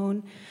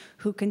unknown,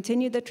 who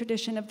continued the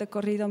tradition of the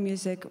corrido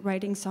music,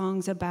 writing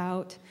songs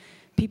about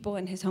people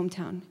in his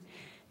hometown.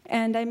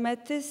 And I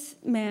met this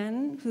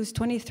man who's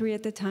 23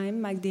 at the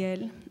time,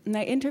 Magdiel, and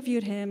I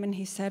interviewed him, and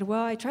he said,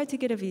 well, I tried to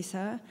get a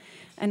visa,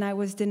 and I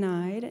was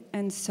denied,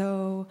 and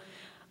so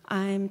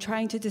I'm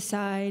trying to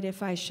decide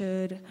if I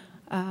should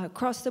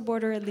cross the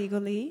border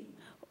illegally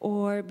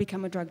or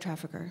become a drug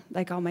trafficker,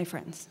 like all my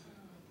friends.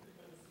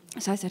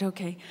 So I said,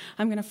 okay,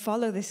 I'm going to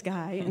follow this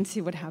guy and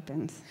see what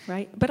happens,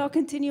 right? But I'll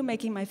continue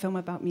making my film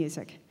about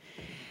music.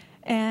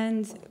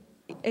 And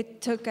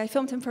I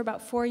filmed him for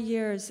about 4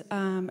 years,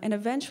 and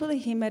eventually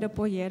he met a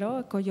pollero,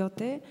 a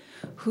coyote,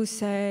 who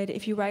said,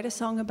 if you write a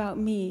song about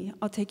me,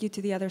 I'll take you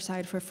to the other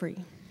side for free.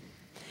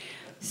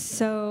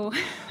 So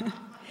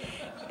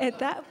at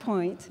that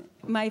point,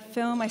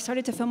 I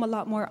started to film a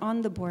lot more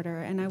on the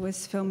border, and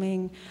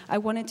I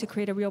wanted to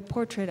create a real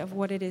portrait of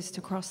what it is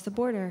to cross the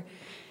border.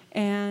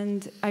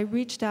 And I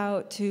reached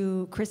out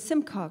to Chris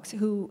Simcox,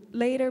 who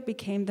later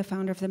became the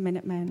founder of the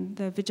Minutemen,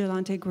 the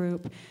vigilante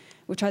group,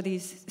 which are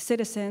these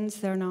citizens.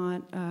 They're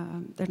not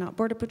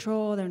border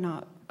patrol, they're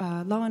not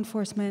law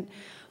enforcement,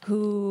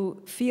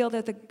 who feel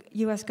that the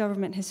U.S.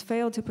 government has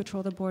failed to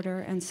patrol the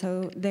border, and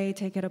so they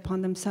take it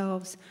upon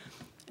themselves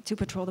to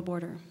patrol the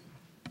border.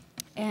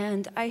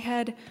 And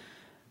I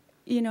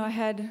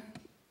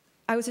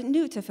was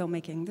new to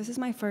filmmaking. This is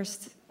my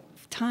first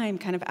time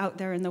kind of out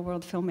there in the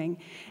world filming.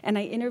 And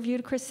I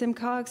interviewed Chris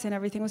Simcox, and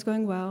everything was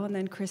going well. And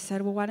then Chris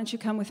said, well, why don't you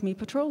come with me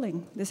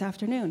patrolling this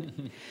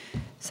afternoon?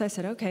 So I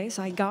said, okay.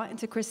 So I got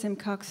into Chris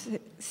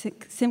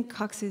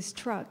Simcox's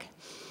truck,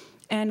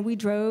 and we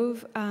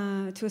drove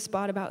to a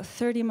spot about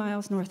 30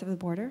 miles north of the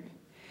border.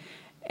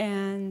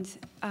 And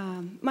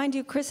mind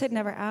you, Chris had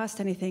never asked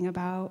anything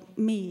about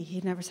me.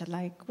 He'd never said,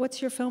 like, what's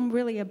your film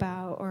really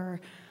about? Or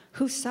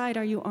whose side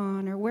are you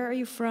on? Or where are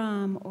you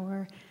from?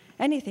 Or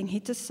anything. He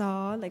just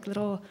saw like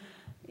little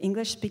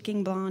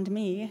English-speaking blonde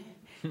me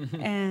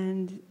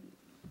and,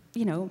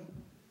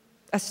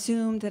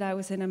 assumed that I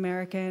was an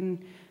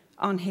American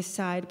on his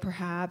side,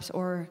 perhaps,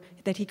 or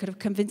that he could have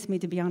convinced me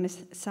to be on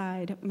his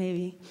side,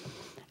 maybe.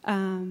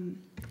 And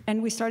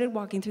we started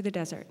walking through the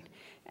desert.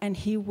 And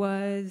he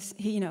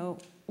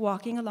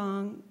walking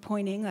along,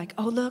 pointing like,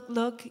 oh,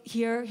 look,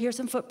 here's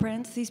some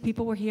footprints. These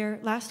people were here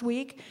last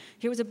week.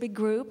 Here was a big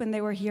group, and they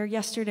were here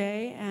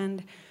yesterday,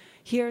 and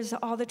here's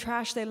all the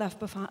trash they left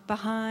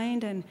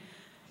behind. And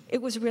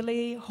it was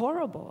really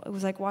horrible. It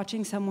was like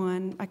watching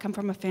someone, I come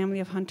from a family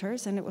of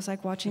hunters, and it was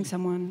like watching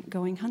someone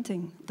going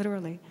hunting,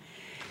 literally.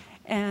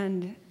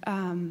 And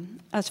I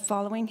was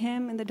following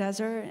him in the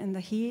desert, in the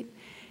heat,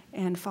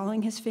 and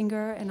following his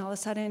finger, and all of a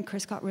sudden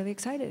Chris got really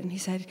excited and he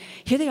said,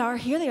 "Here they are,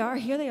 here they are,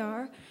 here they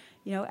are."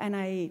 You know, and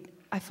I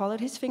followed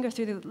his finger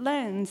through the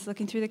lens,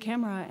 looking through the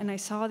camera, and I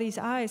saw these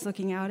eyes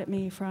looking out at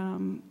me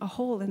from a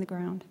hole in the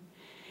ground.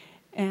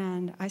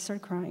 And I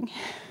started crying.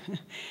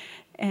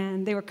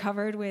 And they were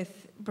covered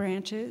with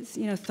branches,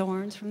 you know,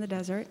 thorns from the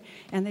desert,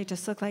 and they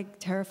just looked like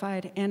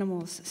terrified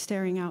animals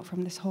staring out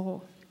from this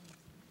hole.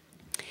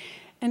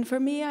 And for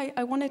me,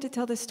 I wanted to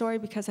tell this story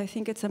because I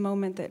think it's a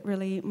moment that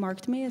really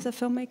marked me as a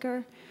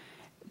filmmaker,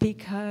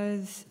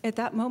 because at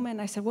that moment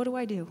I said, what do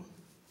I do?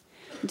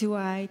 Do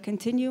I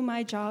continue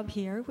my job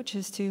here, which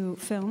is to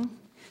film,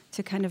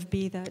 to kind of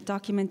be the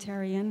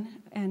documentarian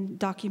and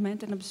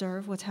document and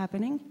observe what's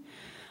happening?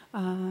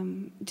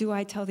 Do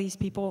I tell these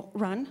people,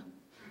 run?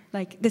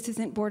 Like, this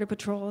isn't Border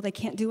Patrol, they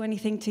can't do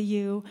anything to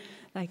you,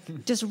 like,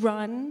 just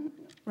run,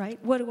 right?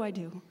 What do I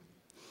do?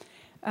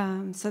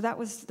 So that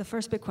was the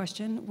first big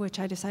question, which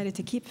I decided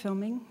to keep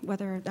filming.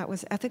 Whether that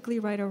was ethically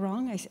right or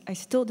wrong, I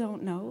still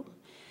don't know.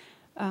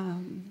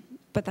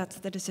 But that's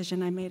the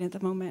decision I made at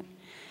the moment.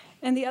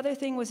 And the other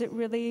thing was it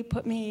really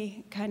put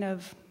me kind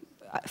of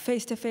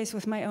face to face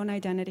with my own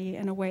identity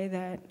in a way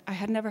that I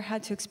had never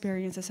had to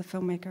experience as a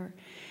filmmaker.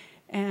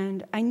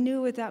 And I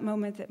knew at that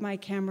moment that my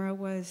camera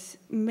was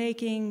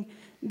making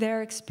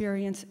their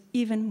experience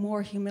even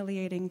more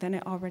humiliating than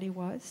it already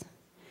was.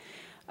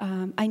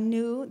 I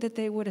knew that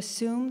they would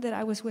assume that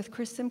I was with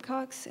Chris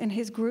Simcox and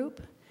his group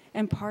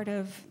and part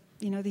of,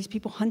 you know, these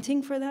people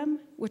hunting for them,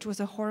 which was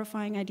a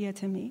horrifying idea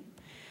to me.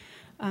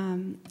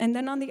 And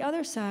then on the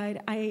other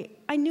side,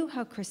 I knew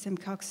how Chris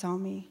Simcox saw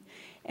me,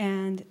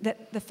 and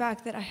that the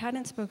fact that I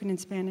hadn't spoken in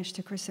Spanish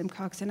to Chris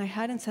Simcox and I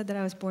hadn't said that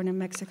I was born in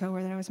Mexico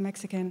or that I was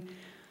Mexican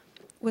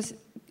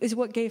is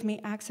what gave me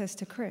access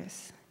to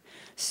Chris.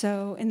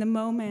 So in the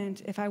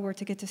moment, if I were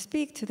to get to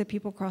speak to the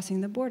people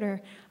crossing the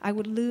border, I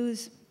would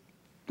lose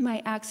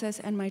my access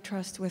and my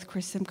trust with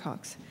Chris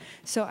Simcox.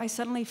 So I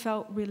suddenly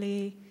felt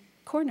really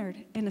cornered,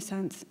 in a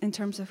sense, in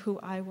terms of who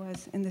I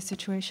was in this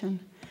situation.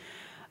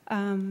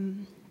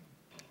 And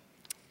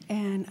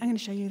I'm going to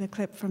show you the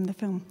clip from the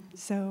film.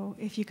 So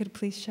if you could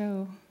please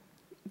show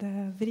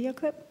the video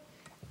clip.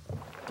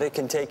 It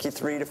can take you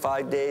 3 to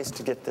 5 days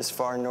to get this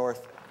far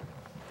north.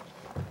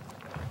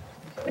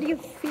 What do you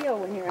feel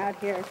when you're out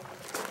here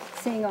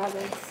seeing all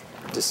this?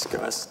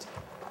 Disgust.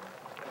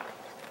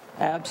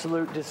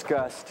 Absolute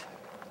disgust.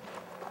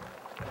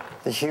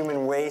 The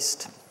human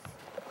waste.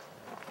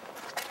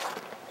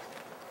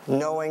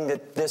 Knowing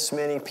that this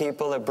many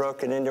people have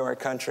broken into our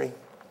country.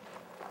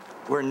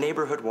 We're a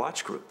neighborhood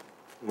watch group.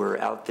 We're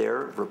out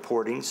there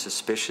reporting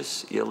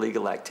suspicious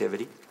illegal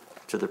activity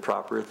to the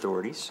proper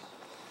authorities.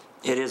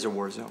 It is a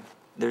war zone.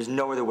 There's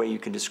no other way you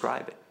can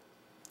describe it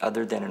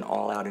other than an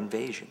all-out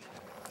invasion.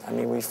 I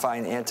mean, we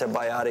find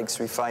antibiotics,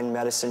 we find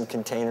medicine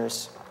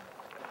containers.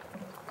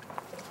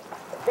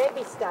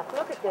 Baby stuff,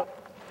 look at this.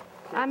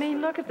 I mean,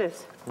 look at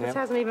this. Yep. This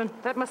hasn't even,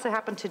 that must have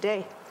happened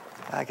today.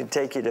 I could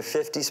take you to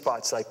 50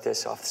 spots like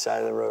this off the side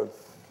of the road.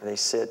 Where they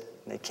sit,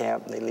 and they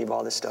camp, and they leave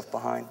all this stuff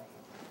behind.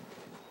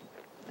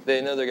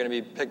 They know they're going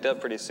to be picked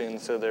up pretty soon,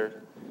 so they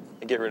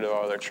get rid of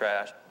all their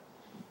trash.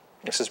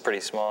 This is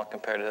pretty small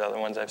compared to the other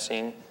ones I've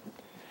seen,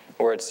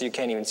 where you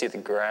can't even see the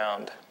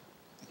ground.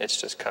 It's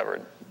just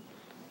covered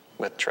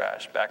with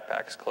trash,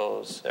 backpacks,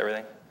 clothes,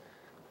 everything.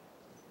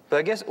 But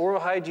I guess oral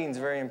hygiene is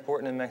very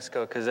important in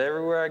Mexico because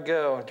everywhere I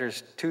go,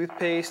 there's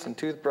toothpaste and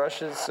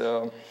toothbrushes,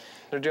 so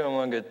they're doing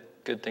one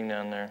good thing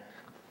down there.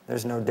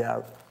 There's no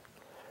doubt.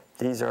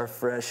 These are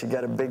fresh. You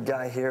got a big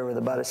guy here with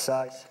about a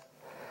size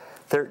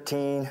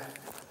 13.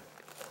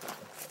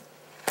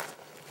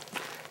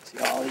 See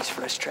all these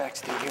fresh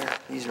tracks through here?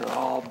 These are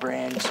all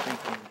brand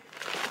spanking.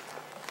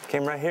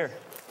 Came right here.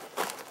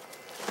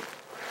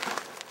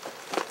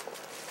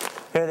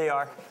 Here they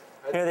are.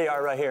 Here they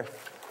are right here.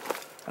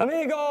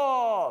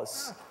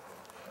 Amigos!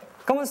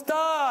 ¿Cómo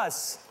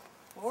estás?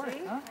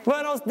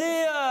 Buenos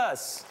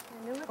días!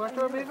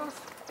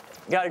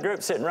 Got a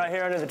group sitting right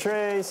here under the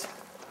trees.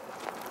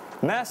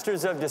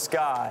 Masters of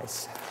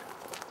disguise.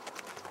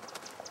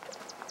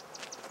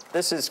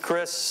 This is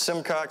Chris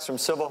Simcox from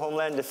Civil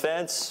Homeland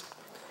Defense.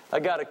 I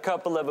got a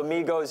couple of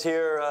amigos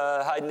here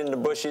hiding in the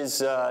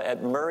bushes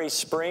at Murray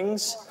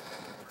Springs.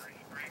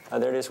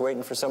 They're just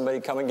waiting for somebody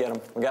to come and get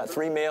them. We got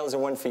 3 males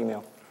and 1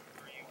 female.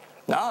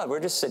 No, we're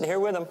just sitting here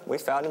with them. We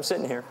found them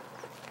sitting here.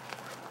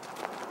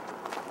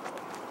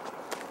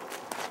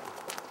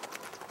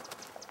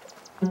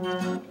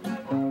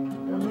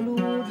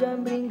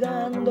 Luchan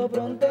brincando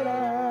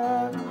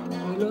frontera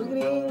y los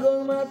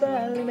gringos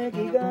matan al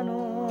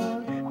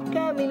mexicano,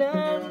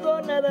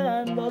 caminando,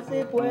 nadando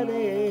si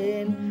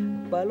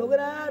pueden, para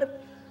lograr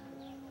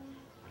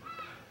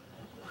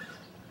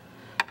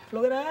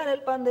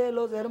el pan de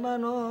los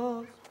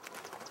hermanos.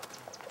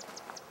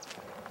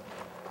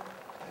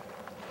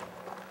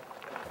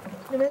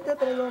 Mente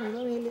traigo mi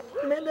familia,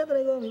 mente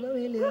traigo mi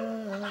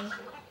familia.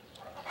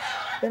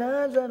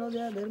 Esperanza no se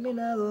ha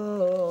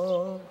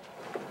terminado.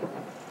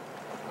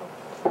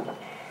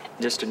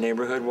 Just a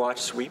neighborhood watch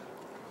sweep.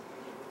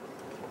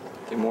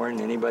 Nothing more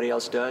than anybody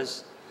else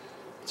does.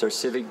 It's our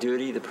civic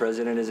duty. The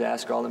president has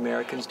asked all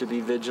Americans to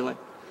be vigilant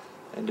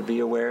and to be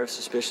aware of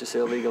suspicious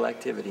illegal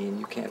activity, and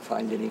you can't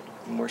find any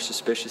more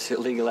suspicious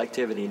illegal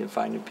activity than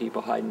finding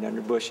people hiding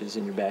under bushes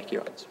in your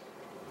backyards.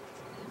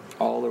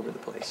 All over the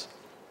place.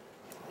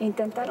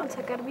 ¿Intentaron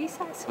sacar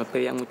visas? Me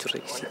pedían muchos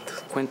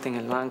requisitos, cuenta en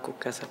el banco,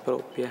 casa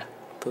propia,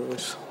 todo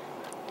eso.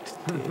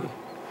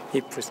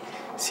 Y pues,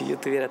 si yo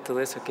tuviera todo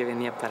eso, que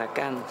venía para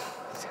acá, ¿no?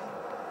 O sea,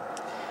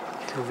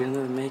 el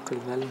gobierno de México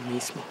les da lo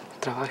mismo.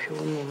 Trabaje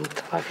uno, no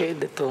trabaje,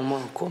 de todo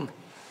modo come.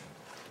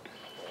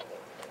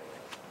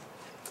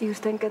 ¿Y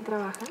usted en qué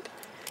trabaja?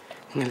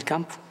 En el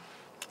campo.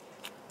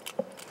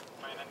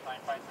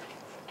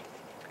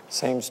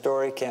 Same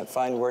story, can't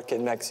find work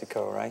in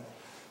Mexico, right?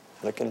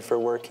 Looking for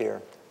work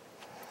here.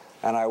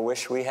 And I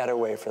wish we had a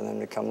way for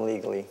them to come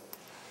legally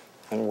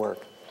and work.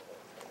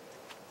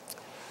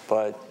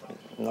 But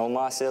no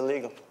más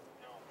illegal.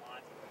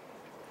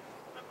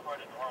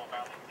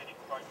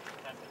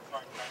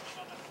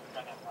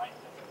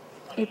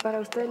 ¿Y para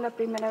usted es la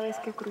primera vez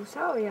que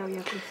cruza o ya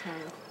había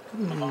cruzado?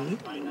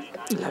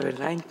 La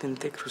verdad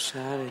intenté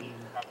cruzar el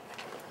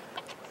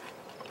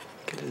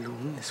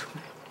lunes fue.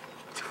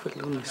 Sí fue el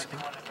lunes, ¿no?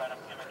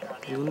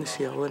 El lunes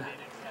y ahora.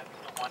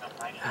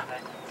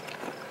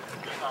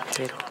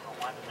 Pero.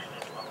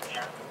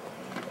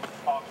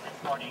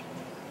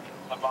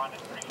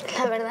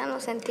 La verdad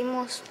nos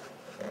sentimos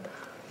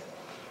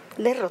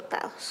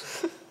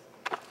derrotados.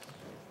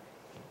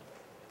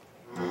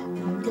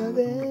 Mucha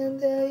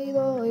gente ha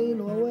ido y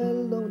no ha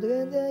vuelto, mucha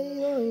gente ha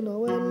ido y no ha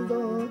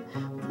vuelto.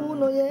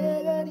 Uno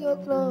llega y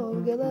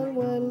otros quedan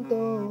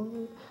muertos.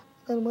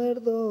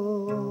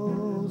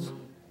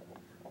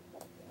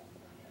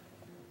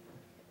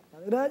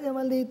 Gracias,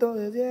 maldito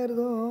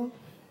desierto.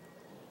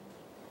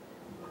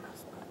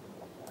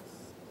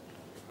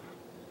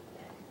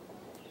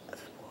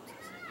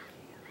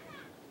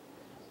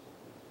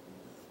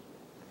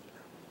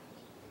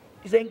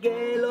 Dicen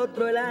que el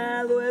otro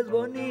lado es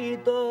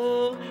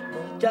bonito,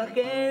 mucha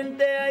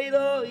gente ha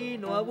ido y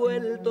no ha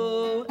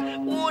vuelto.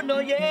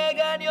 Uno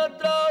llegan y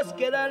otros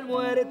quedan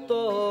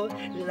muertos.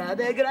 La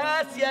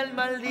desgracia, el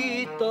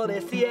maldito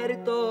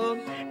desierto,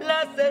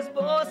 las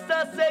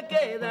esposas se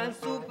quedan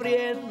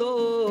sufriendo.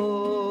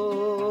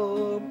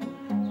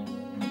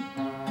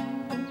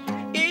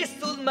 Y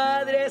sus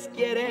madres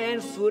quieren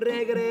su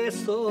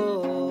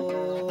regreso.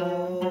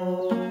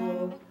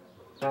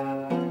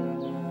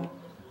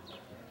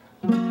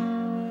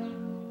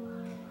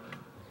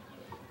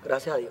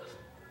 Gracias a Dios.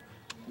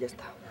 Ya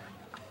está.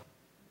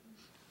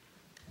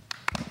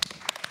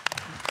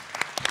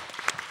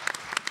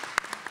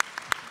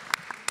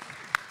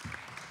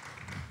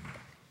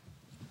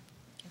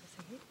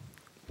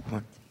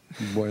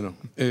 Bueno,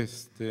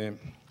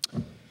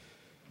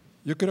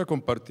 yo quiero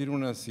compartir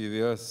unas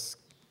ideas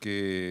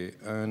que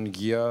han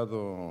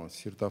guiado, de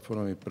cierta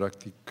forma, mi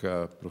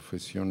práctica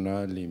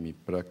profesional y mi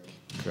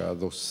práctica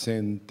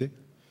docente.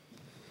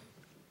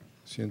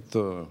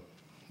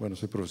 Bueno,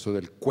 soy profesor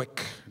del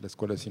CUEC, la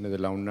Escuela de Cine de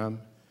la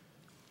UNAM,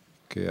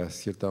 que a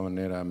cierta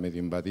manera ha medio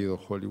invadido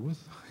Hollywood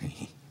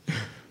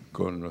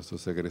con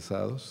nuestros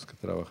egresados que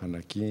trabajan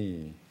aquí.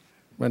 Y,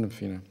 bueno, en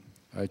fin,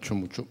 ha hecho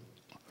mucho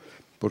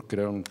por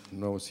crear un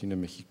nuevo cine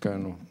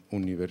mexicano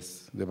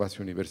de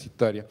base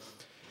universitaria.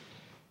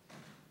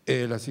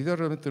 Las ideas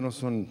realmente no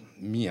son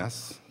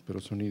mías, pero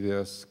son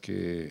ideas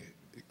que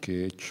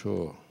he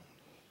hecho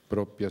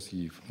propias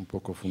y un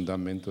poco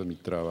fundamento de mi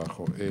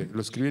trabajo.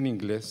 Lo escribí en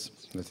inglés,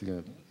 así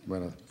que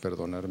van a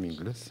perdonar mi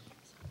inglés.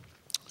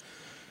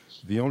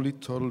 The only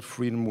total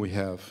freedom we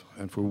have,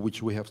 and for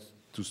which we have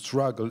to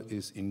struggle,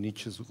 is, in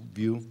Nietzsche's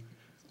view,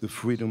 the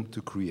freedom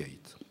to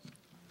create.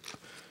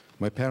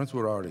 My parents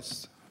were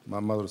artists. My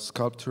mother, a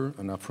sculptor,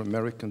 an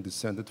Afro-American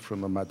descended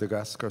from a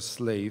Madagascar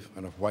slave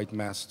and a white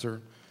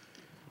master.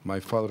 My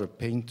father, a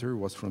painter,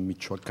 was from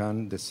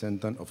Michoacán,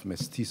 descendant of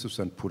mestizos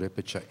and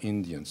Purépecha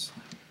Indians.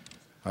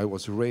 I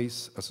was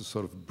raised as a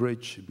sort of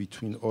bridge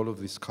between all of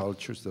these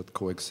cultures that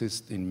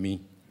coexist in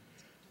me.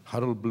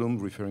 Harold Bloom,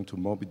 referring to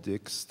Moby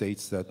Dick,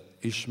 states that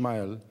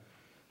Ishmael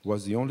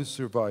was the only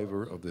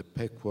survivor of the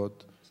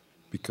Pequot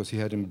because he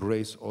had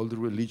embraced all the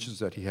religions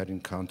that he had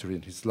encountered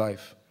in his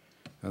life,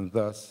 and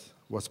thus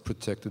was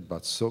protected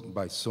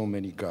by so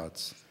many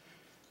gods.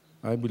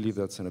 I believe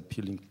that's an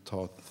appealing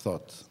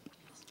thought,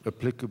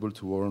 applicable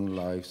to our own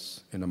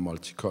lives in a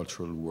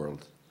multicultural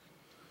world.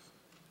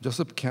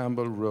 Joseph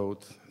Campbell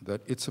wrote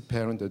that it's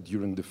apparent that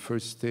during the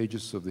first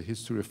stages of the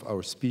history of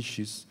our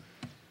species,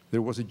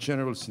 there was a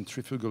general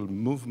centrifugal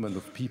movement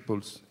of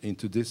peoples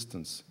into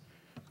distance,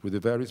 with the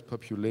various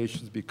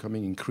populations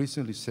becoming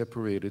increasingly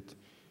separated,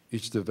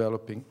 each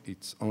developing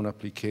its own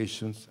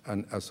applications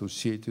and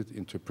associated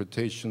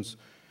interpretations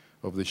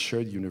of the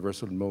shared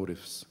universal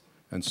motives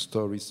and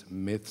stories,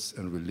 myths,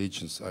 and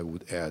religions, I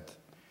would add.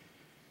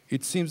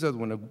 It seems that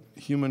when a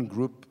human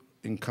group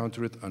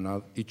encountered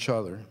each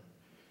other,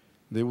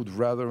 they would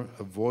rather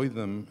avoid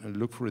them and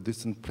look for a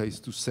distant place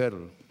to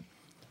settle.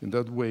 In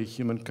that way,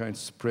 humankind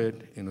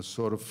spread in a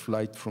sort of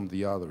flight from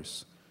the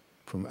others,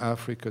 from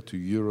Africa to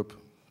Europe,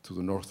 to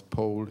the North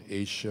Pole,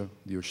 Asia,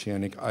 the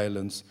oceanic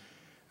islands,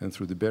 and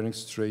through the Bering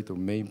Strait, or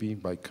maybe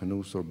by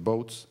canoes or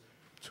boats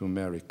to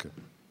America.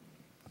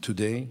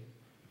 Today,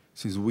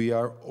 since we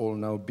are all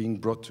now being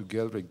brought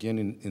together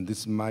again in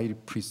this mighty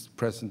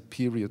present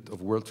period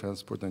of world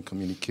transport and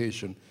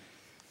communication,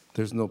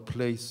 there's no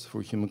place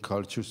for human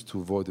cultures to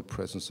avoid the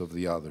presence of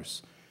the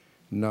others.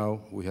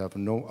 Now we have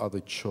no other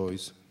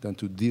choice than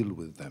to deal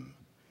with them.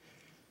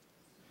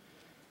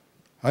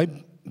 I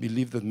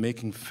believe that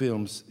making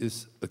films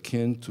is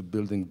akin to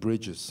building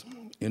bridges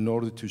in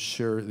order to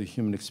share the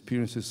human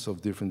experiences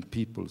of different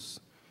peoples.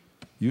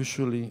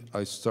 Usually,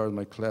 I start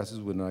my classes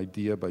with an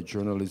idea by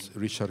journalist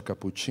Ryszard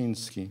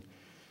Kapuscinski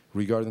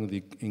regarding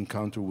the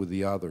encounter with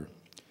the other.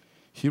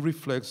 He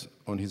reflects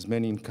on his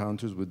many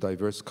encounters with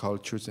diverse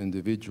cultures and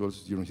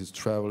individuals during his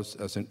travels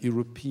as an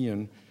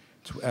European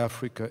to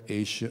Africa,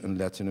 Asia, and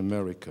Latin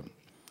America.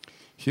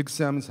 He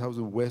examines how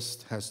the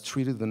West has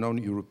treated the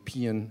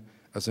non-European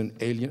as an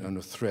alien and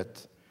a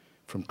threat,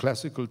 from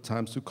classical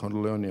times to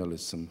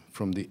colonialism,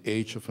 from the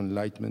age of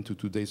enlightenment to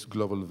today's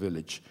global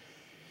village.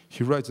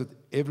 He writes that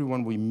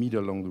everyone we meet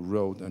along the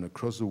road and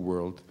across the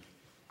world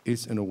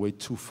is in a way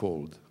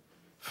twofold.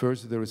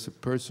 First, there is a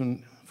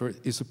person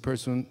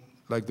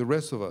like the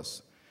rest of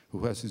us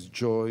who has his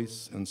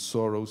joys and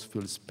sorrows,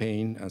 feels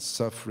pain and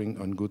suffering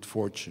and good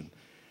fortune.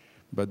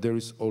 But there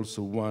is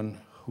also one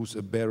who's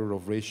a bearer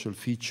of racial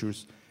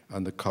features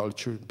and the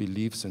culture,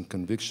 beliefs, and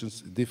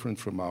convictions different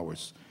from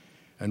ours,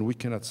 and we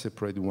cannot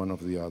separate one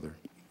of the other.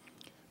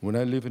 When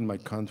I lived in my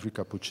country,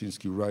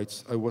 Kapuscinski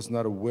writes, I was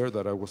not aware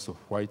that I was a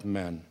white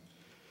man,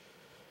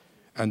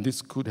 and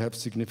this could have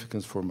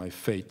significance for my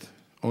fate.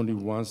 Only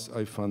once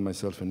I found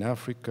myself in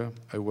Africa,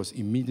 I was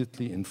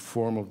immediately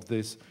informed of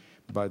this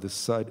by the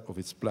sight of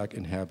its black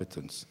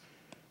inhabitants.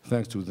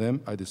 Thanks to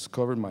them, I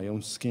discovered my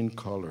own skin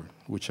color,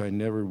 which I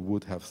never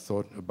would have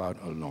thought about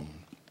alone.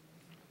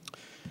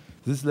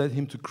 This led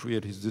him to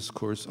create his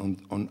discourse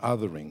on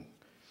othering.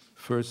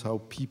 First,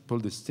 how people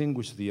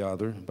distinguish the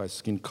other by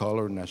skin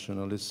color,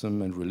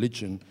 nationalism, and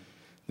religion,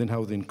 then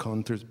how the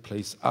encounter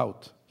plays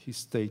out. He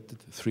stated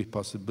 3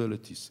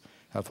 possibilities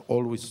have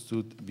always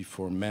stood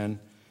before man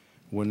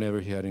whenever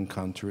he had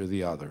encountered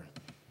the other.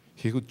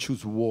 He could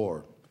choose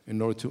war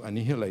in order to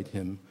annihilate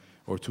him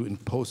or to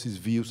impose his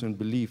views and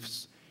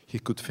beliefs. He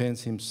could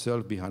fence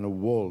himself behind a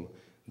wall,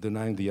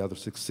 denying the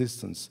other's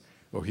existence,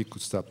 or he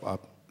could start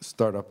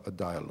up a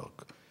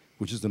dialogue,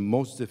 which is the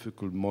most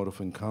difficult mode of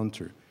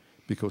encounter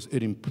because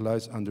it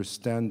implies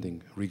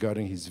understanding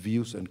regarding his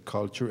views and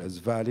culture as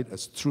valid,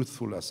 as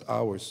truthful as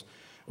ours,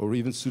 or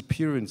even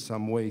superior in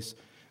some ways,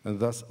 and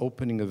thus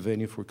opening a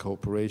venue for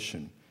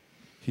cooperation.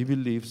 He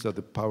believes that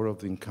the power of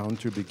the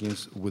encounter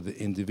begins with the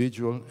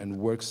individual and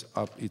works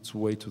up its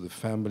way to the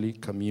family,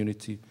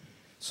 community,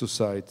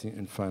 society,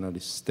 and finally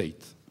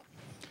state.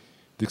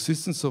 The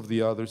existence of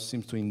the other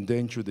seems to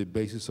endanger the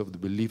basis of the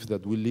belief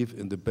that we live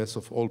in the best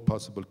of all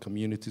possible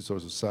communities or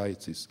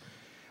societies,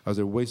 as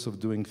their ways of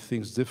doing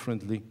things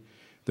differently,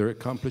 their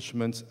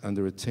accomplishments and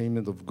their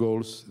attainment of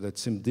goals that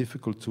seem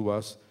difficult to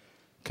us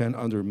can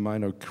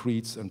undermine our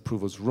creeds and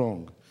prove us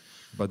wrong.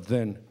 But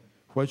then,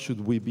 why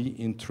should we be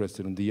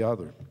interested in the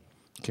other?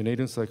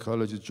 Canadian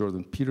psychologist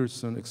Jordan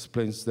Peterson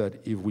explains that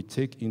if we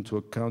take into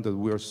account that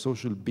we are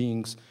social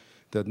beings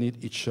that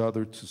need each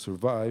other to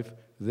survive,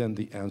 then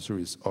the answer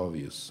is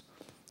obvious.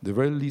 The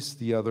very least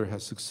the other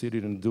has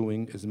succeeded in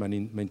doing is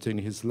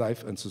maintaining his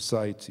life and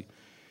society.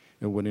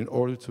 And when in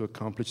order to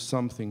accomplish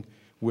something,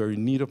 we are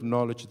in need of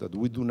knowledge that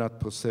we do not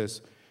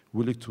possess,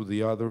 we look to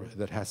the other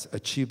that has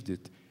achieved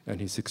it,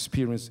 and his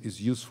experience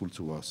is useful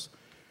to us.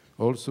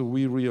 Also,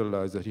 we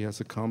realize that he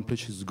has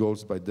accomplished his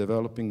goals by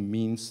developing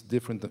means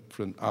different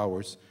from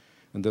ours,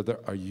 and that they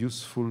are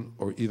useful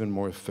or even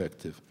more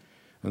effective.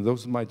 And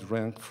those might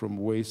rank from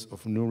ways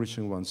of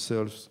nourishing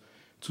oneself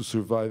to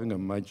surviving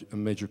a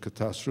major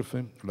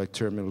catastrophe like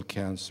terminal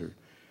cancer.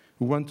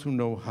 We want to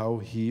know how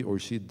he or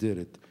she did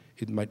it.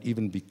 It might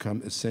even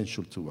become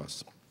essential to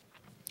us.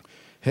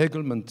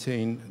 Hegel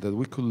maintained that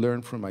we could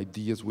learn from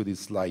ideas we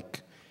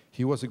dislike.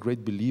 He was a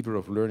great believer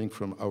of learning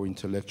from our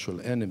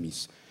intellectual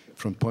enemies,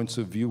 from points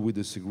of view we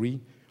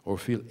disagree or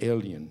feel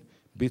alien.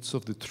 Bits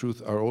of the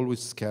truth are always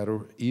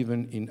scattered,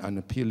 even in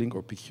unappealing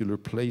or peculiar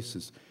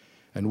places,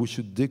 and we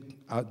should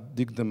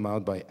dig them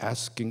out by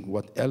asking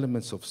what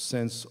elements of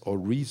sense or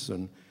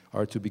reason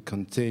are to be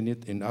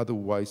contained in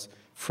otherwise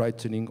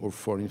frightening or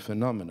foreign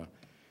phenomena.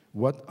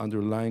 What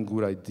underlying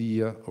good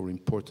idea or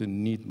important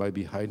need might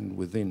be hidden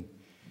within?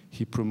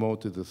 He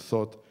promoted the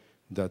thought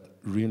that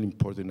really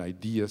important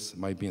ideas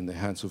might be in the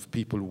hands of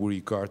people we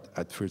regard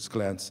at first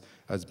glance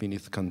as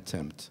beneath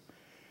contempt.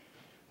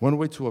 One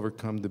way to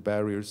overcome the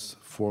barriers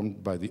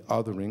formed by the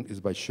othering is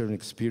by sharing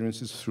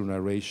experiences through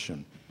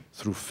narration,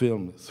 through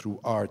film, through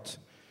art.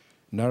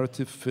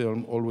 Narrative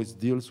film always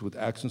deals with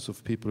actions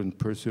of people in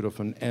pursuit of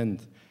an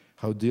end,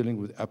 how dealing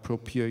with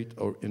appropriate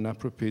or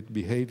inappropriate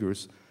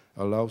behaviors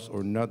allows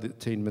or not the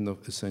attainment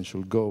of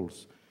essential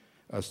goals.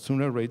 As to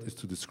narrate is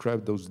to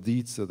describe those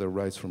deeds that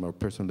arise from our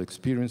personal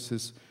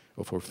experiences,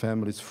 of our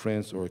families,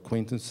 friends, or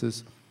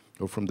acquaintances,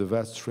 or from the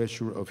vast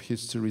treasure of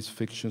histories,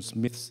 fictions,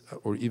 myths,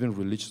 or even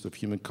religions of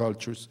human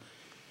cultures,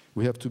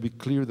 we have to be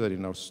clear that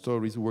in our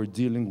stories we're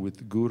dealing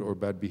with good or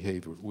bad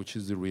behavior, which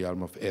is the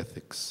realm of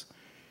ethics.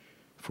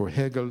 For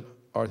Hegel,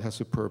 art has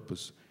a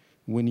purpose.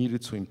 We need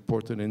it so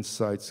important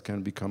insights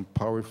can become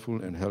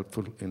powerful and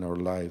helpful in our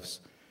lives.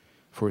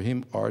 For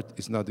him, art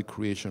is not the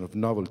creation of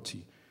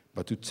novelty,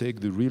 but to take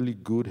the really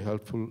good,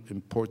 helpful,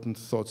 important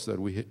thoughts that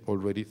we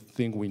already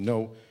think we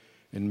know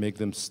and make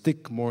them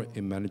stick more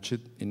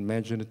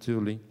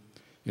imaginatively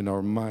in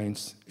our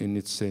minds in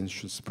its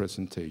sensuous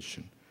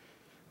presentation.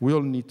 We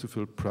all need to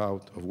feel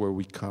proud of where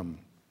we come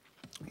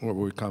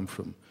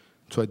from,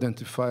 to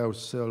identify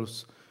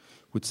ourselves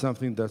with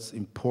something that's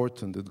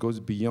important, that goes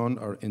beyond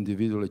our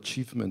individual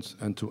achievements,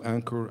 and to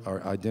anchor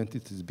our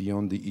identities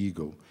beyond the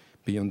ego,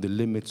 beyond the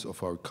limits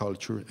of our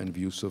culture and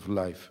views of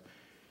life.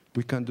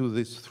 We can do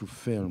this through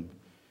film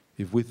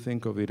if we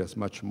think of it as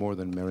much more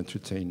than mere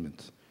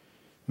entertainment.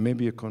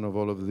 Maybe a kind of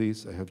all of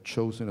this I have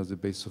chosen as the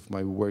base of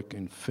my work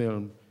in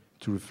film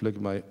to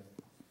reflect my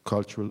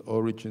cultural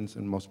origins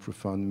and most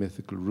profound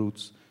mythical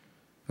roots,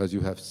 as you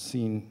have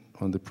seen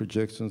on the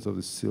projections of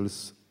the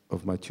stills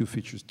of my 2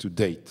 features to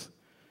date.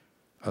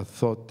 A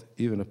thought,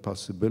 even a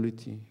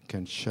possibility,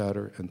 can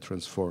shatter and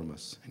transform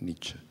us.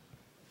 Nietzsche.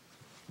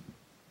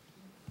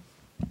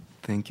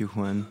 Thank you,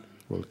 Juan.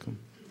 Welcome.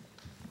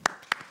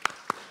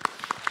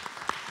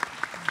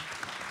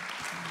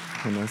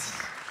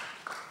 Jonás.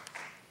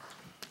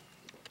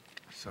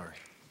 Sorry.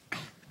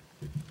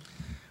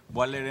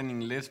 Voy a leer en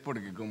inglés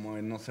porque como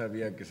no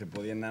sabía que se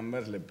podían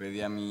ambas, le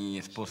pedí a mi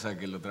esposa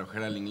que lo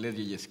tradujera al inglés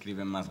y ella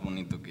escribe más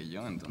bonito que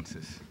yo,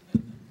 entonces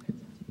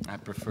I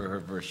prefer her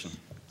version.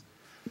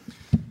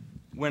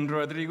 When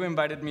Rodrigo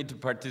invited me to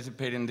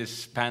participate in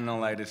this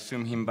panel, I'd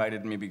assume he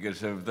invited me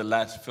because of the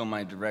last film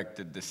I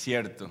directed,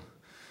 Desierto,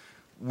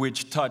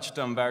 which touched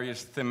on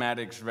various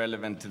thematics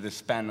relevant to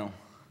this panel.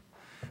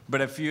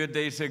 But a few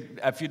days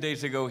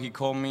ago, he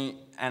called me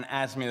and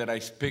asked me that I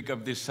speak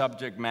of this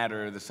subject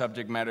matter, the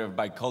subject matter of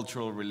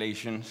bicultural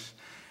relations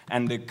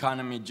and the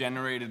economy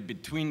generated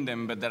between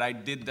them, but that I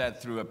did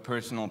that through a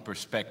personal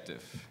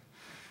perspective.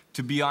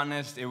 To be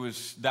honest,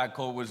 that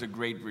call was a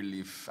great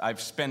relief.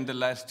 I've spent the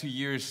last 2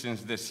 years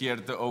since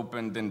Desierto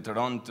opened in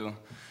Toronto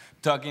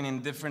talking in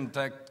different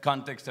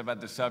contexts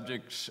about the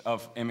subjects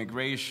of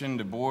immigration,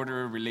 the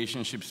border,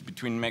 relationships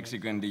between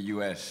Mexico and the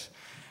US.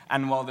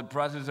 And while the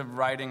process of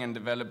writing and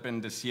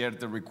developing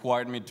Desierto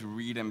required me to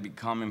read and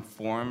become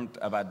informed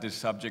about these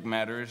subject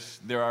matters,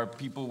 there are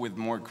people with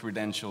more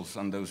credentials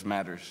on those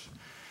matters.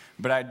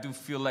 But I do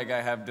feel like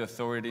I have the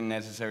authority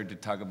necessary to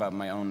talk about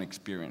my own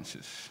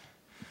experiences.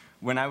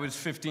 When I was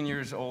 15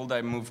 years old,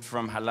 I moved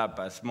from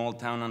Jalapa, a small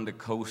town on the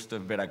coast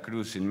of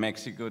Veracruz in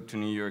Mexico, to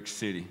New York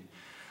City.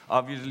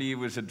 Obviously, it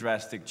was a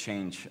drastic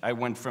change. I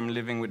went from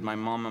living with my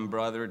mom and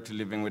brother to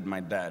living with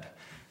my dad.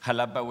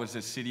 Jalapa was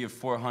a city of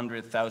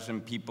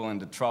 400,000 people in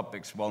the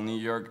tropics, while New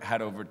York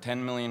had over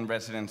 10 million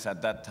residents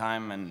at that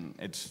time, and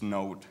it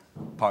snowed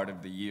part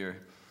of the year.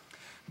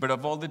 But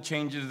of all the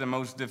changes, the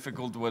most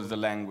difficult was the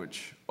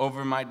language.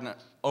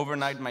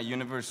 Overnight, my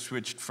universe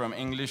switched from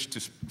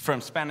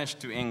Spanish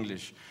to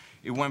English.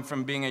 It went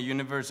from being a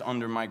universe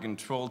under my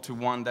control to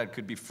one that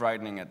could be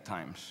frightening at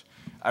times.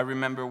 I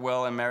remember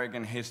well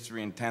American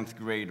history in 10th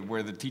grade,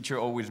 where the teacher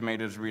always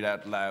made us read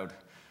out loud.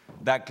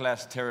 That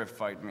class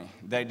terrified me.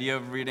 The idea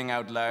of reading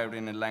out loud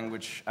in a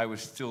language I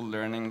was still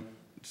learning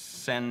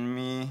sent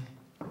me...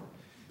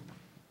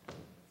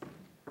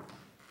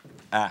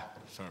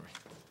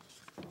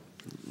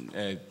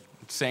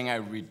 saying I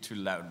read too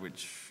loud,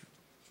 which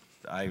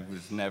I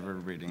was never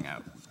reading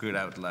out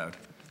loud.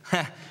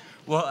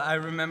 Well, I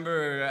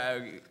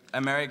remember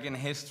American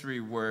history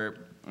where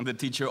the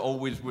teacher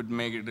always would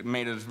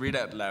made us read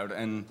out loud,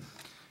 and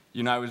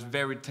I was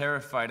very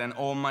terrified, and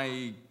all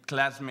my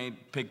classmates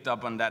picked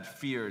up on that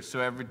fear. So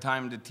every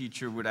time the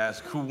teacher would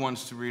ask who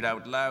wants to read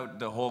out loud,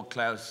 the whole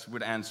class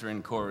would answer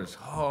in chorus,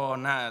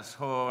 Jonás,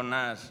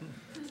 Jonás,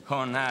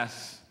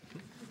 Jonás.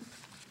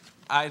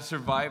 I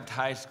survived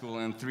high school,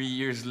 and 3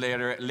 years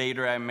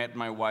later I met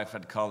my wife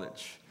at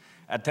college.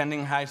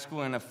 Attending high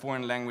school in a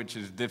foreign language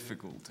is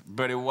difficult,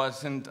 but it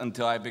wasn't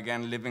until I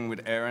began living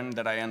with Aaron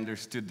that I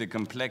understood the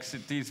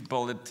complexities,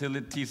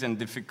 volatilities, and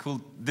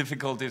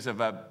difficulties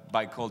of a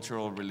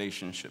bicultural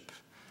relationship.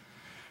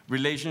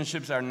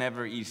 Relationships are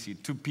never easy.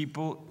 Two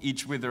people,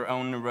 each with their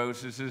own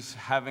neuroses,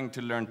 having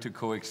to learn to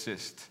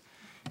coexist.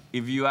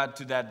 If you add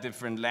to that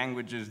different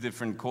languages,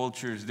 different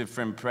cultures,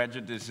 different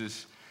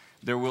prejudices,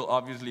 there will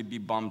obviously be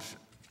bumps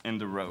in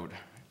the road.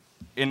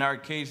 In our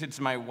case, it's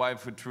my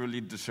wife who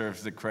truly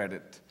deserves the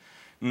credit,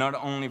 not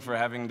only for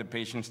having the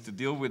patience to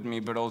deal with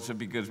me, but also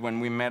because when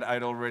we met,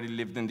 I'd already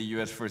lived in the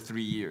US for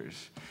 3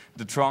 years.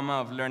 The trauma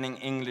of learning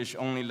English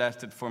only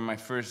lasted for my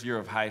first year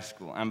of high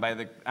school, and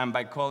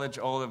by college,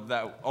 all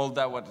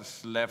that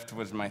was left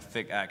was my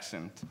thick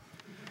accent.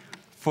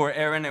 For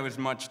Erin, it was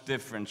much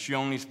different. She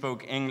only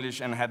spoke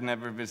English and had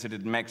never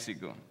visited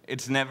Mexico.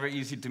 It's never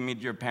easy to meet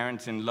your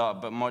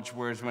parents-in-law, but much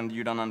worse when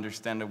you don't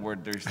understand a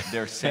word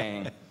they're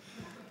saying.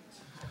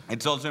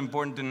 It's also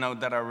important to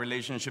note that our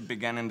relationship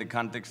began in the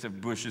context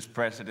of Bush's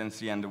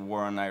presidency and the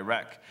war on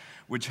Iraq,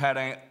 which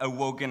had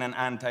awoken an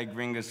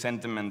anti-gringo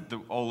sentiment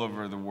all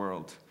over the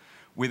world.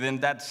 Within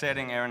that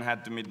setting, Erin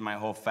had to meet my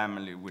whole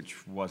family,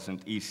 which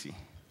wasn't easy.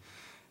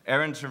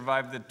 Erin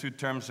survived the 2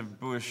 terms of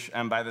Bush,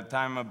 and by the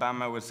time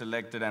Obama was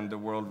elected and the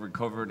world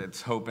recovered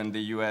its hope in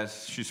the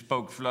US, she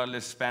spoke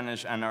flawless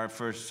Spanish, and our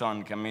first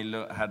son,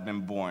 Camilo, had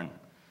been born.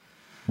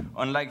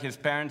 Unlike his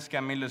parents,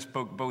 Camilo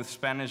spoke both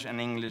Spanish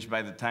and English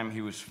by the time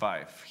he was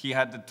 5. He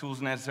had the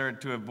tools necessary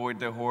to avoid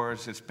the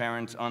horrors his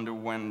parents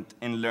underwent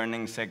in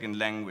learning second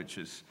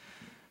languages.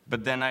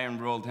 But then I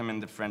enrolled him in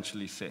the French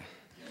lycée.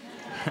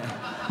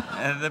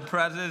 The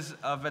process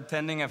of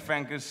attending a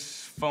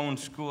Francophone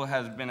school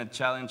has been a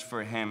challenge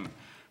for him,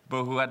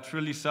 but who had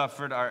truly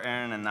suffered are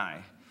Erin and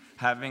I,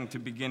 having to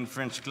begin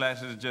French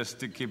classes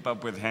just to keep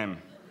up with him.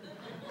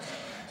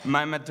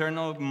 My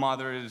maternal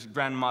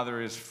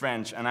grandmother is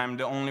French, and I'm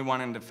the only one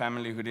in the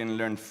family who didn't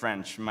learn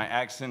French. My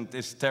accent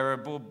is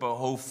terrible, but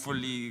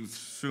hopefully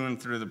soon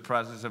through the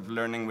process of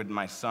learning with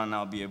my son,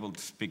 I'll be able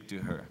to speak to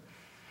her.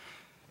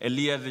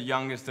 Elia, the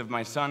youngest of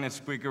my son,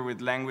 is quicker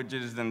with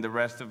languages than the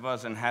rest of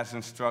us and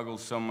hasn't struggled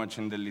so much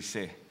in the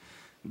lycée.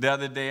 The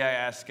other day, I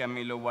asked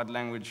Camilo what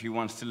language he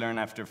wants to learn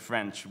after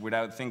French.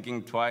 Without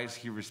thinking twice,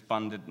 he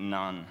responded,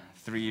 none.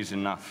 3 is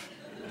enough.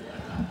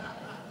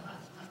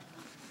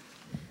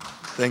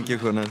 Thank you,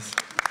 Jonás.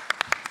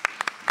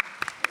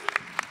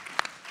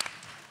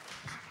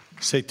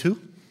 Say two?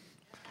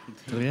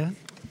 Yeah.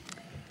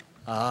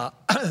 I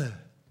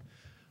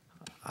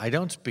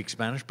don't speak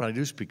Spanish, but I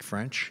do speak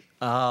French.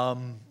 I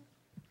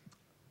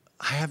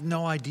have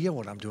no idea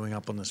what I'm doing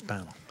up on this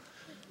panel.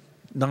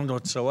 None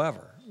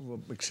whatsoever,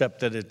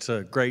 except that it's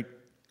a great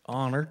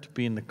honor to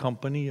be in the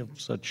company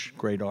of such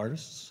great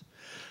artists,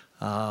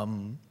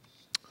 whom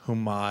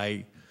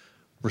I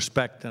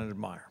respect and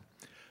admire.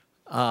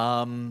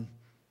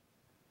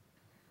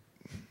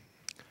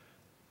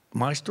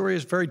 My story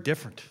is very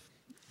different,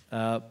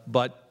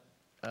 but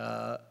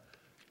the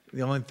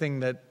only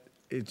thing that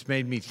it's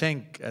made me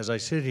think as I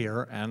sit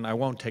here, and I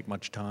won't take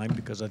much time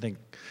because I think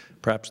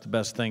perhaps the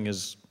best thing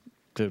is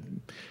to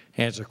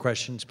answer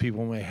questions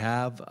people may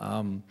have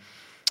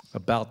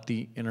about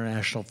the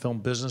international film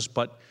business.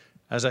 But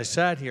as I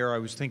sat here, I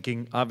was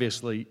thinking,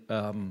 obviously,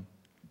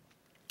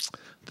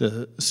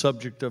 the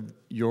subject of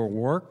your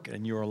work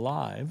and your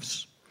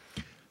lives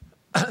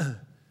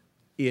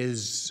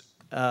is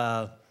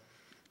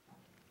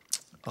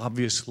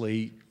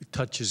obviously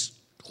touches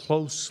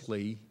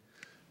closely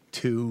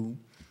to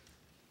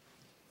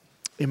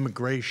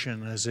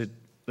immigration as it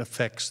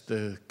affects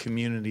the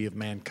community of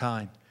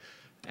mankind.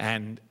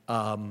 And,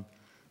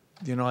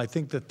 you know, I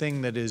think the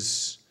thing that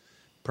is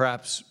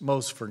perhaps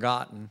most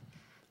forgotten,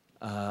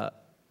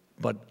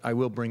 but I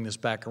will bring this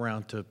back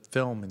around to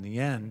film in the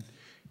end,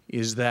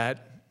 is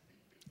that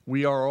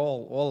we are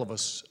all of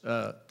us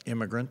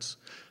immigrants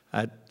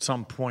at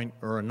some point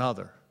or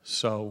another.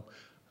 So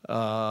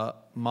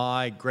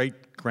my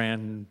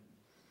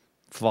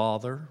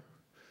great-grandfather,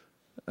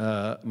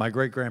 my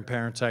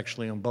great-grandparents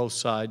actually on both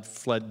sides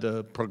fled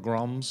the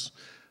pogroms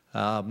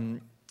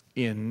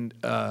in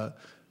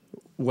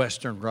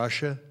Western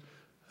Russia,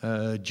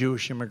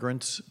 Jewish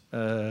immigrants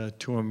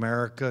to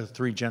America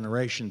 3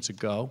 generations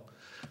ago.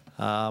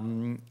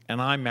 And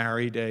I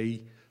married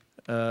a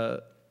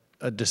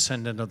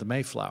descendant of the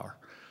Mayflower.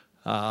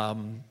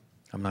 I'm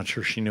not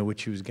sure she knew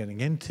what she was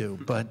getting into,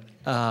 but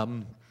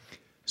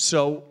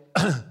so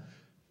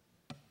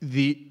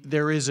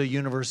there is a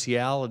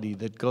universality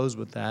that goes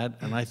with that,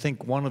 and I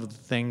think one of the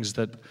things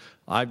that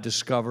I've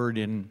discovered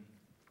in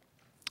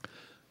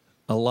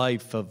a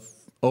life of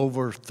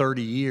over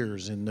 30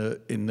 years in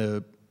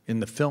the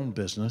film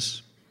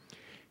business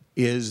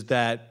is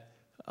that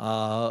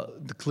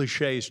the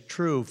cliche is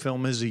true.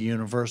 Film is a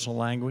universal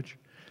language.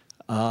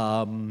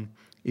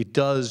 It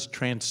does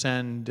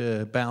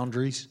transcend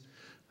boundaries,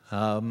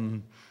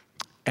 and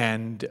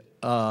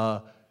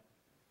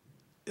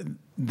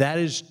that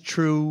is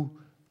true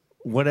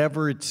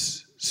whatever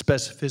its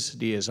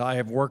specificity is. I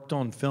have worked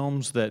on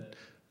films that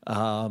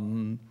are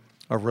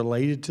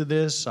related to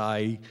this.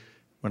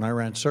 When I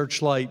ran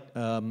Searchlight,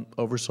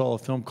 oversaw a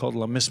film called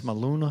La Misma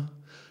Luna,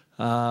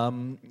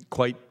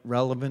 quite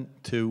relevant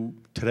to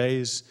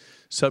today's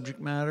subject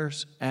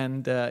matters.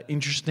 And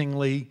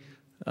interestingly,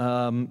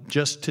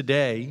 just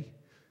today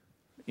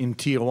in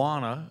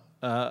Tijuana,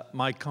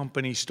 my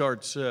company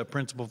starts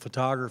principal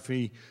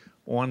photography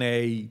on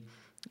a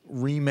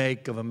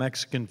remake of a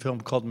Mexican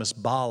film called Miss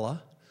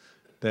Bala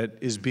that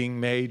is being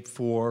made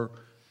for,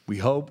 we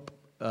hope,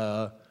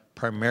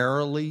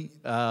 primarily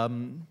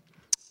the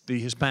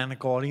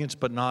Hispanic audience,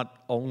 but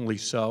not only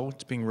so.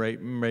 It's being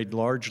made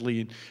largely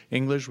in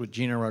English with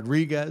Gina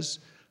Rodriguez.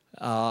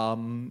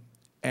 And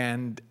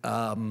in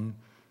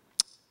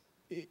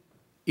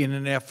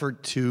an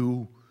effort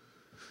to,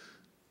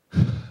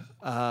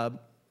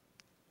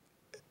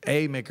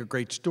 A, make a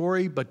great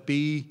story, but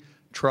B,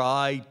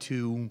 try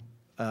to,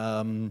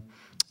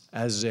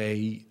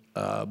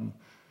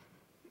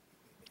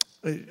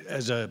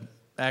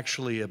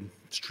 actually a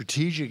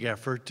strategic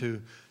effort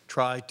to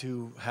try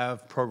to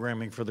have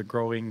programming for the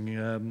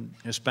growing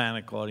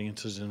Hispanic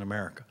audiences in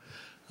America.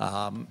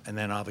 And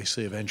then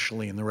obviously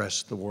eventually in the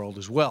rest of the world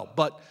as well.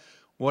 But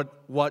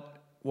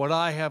what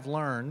I have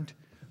learned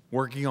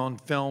working on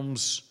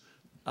films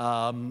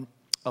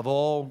of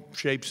all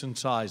shapes and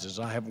sizes,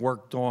 I have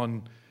worked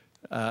on,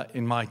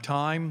 in my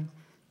time,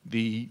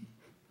 the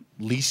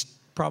least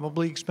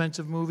probably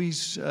expensive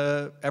movies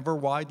ever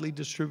widely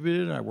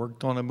distributed. I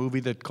worked on a movie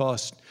that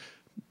cost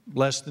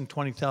less than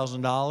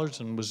 $20,000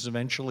 and was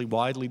eventually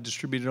widely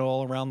distributed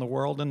all around the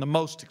world. And the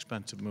most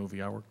expensive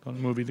movie, I worked on a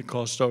movie that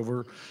cost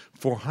over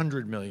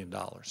 $400 million.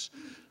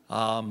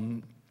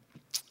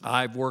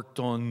 I've worked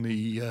on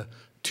the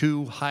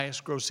two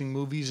highest grossing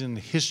movies in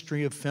the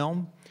history of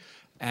film.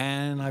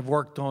 And I've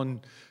worked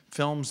on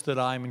films that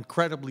I'm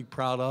incredibly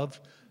proud of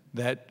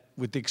that,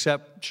 with the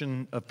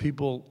exception of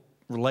people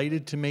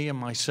related to me and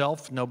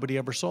myself, nobody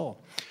ever saw.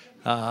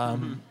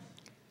 And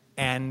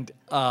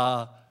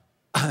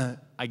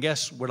I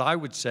guess what I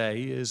would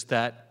say is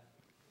that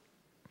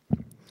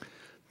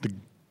the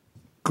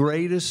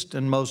greatest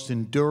and most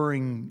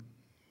enduring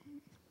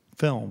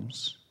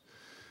films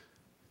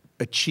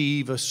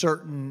achieve a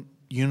certain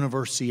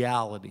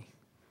universality,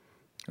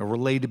 a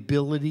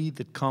relatability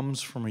that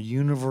comes from a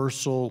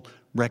universal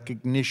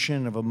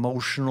recognition of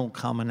emotional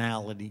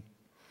commonality.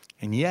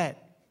 And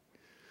yet,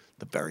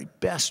 the very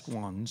best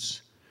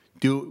ones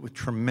do it with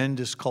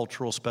tremendous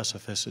cultural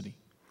specificity.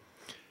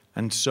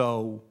 And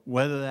so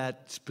whether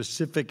that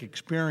specific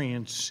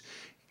experience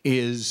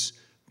is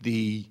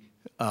as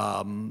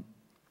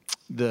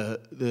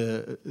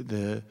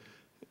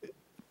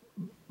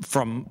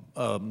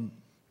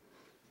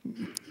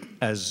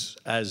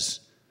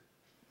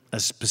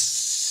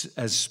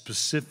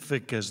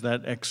specific as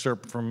that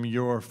excerpt from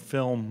your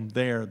film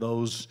there,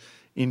 those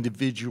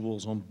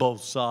individuals on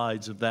both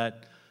sides of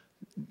that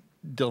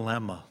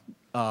dilemma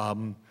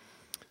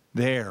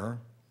there,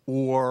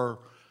 or,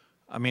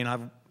 I mean,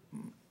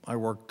 I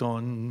worked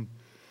on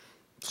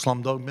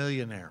Slumdog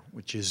Millionaire,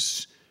 which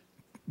is,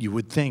 you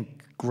would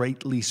think,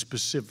 greatly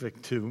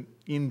specific to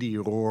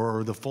India,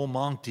 or The Full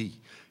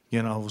Monty,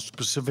 you know,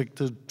 specific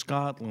to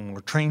Scotland,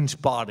 or Train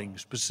Spotting,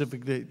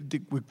 specific to,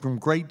 from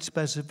great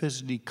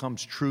specificity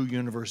comes true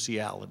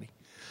universality.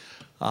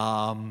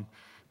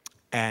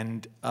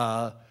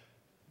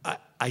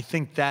 I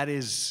think that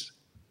is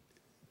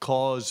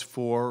cause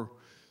for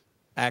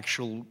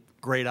actual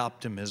great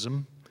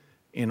optimism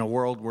in a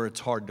world where it's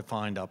hard to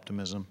find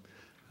optimism.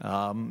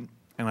 And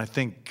I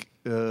think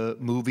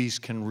movies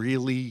can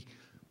really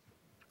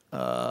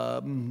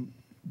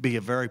be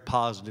a very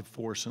positive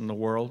force in the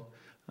world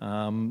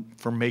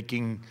for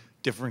making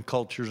different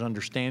cultures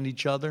understand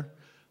each other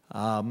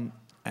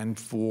and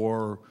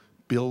for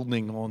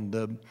building on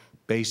the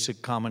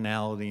basic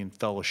commonality and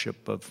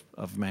fellowship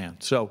of man.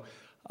 So,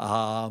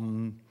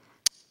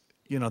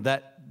 you know,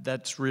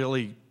 that's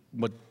really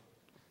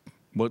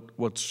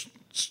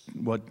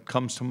what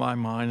comes to my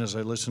mind as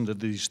I listen to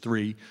these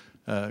three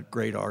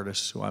great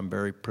artists who I'm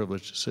very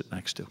privileged to sit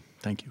next to.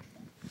 Thank you.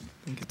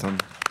 Thank you, Tom.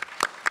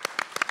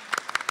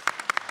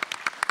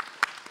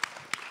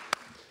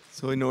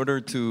 So in order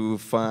to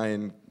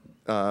find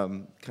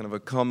kind of a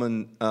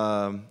common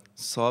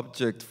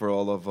subject for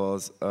all of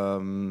us, I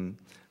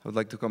would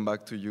like to come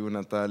back to you,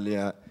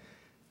 Natalia,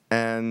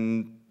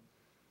 and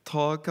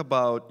talk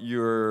about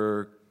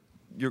your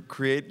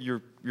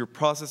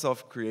process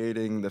of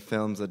creating the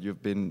films that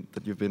you've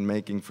been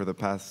making for the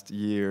past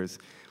years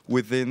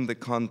within the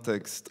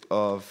context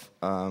of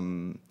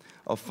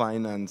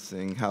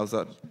financing. How's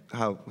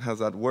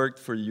that worked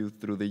for you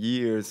through the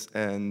years,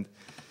 and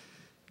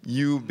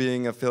you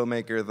being a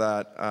filmmaker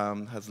that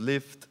has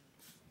lived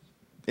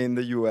in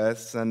the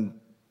U.S. and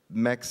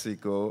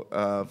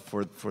Mexico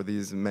for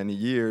these many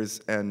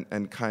years,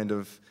 and kind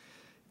of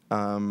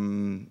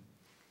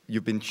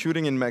you've been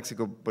shooting in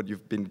Mexico, but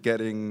you've been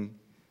getting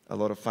a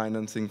lot of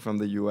financing from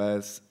the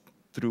U.S.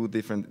 through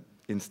different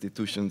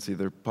institutions,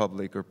 either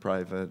public or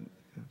private.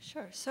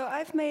 Sure. So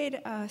I've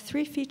made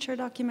 3 feature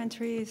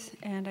documentaries,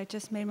 and I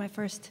just made my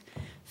first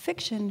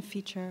fiction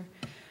feature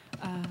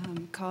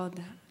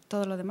called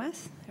Todo lo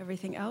demás,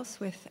 Everything Else,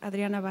 with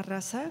Adriana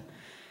Barraza.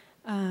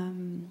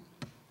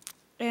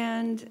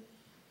 And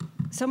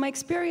so my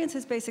experience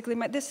is basically,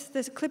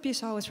 this clip you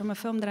saw was from a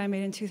film that I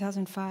made in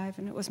 2005,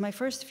 and it was my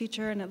first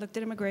feature, and it looked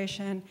at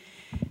immigration,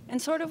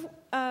 and sort of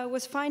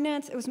was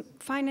financed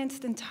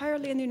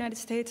entirely in the United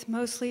States,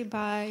 mostly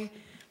by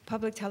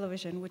public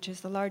television, which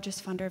is the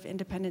largest funder of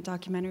independent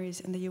documentaries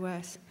in the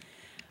US.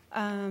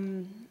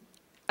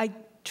 I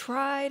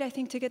tried, I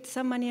think, to get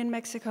some money in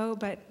Mexico,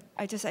 but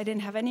I didn't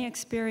have any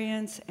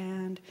experience,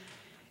 and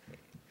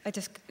I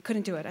just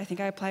couldn't do it. I think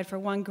I applied for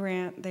one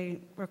grant.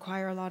 They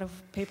require a lot of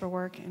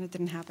paperwork, and it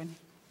didn't happen.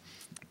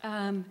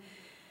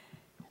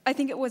 I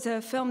think it was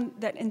a film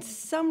that in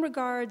some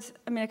regards,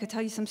 I mean, I could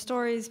tell you some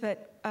stories,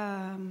 but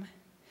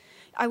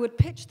I would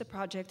pitch the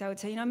project. I would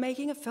say, you know, I'm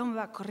making a film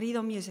about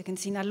corrido music in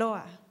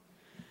Sinaloa.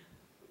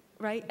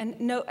 right? And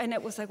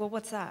it was like, well,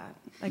 what's that?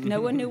 Like,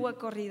 no one knew what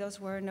corridos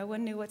were, no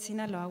one knew what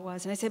Sinaloa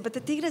was. And I said, but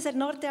the Tigres del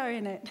Norte are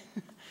in it.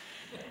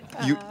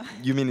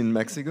 You mean in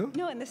Mexico?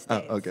 No, in the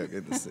States. Oh, okay,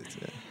 in the States,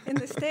 yeah. In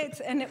the States,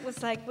 and it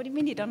was like, what do you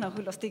mean you don't know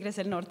who los Tigres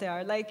del Norte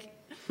are? Like,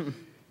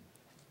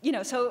 you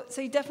know, so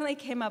he definitely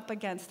came up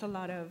against a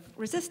lot of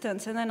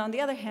resistance. And then on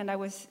the other hand, I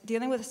was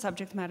dealing with a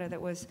subject matter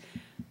that was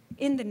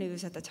in the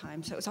news at the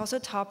time. So it was also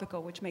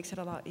topical, which makes it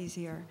a lot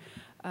easier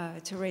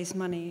to raise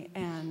money.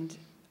 And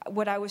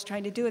what I was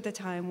trying to do at the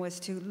time was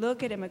to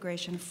look at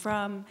immigration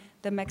from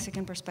the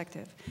Mexican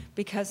perspective,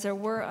 because there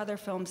were other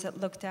films that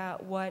looked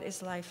at what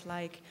is life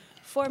like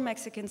for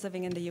Mexicans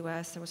living in the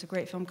US. There was a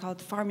great film called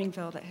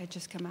Farmingville that had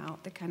just come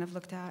out that kind of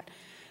looked at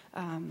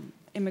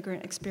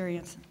immigrant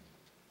experience.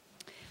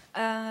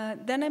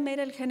 Then I made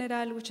El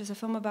General, which is a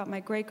film about my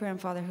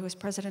great-grandfather who was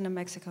president of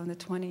Mexico in the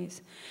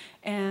 20s.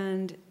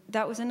 And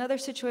that was another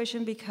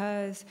situation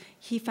because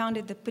he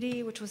founded the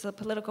PRI, which was a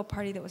political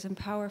party that was in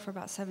power for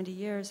about 70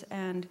 years.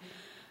 And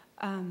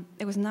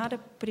it was not a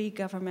PRI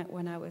government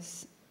when I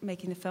was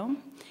making the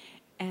film.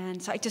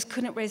 And so I just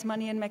couldn't raise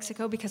money in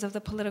Mexico because of the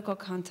political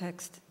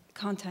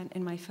content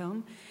in my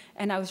film.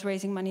 And I was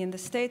raising money in the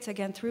States,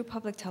 again, through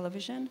public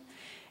television.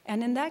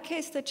 And in that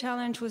case, the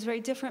challenge was very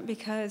different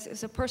because it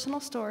was a personal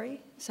story.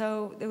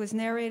 So it was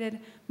narrated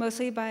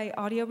mostly by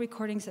audio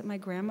recordings that my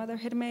grandmother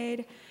had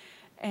made.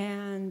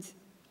 And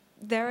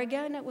there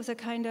again, it was a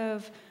kind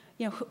of,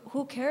 you know,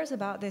 who cares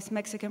about this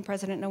Mexican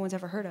president no one's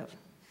ever heard of,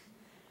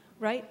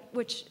 right?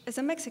 Which, as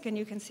a Mexican,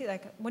 you can see,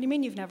 like, what do you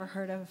mean you've never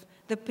heard of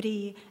the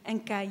PRI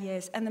and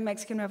Calles and the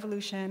Mexican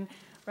Revolution,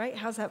 right?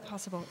 How's that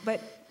possible? But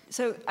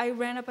so I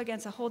ran up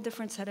against a whole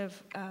different set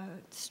of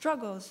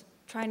struggles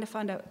trying to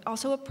find out.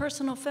 Also a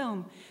personal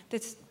film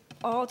that's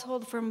all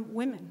told from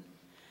women.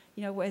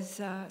 You know, was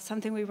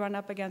something we run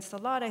up against a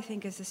lot, I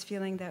think, is this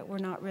feeling that we're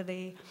not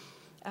really,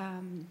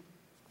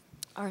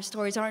 our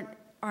stories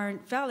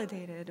aren't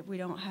validated. We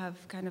don't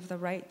have kind of the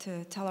right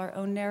to tell our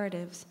own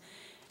narratives.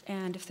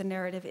 And if the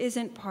narrative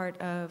isn't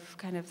part of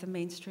kind of the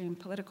mainstream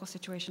political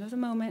situation of the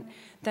moment,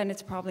 then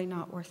it's probably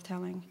not worth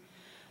telling.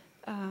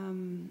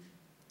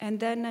 And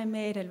then I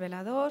made El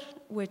Velador,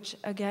 which,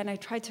 again, I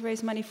tried to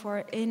raise money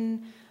for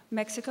in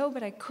Mexico,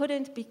 but I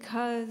couldn't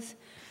because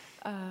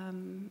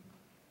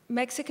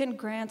Mexican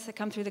grants that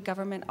come through the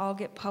government all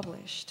get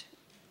published.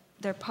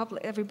 They're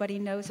public, everybody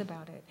knows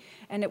about it.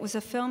 And it was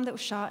a film that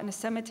was shot in a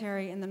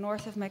cemetery in the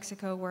north of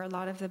Mexico where a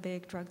lot of the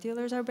big drug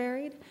dealers are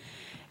buried.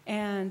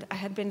 And I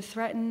had been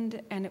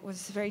threatened, and it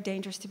was very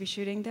dangerous to be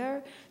shooting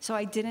there, so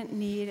I didn't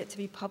need it to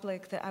be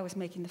public that I was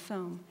making the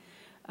film.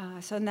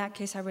 So in that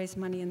case, I raised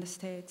money in the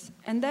States.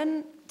 And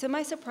then, to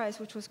my surprise,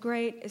 which was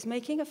great, is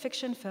making a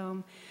fiction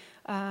film.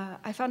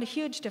 I found a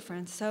huge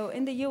difference. So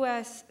in the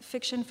US,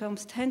 fiction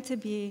films tend to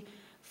be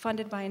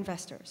funded by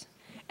investors.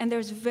 And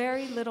there's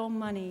very little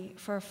money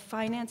for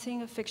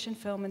financing a fiction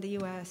film in the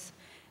US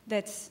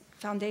that's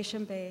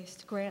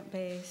foundation-based,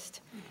 grant-based.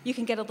 You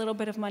can get a little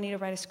bit of money to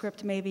write a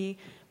script maybe,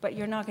 but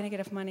you're not going to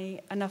get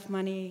enough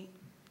money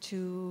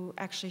to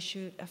actually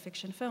shoot a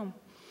fiction film.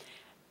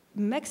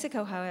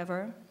 Mexico,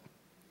 however,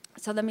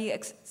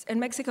 in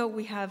Mexico,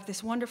 we have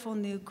this wonderful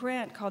new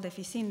grant called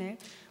Eficine,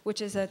 which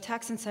is a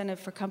tax incentive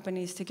for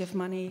companies to give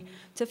money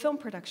to film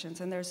productions.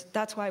 And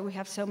that's why we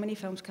have so many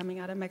films coming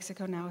out of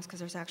Mexico now, is because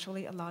there's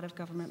actually a lot of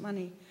government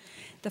money.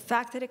 The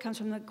fact that it comes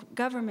from the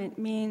government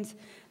means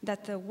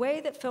that the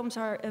way that films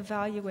are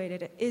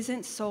evaluated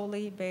isn't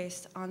solely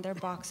based on their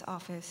box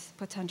office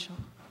potential.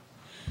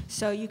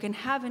 So you can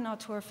have an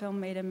auteur film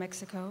made in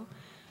Mexico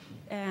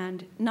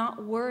and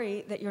not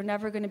worry that you're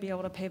never going to be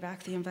able to pay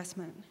back the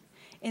investment.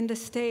 In the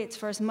States,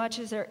 for as much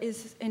as there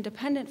is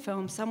independent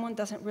film, someone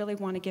doesn't really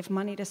want to give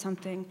money to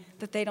something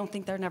that they don't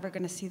think they're never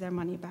going to see their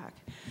money back.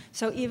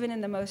 So even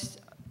in the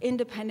most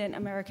independent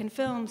American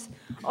films,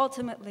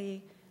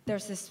 ultimately,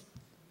 there's this,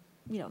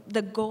 you know,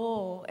 the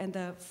goal and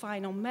the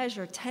final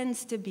measure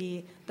tends to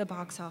be the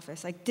box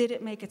office. Like, did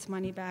it make its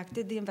money back?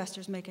 Did the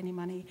investors make any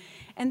money?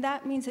 And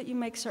that means that you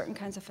make certain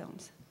kinds of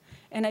films.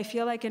 And I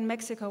feel like in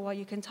Mexico, while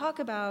you can talk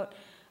about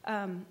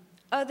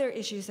other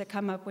issues that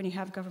come up when you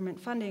have government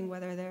funding,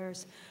 whether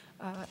there's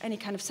any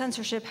kind of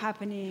censorship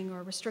happening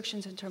or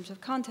restrictions in terms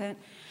of content,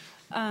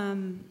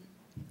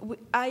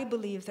 I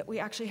believe that we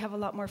actually have a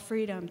lot more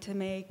freedom to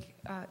make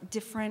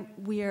different,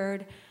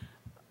 weird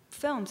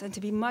films and to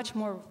be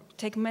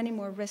take many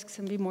more risks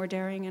and be more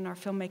daring in our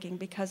filmmaking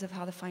because of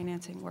how the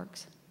financing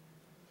works.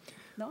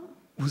 No?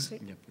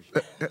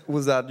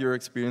 Was that your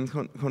experience,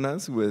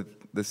 Jonás, with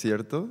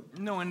Desierto?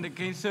 No, in the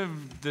case of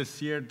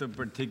Desierto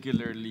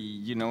particularly,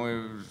 you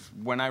know,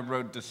 when I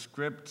wrote the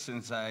script,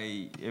 since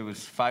it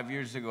was 5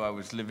 years ago, I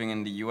was living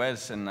in the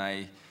US, and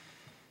I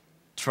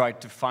tried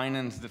to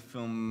finance the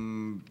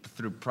film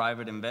through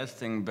private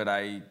investing, but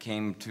I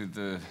came to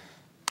the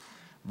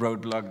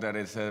roadblock that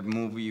it's a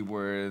movie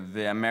where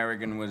the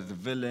American was the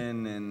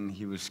villain and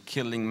he was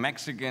killing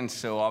Mexicans,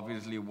 so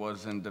obviously it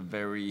wasn't a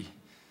very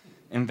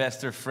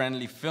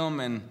investor-friendly film,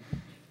 and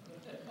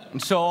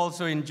so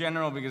also in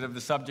general, because of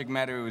the subject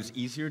matter, it was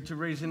easier to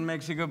raise in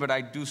Mexico, but I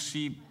do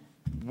see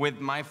with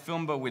my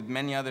film, but with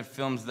many other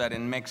films, that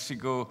in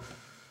Mexico,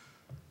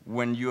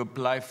 when you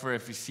apply for a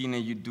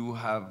Oficina, you do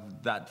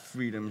have that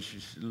freedom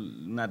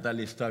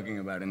Natalia is talking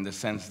about, in the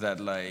sense that,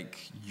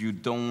 like, you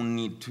don't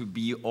need to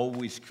be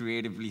always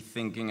creatively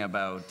thinking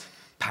about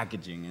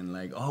packaging and,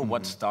 like, oh,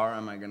 what star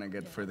am I gonna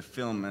get for the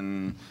film,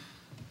 and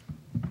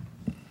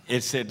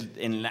is it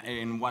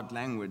in what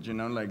language, you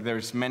know? Like,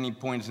 there's many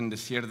points in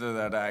Desierto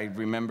that I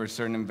remember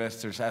certain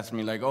investors ask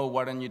me, like, oh,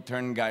 why don't you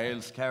turn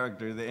Gael's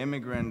character, the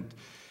immigrant,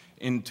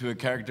 into a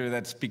character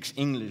that speaks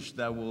English?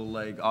 That will,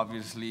 like,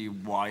 obviously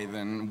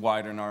widen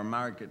our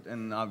market.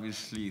 And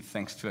obviously,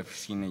 thanks to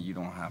Oficina, you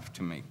don't have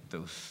to make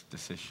those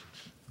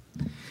decisions.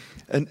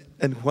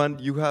 And Juan,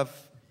 you have,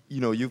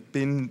 you've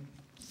been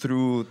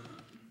through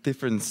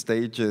different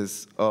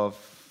stages of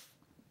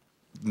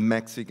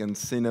Mexican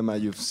cinema.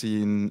 You've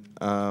seen,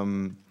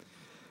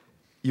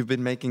 you've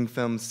been making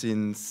films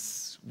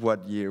since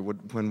what year?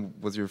 When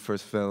was your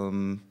first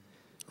film?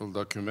 Well,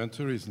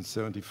 documentaries in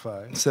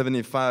 75.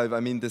 75.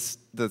 I mean,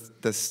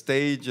 the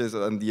stages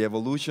and the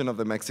evolution of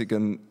the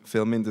Mexican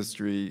film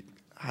industry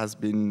has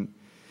been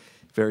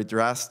very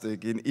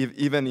drastic,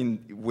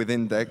 even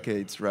within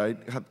decades, right?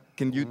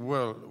 Can you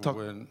talk?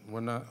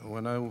 When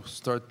I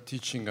started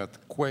teaching at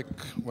CUEC,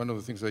 one of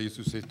the things I used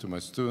to say to my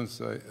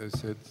students, I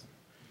said,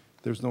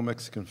 there's no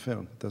Mexican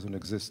film. It doesn't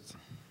exist.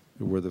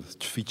 There were the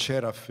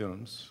fichera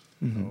films,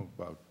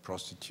 about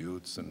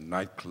prostitutes and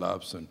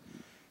nightclubs, and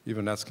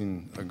even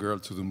asking a girl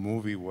to the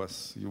movie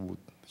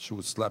she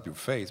would slap your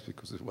face,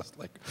 because it was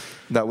like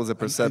that was a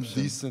perception,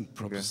 a decent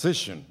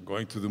proposition,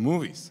 going to the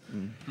movies.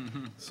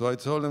 So I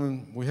told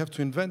them, we have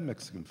to invent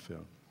Mexican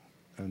film,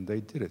 and they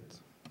did it,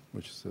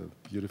 which is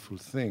a beautiful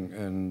thing.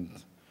 And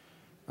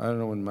I don't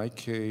know, in my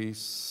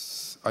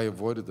case, I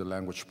avoided the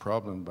language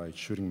problem by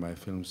shooting my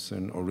films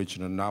in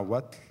original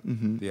Nahuatl,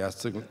 the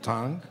Aztec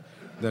tongue,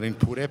 then in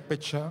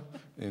Purépecha,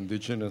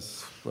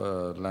 indigenous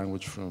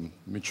language from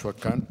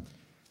Michoacán.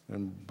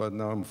 But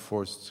now I'm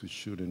forced to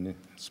shoot in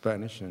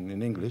Spanish and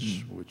in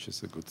English, which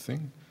is a good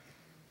thing,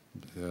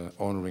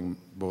 honoring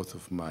both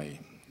of my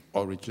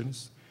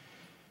origins.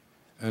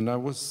 And I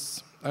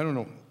don't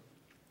know,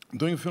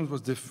 doing films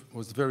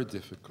was very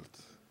difficult,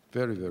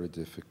 very, very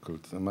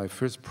difficult. And my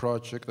first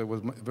project, I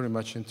was very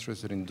much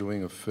interested in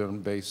doing a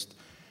film based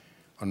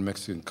on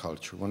Mexican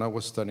culture. When I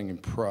was studying in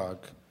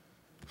Prague,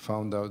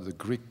 found out the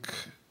Greek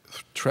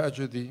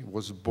tragedy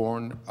was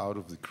born out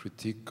of the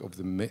critique of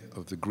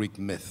the Greek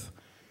myth.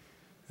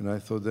 And I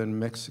thought then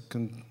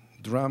Mexican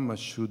drama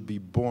should be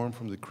born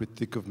from the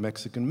critique of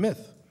Mexican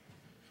myth.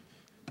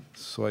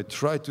 So I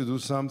tried to do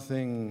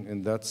something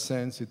in that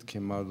sense. It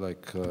came out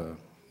like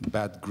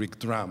bad Greek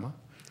drama.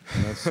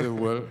 And I said,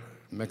 well,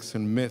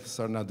 Mexican myths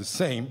are not the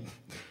same.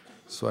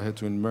 So I had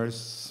to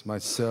immerse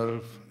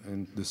myself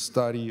in the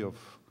study of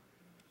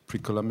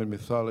pre-Columbian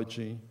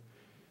mythology,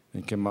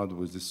 and came out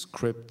with this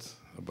script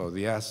about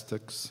the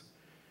Aztecs.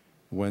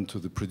 Went to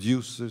the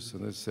producers,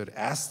 and they said,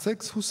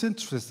 Aztecs? Who's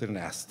interested in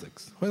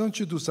Aztecs? Why don't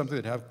you do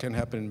something that can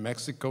happen in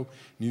Mexico,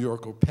 New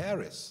York, or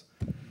Paris?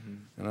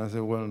 And I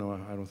said, well, no,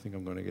 I don't think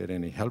I'm going to get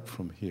any help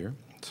from here.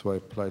 So I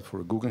applied for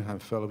a Guggenheim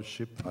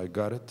Fellowship. I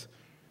got it.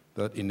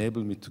 That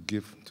enabled me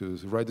to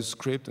write the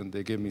script, and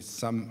they gave me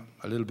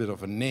a little bit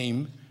of a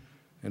name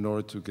in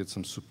order to get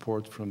some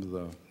support from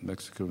the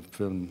Mexican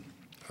film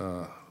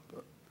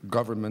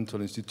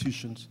governmental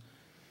institutions.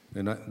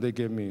 And they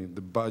gave me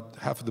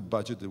half of the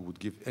budget they would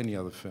give any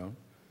other film.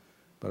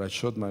 But I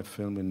showed my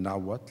film in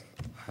Nahuatl.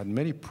 I had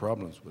many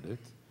problems with it,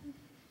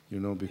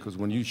 because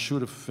when you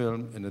shoot a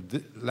film in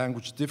a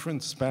language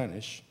different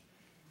Spanish,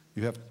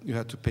 you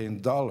had to pay in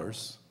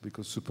dollars,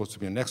 because it's supposed to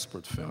be an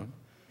export film.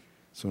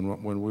 So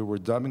when we were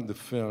dubbing the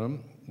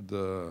film,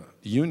 the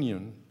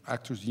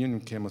actors union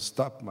came and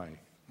stopped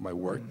my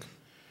work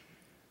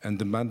and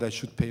demanded I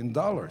should pay in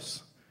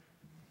dollars.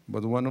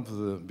 But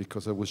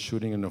because I was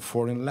shooting in a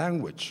foreign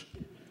language.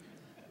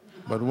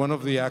 But one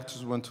of the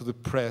actors went to the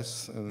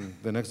press, and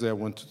the next day I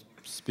went to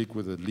speak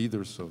with the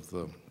leaders of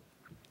the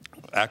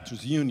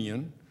Actors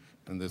Union,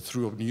 and they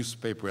threw a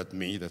newspaper at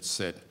me that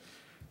said,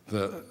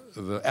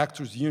 the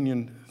Actors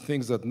Union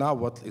thinks that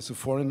Nahuatl is a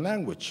foreign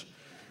language.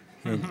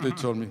 And they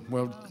told me,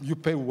 well, you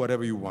pay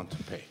whatever you want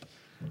to pay.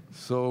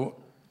 So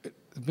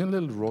it's been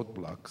little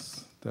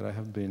roadblocks that I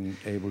have been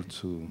able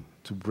to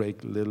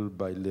break little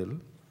by little.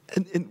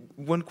 And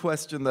one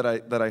question that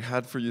I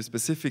had for you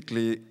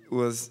specifically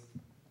was,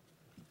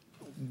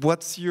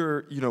 what's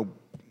your,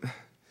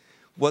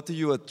 what do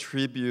you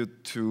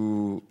attribute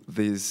to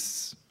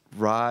this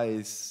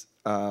rise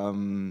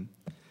of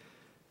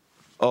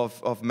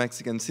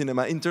Mexican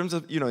cinema in terms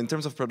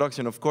of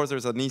production? Of course,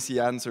 there's an easy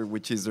answer,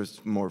 which is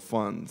there's more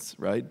funds,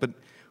 right? But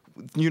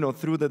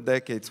through the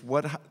decades,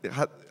 what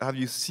have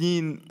you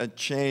seen a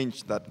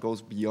change that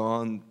goes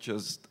beyond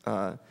just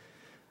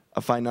a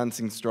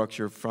financing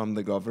structure from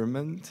the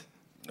government?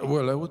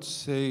 Well, I would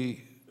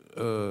say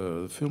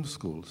film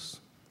schools,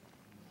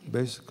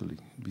 basically,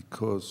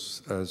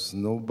 because as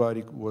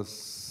nobody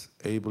was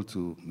able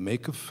to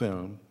make a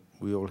film,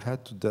 we all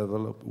had to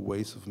develop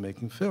ways of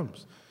making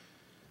films.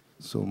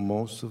 So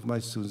most of my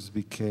students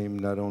became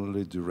not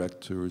only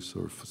directors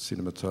or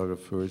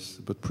cinematographers,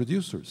 but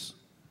producers.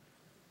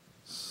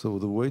 So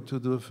the way to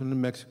do a film in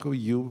Mexico,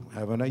 you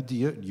have an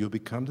idea, you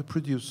become the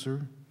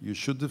producer, you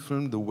shoot the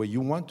film the way you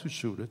want to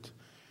shoot it,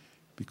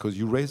 because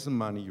you raise the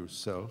money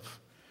yourself,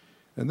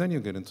 and then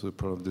you get into the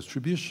problem of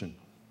distribution,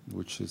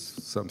 which is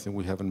something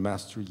we haven't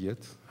mastered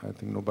yet. I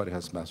think nobody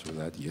has mastered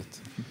that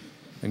yet.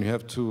 And you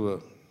have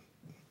to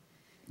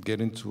get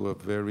into a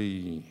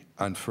very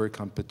unfair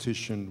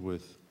competition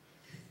with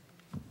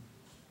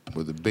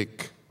the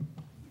big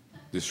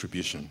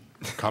distribution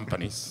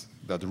companies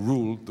that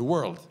rule the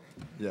world.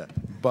 Yeah.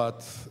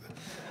 But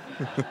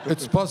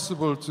it's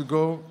possible to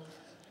go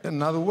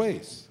in other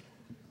ways.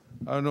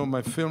 I know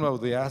my film of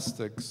the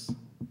Aztecs,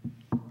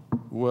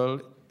 well,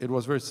 it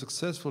was very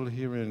successful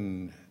here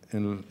in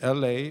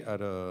LA at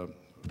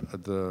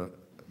the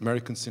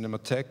American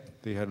Cinematheque.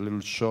 They had a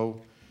little show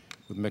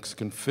with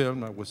Mexican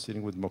film. I was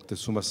sitting with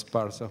Moctezuma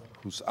Esparza,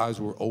 whose eyes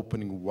were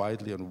opening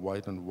widely and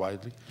widely and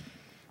widely.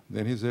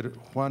 Then he said,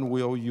 Juan,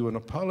 we owe you an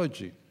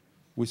apology.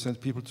 We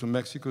sent people to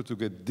Mexico to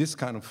get this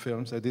kind of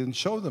films. They didn't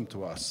show them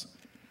to us.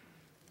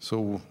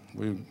 So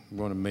we're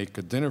going to make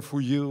a dinner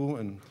for you.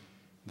 And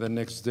the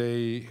next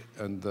day,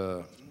 in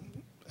the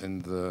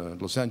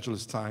Los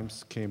Angeles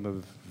Times came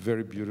a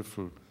very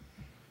beautiful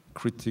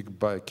critique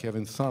by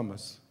Kevin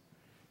Thomas,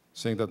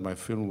 saying that my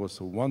film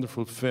was a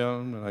wonderful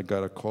film. And I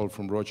got a call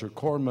from Roger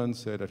Corman,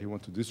 said that he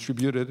wanted to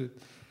distribute it,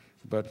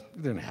 but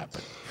it didn't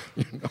happen.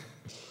 You know?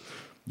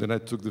 Then I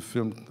took the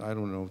film, I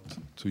don't know,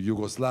 to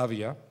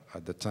Yugoslavia.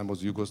 At the time it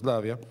was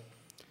Yugoslavia.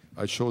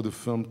 I showed the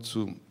film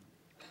to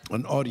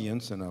an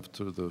audience, and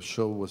after the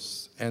show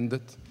was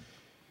ended,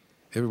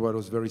 everybody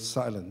was very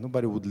silent.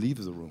 Nobody would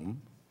leave the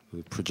room,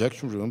 the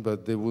projection room,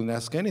 but they wouldn't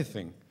ask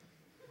anything.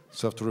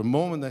 So after a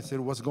moment, I said,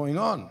 what's going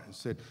on? I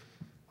said,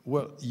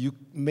 well, you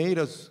made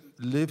us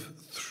live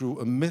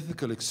through a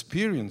mythical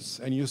experience,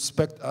 and you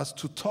expect us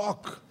to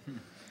talk.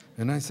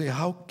 And I say,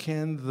 how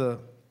can the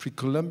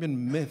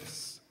pre-Columbian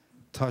myths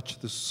touch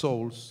the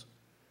souls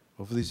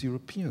of these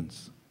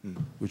Europeans,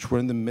 which were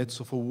in the midst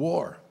of a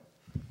war?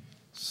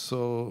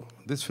 So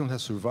this film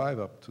has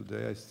survived up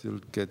today. I still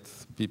get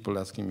people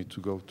asking me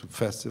to go to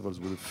festivals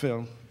with the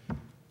film.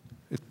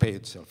 It paid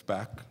itself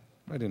back.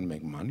 I didn't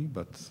make money,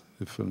 but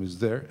the film is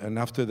there. And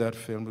after that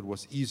film, it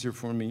was easier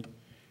for me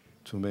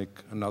to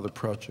make another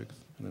project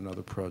and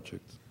another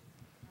project.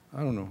 I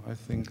don't know. I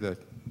think that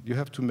you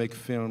have to make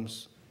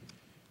films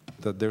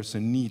that there's a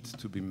need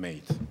to be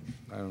made.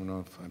 I don't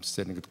know if I'm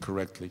saying it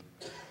correctly.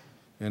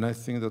 And I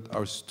think that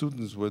our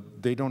students,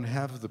 they don't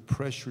have the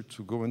pressure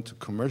to go into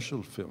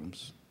commercial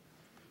films.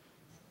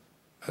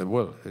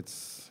 Well,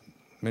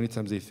 many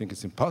times they think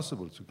it's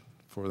impossible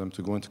for them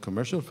to go into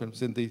commercial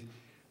films, and they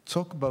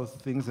talk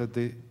about things that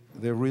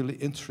they're really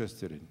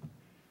interested in.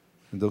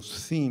 And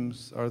those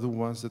themes are the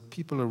ones that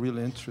people are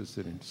really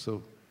interested in.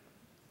 So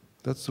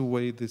that's the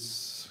way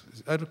this,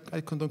 I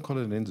don't call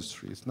it an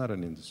industry. It's not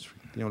an industry.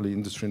 The only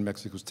industry in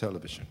Mexico is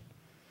television.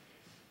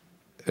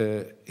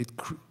 I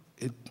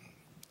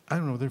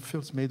don't know, they're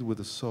films made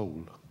with a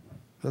soul.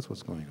 That's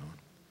what's going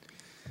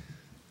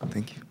on.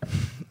 Thank you.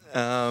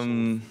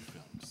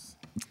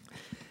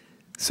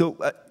 So,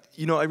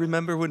 you know, I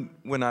remember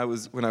when I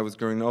was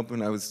growing up,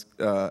 when I was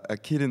a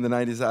kid in the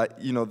 90s,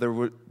 you know,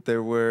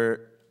 there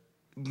were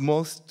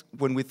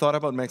when we thought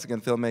about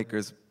Mexican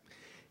filmmakers,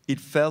 it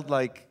felt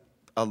like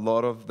a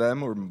lot of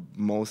them, or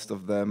most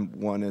of them,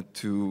 wanted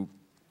to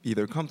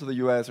either come to the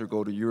US or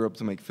go to Europe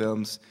to make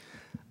films.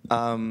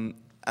 And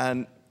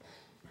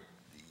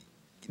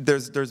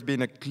there's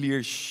been a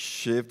clear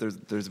shift,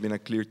 there's been a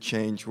clear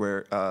change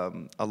where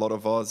a lot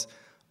of us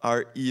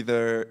are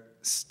either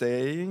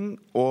staying,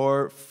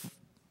 or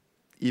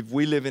if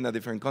we live in a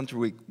different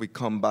country, we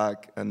come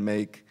back and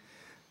make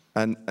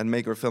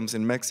our films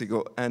in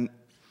Mexico. And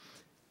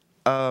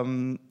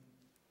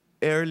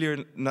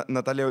earlier,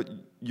 Natalia,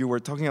 you were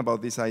talking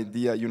about this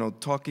idea, you know,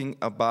 talking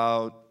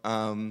about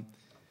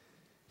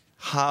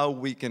how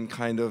we can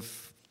kind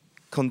of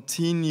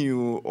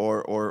continue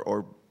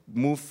or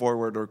move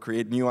forward or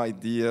create new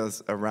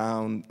ideas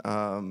around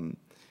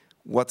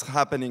what's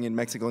happening in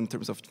Mexico in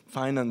terms of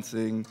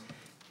financing.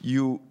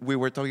 We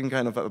were talking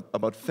kind of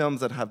about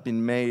films that have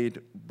been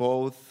made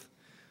both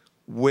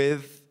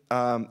with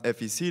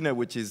Eficine,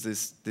 which is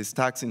this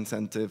tax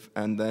incentive,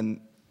 and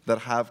then that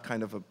have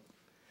kind of a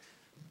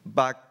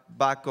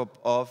backup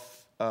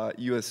of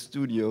US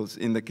studios.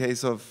 In the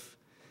case of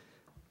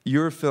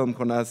your film,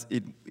 Jonás,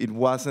 it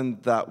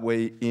wasn't that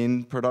way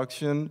in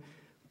production,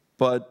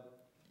 but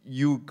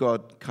you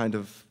got kind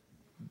of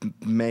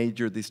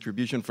major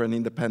distribution for an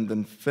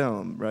independent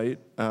film, right?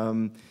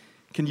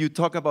 Can you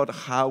talk about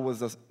how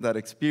was that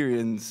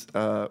experience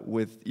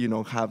with, you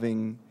know,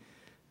 having,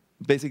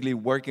 basically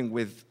working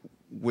with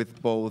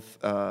both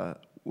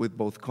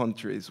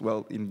countries?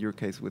 Well, in your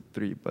case with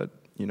 3, but,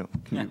 you know,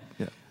 can you,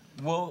 yeah.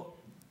 Well,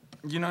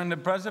 you know, in the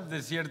process of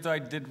Desierto, I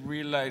did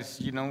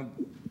realize, you know,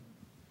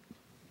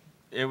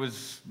 it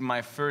was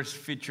my first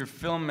feature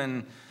film,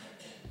 and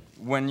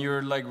when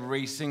you're like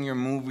racing your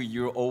movie,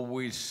 you're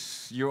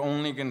always your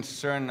only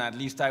concern, at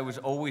least I was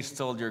always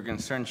told your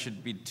concern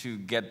should be to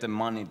get the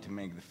money to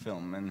make the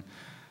film. And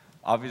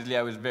obviously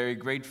I was very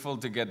grateful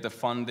to get the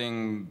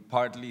funding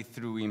partly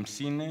through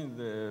IMCINE,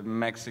 the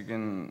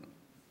Mexican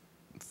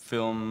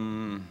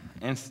Film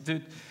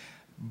Institute,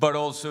 but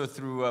also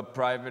through a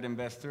private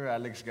investor,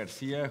 Alex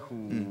Garcia,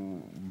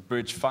 who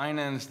bridge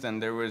financed,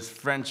 and there was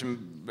French,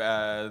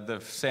 the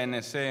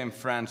CNC in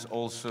France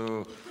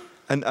also.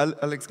 And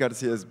Alex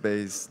Garcia is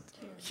based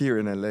here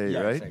in LA, yeah,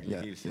 right? Exactly.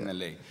 Yeah, he's in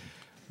LA.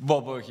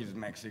 Bobo, he's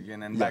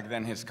Mexican, and back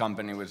then his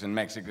company was in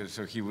Mexico,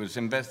 so he was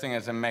investing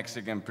as a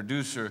Mexican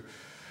producer.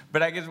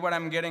 But I guess what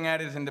I'm getting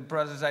at is in the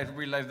process, I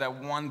realized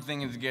that one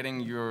thing is getting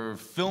your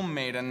film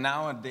made, and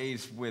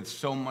nowadays with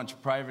so much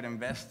private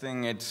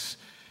investing,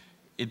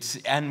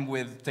 and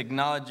with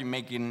technology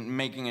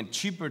making it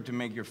cheaper to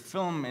make your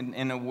film,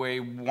 in a way,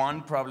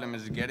 one problem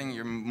is getting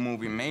your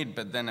movie made,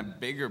 but then a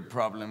bigger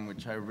problem,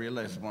 which I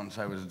realized once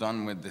I was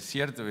done with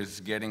Desierto,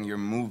 is getting your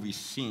movie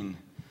seen.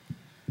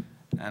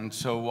 And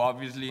so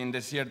obviously in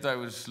Desierto, I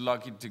was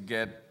lucky to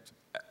get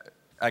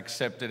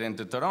accepted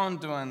into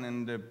Toronto, and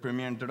in the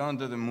premiere in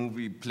Toronto, the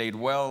movie played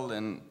well,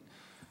 and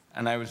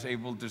I was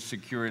able to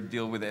secure a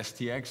deal with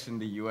STX in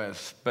the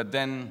US. But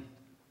then,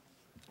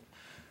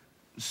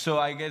 so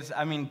I guess,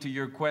 I mean, to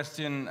your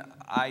question,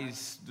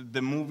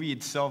 the movie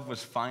itself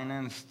was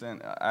financed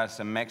as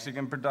a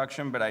Mexican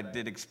production, but I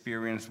did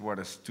experience what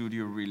a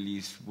studio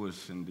release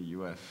was in the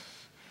US.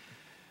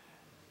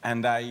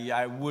 And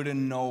I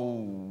wouldn't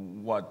know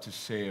what to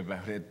say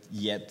about it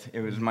yet.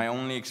 It was my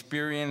only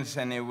experience,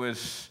 and it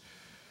was,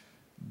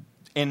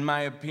 in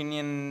my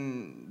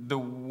opinion, the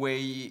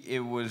way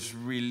it was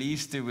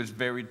released, it was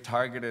very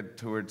targeted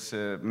towards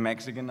a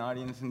Mexican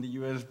audience in the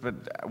US, but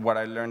what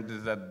I learned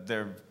is that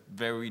the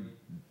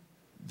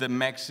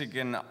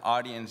Mexican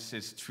audience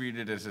is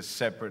treated as a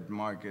separate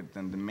market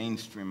than the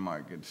mainstream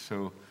market.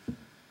 So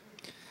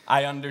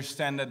I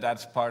understand that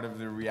that's part of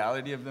the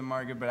reality of the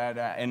market, but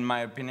in my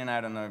opinion, I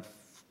don't know if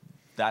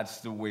that's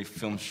the way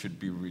films should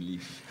be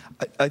released.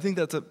 I think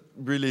that's a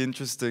really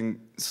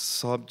interesting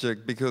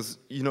subject because,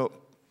 you know,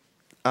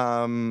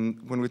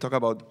 when we talk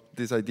about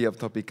this idea of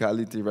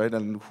topicality, right,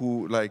 and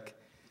who, like,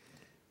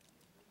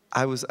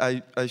 I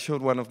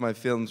showed one of my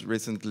films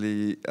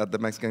recently at the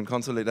Mexican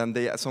consulate, and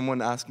someone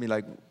asked me,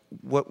 like,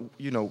 what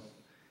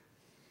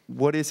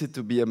is it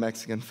to be a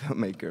Mexican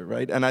filmmaker,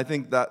 right? And I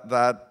think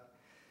that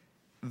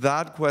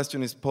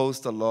question is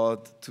posed a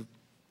lot to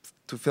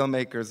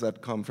filmmakers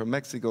that come from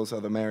Mexico,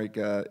 South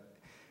America,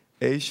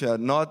 Asia,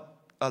 not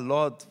a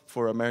lot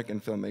for American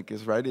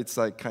filmmakers, right? It's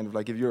like kind of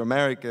like if you're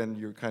American,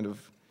 you're kind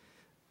of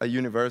a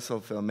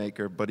universal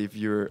filmmaker, but if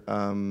you're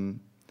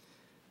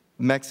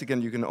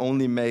Mexican, you can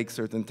only make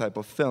certain type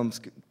of films.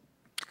 Could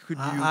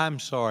you? I'm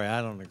sorry,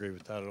 I don't agree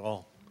with that at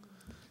all.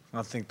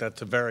 I think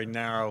that's a very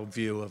narrow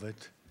view of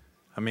it.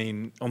 I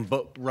mean,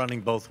 running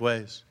both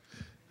ways.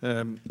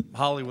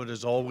 Hollywood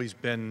has always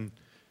been,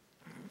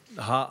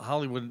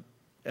 Hollywood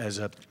as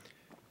a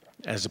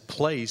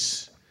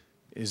place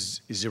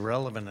is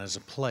irrelevant as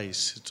a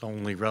place. It's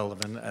only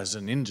relevant as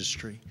an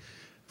industry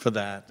for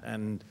that.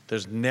 And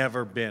there's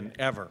never been,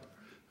 ever,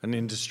 an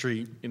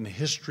industry in the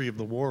history of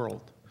the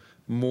world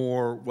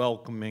more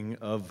welcoming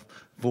of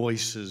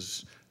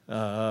voices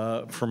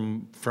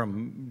from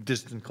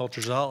distant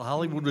cultures.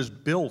 Hollywood was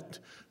built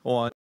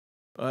on,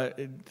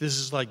 this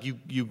is like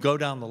you go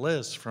down the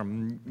list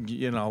from,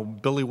 you know,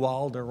 Billy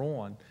Wilder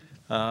on.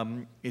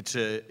 It's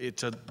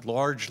a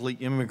largely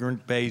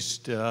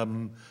immigrant-based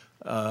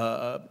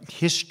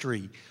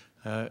history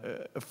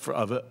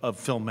of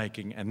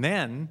filmmaking. And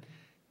then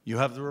you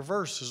have the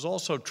reverse is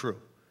also true,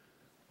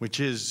 which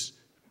is,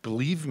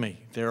 believe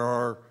me, there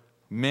are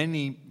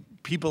many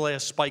people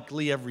ask Spike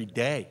Lee every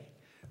day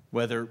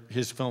whether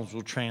his films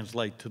will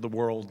translate to the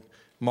world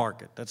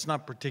market. That's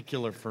not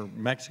particular for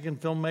Mexican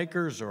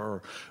filmmakers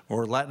or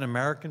Latin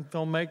American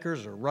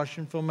filmmakers or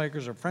Russian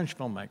filmmakers or French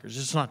filmmakers.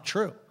 It's not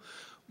true.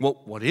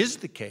 What is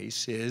the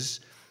case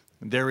is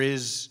there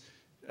is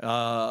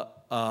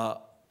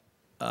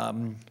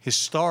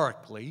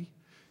historically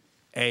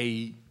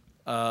in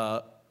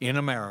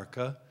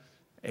America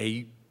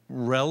a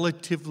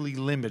relatively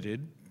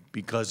limited,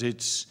 because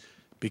it's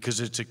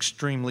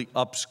extremely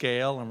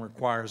upscale and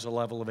requires a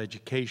level of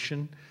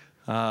education,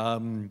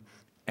 and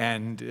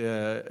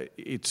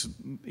it's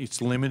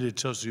limited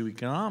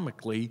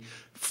socioeconomically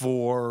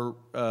for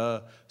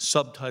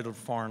subtitled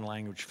foreign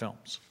language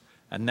films,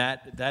 and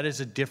that's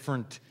a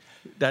different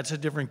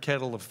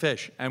kettle of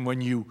fish. And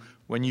when you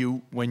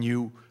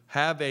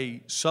have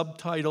a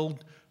subtitled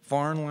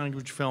foreign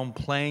language film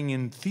playing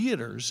in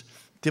theaters,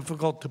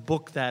 difficult to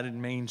book that in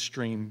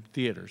mainstream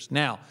theaters.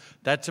 Now,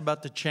 that's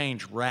about to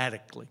change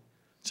radically.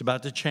 It's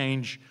about to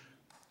change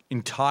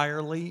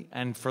entirely,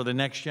 and for the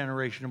next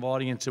generation of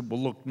audience, it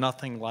will look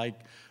nothing like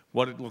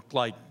what it looked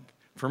like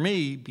for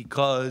me,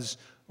 because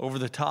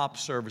over-the-top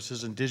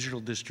services and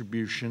digital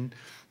distribution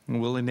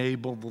will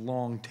enable the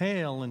long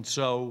tail, and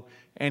so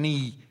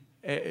the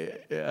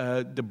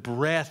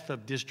breadth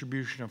of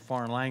distribution of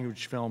foreign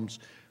language films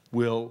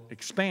will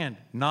expand,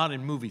 not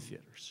in movie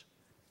theaters.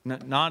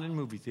 Not in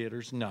movie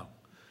theaters, no.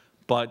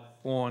 But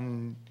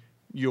on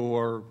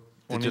your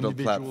Digital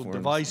individual platforms.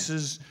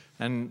 devices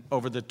and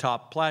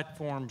over-the-top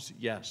platforms,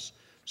 yes.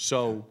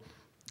 So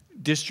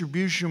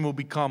distribution will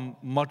become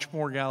much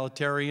more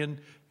egalitarian,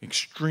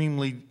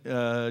 extremely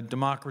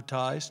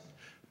democratized,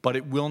 but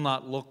it will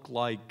not look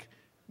like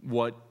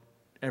what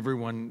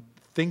everyone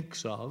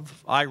thinks of.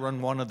 I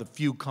run one of the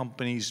few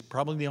companies,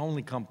 probably the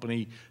only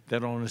company,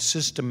 that on a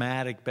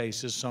systematic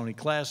basis, Sony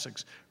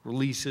Classics,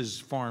 releases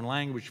foreign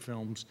language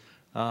films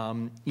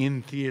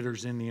in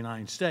theaters in the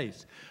United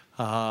States.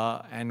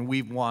 And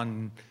we've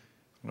won,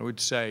 I would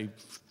say,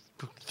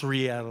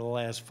 3 out of the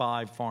last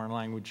 5 foreign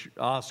language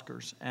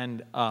Oscars.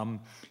 And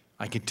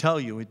I can tell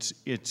you it's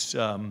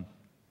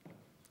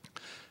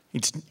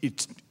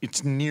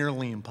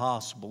nearly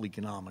impossible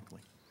economically.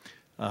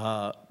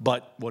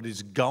 But what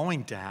is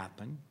going to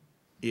happen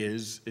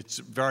is, it's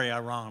very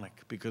ironic,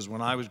 because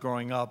when I was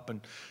growing up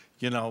and,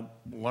 you know,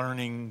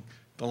 learning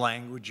the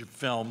language of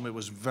film, it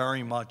was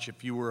very much,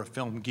 if you were a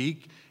film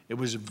geek, it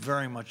was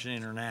very much an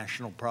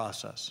international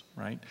process,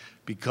 right?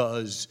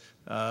 Because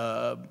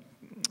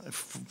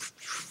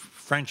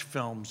French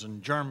films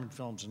and German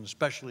films, and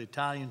especially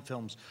Italian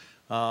films,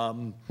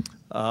 and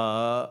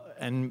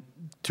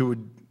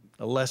to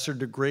a lesser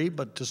degree,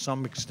 but to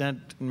some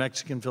extent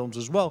Mexican films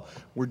as well,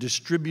 were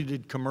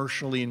distributed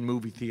commercially in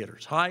movie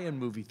theaters, high-end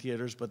movie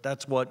theaters, but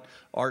that's what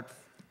art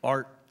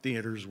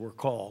theaters were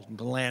called,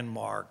 the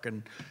Landmark,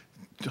 and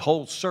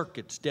whole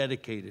circuits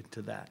dedicated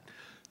to that.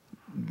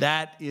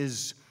 That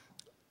is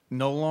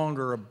no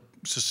longer a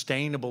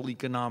sustainable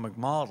economic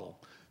model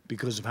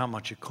because of how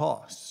much it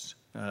costs.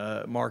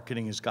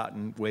 Marketing has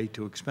gotten way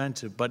too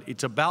expensive, but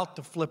it's about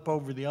to flip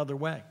over the other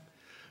way,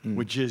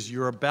 which is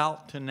you're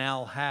about to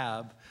now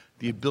have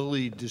the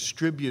ability to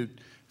distribute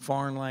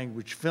foreign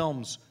language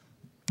films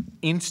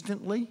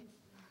instantly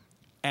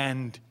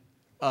and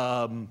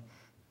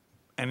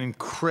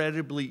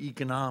incredibly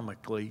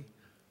economically,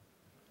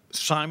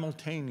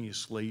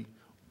 simultaneously,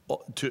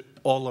 to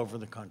all over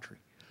the country.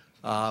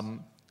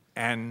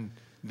 And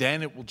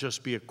then it will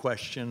just be a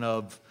question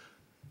of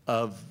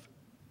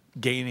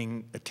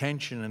gaining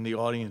attention and the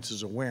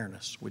audience's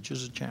awareness, which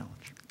is a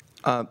challenge.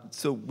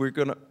 So we're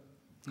gonna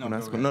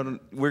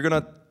we're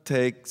gonna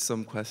take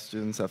some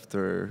questions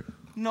after.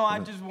 No, I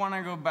just want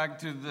to go back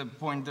to the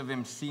point of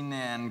cine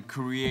and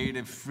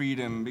creative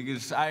freedom,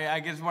 because I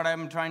guess what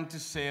I'm trying to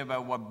say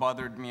about what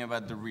bothered me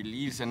about the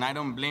release, and I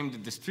don't blame the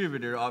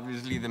distributor,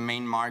 obviously the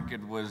main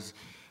market was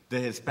the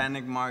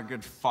Hispanic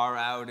market far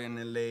out in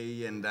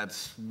LA, and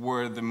that's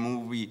where the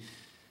movie,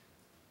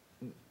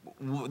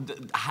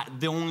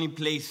 the only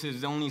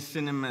places, the only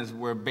cinemas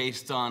were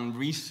based on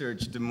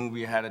research the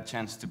movie had a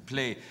chance to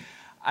play.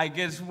 I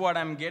guess what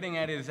I'm getting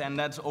at is, and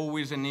that's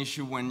always an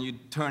issue when you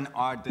turn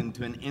art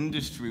into an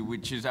industry,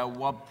 which is at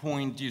what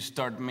point you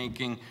start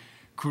making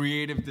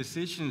creative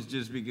decisions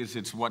just because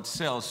it's what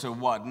sells. So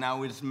what,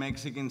 now is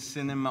Mexican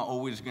cinema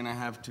always gonna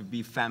have to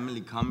be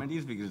family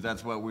comedies because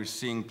that's what we're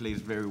seeing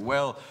plays very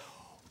well?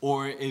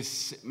 Or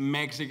is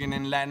Mexican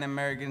and Latin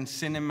American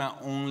cinema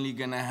only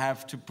gonna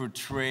have to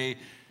portray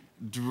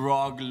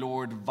drug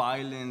lord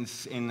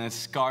violence in a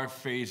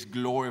Scarface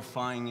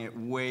glorifying it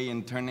way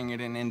and turning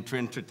it into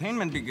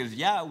entertainment? Because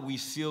yeah, we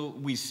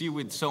see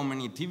with so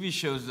many TV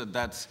shows that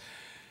that's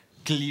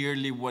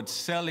clearly what's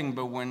selling,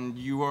 but when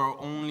you are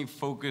only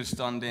focused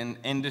on the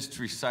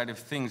industry side of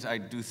things, I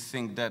do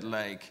think that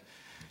like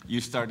you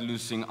start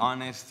losing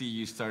honesty,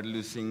 you start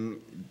losing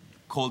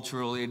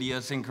cultural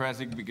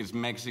idiosyncratic, because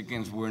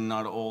Mexicans were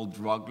not all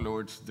drug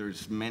lords.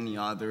 There's many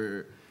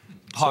other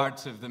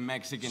parts of the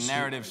Mexican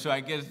narrative. So I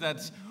guess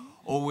that's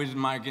always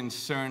my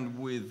concern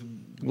with.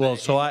 Well,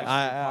 so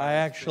I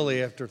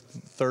actually, after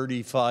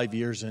 35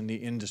 years in the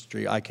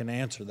industry, I can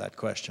answer that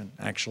question,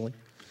 actually.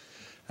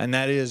 And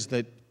that is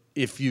that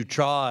if you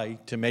try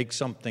to make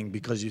something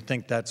because you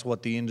think that's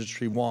what the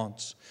industry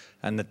wants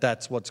and that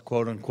that's what's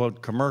quote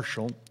unquote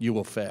commercial, you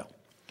will fail.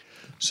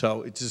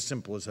 So it's as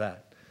simple as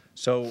that.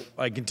 So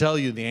I can tell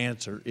you the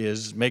answer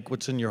is make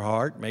what's in your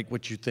heart, make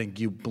what you think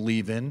you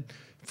believe in,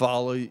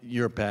 follow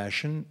your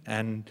passion,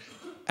 and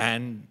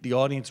the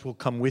audience will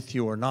come with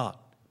you or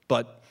not.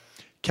 But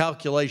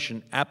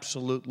calculation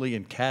absolutely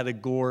and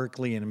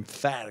categorically and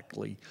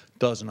emphatically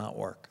does not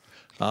work.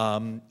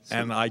 And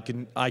I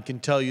can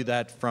tell you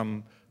that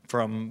from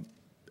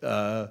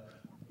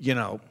you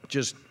know,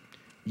 just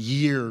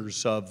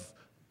years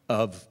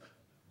of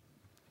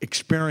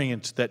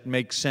experience that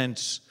make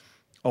sense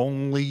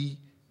only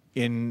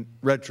in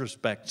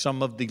retrospect.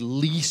 Some of the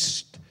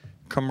least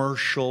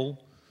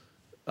commercial,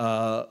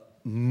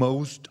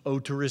 most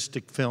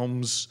autoristic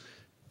films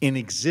in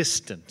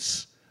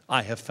existence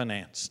I have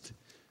financed.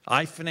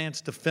 I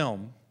financed a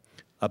film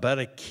about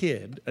a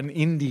kid, an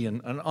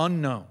Indian, an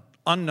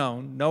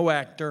unknown, no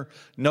actor,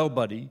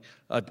 nobody,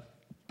 a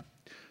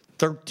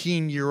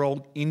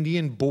 13-year-old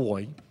Indian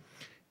boy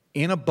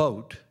in a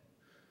boat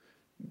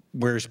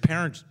where his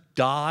parents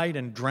died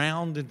and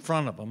drowned in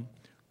front of him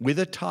with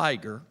a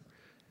tiger,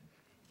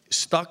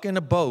 stuck in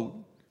a boat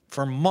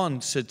for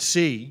months at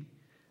sea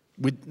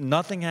with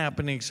nothing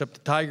happening except the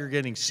tiger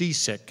getting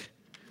seasick,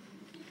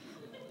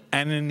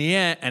 and in the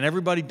end, and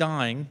everybody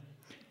dying,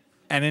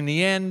 and in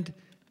the end,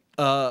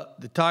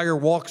 the tiger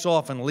walks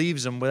off and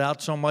leaves him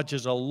without so much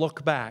as a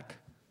look back,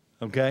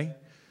 okay?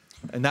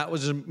 And that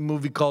was a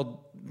movie called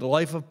The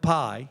Life of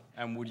Pi.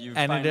 And would you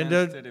and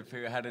finance it if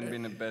it hadn't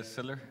been a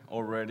bestseller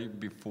already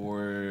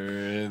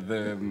before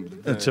the...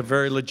 It's a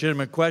very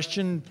legitimate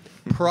question.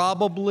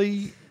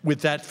 Probably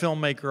with that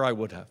filmmaker, I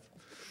would have.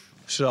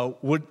 So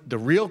the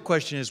real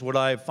question is, would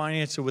I have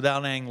financed it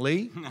without Ang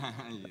Lee?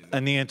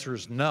 And the answer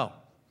is no.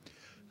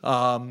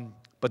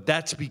 But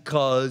that's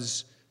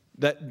because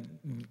that's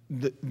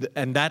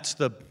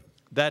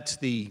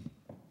the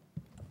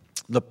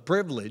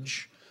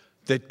privilege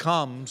that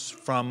comes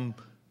from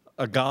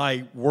a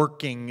guy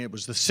working. It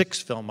was the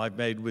 6th film I've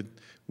made with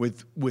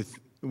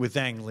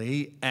Ang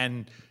Lee,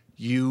 and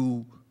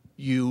the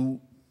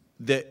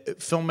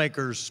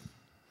filmmakers,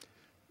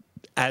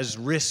 as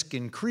risk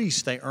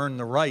increased, they earn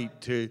the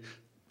right to,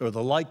 or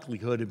the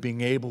likelihood of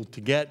being able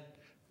to get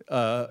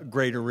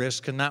greater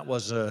risk, and that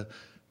was an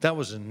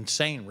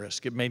insane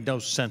risk. It made no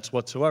sense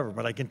whatsoever.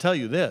 But I can tell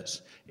you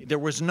this: there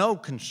was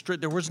no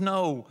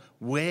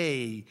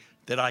way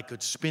that I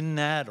could spin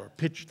that or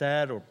pitch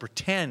that or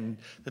pretend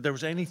that there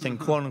was anything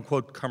quote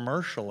unquote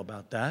commercial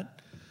about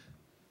that.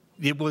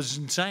 It was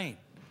insane.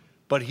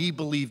 But he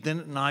believed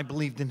in it, and I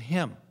believed in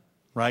him,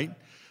 right?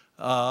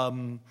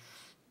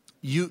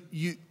 You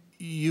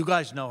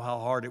guys know how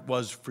hard it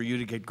was for you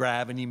to get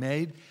Gravity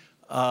made.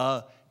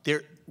 The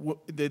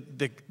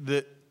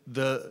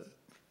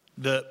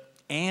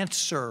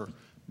answer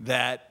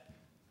that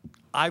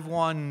I've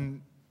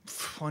won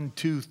 1,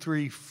 2,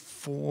 3,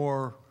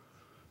 4,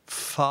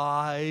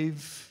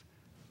 5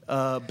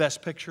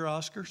 Best Picture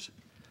Oscars,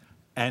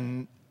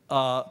 and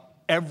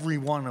every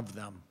one of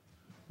them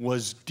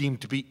was deemed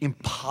to be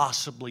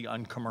impossibly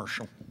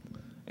uncommercial.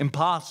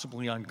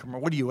 Impossibly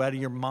uncommercial. What are you, out of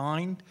your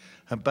mind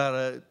about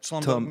a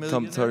Slumdog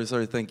Millionaire? Tom,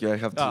 sorry, thank you. I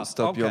have to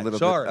stop you a little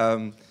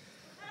bit.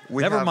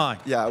 Never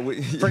mind. Yeah,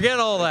 forget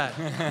all that.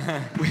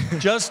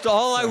 Just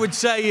all I would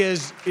say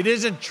is it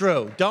isn't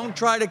true. Don't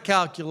try to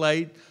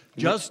calculate.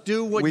 Just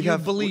do what you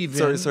believe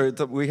in. Sorry,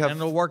 we have and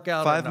it'll work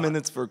out 5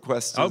 minutes for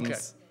questions. Okay.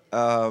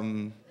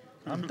 I'm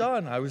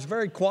done. I was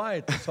very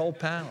quiet this whole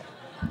panel.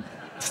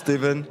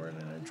 Stephen. Where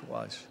did it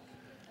edgewise?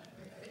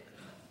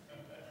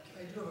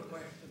 I do have a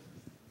question.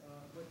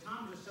 What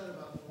Tom just said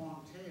about the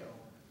long tail,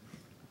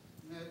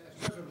 I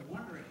started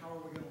wondering how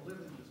are we going to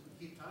live in this?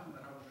 We keep talking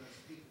about how we're going to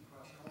speak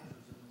across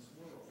cultures in this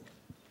world.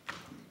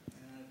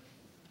 And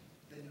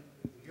then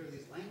you hear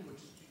these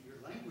your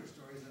language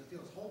stories, and it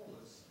feels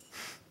hopeless.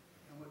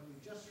 And what we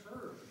just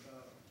heard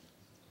about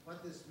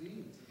what this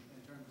means in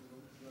terms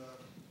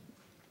of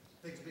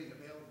things being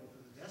available to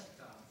the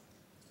desktop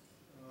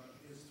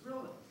is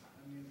thrilling.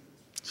 I mean,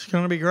 it's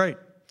going to be great.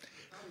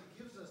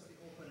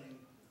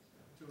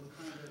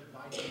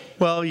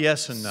 Well,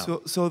 yes and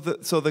no. So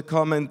the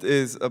comment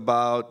is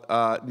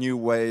about new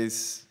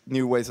ways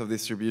of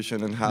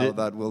distribution and how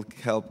that will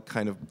help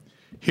kind of.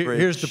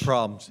 Here's the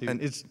problem.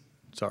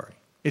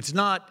 It's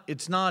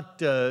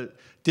not.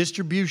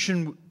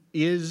 Distribution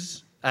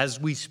is, as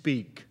we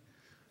speak,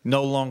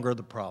 no longer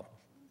the problem.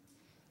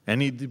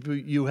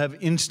 You have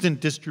instant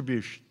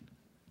distribution.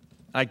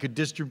 I could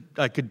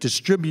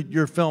distribute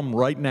your film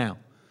right now,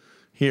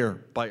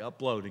 here, by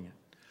uploading it.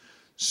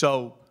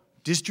 So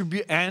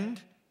distribute, and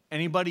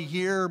anybody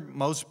here,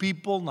 most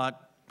people,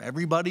 not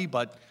everybody,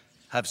 but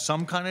have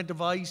some kind of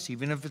device,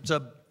 even if it's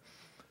a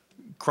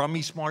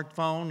crummy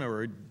smartphone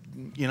or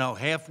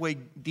halfway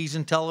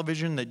decent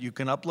television that you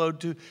can upload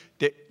to.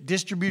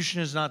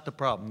 Distribution is not the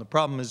problem. The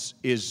problem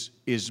is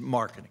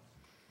marketing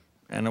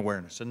and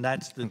awareness, and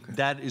that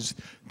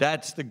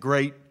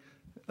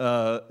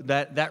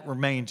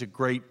remains a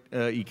great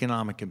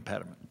economic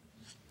impediment.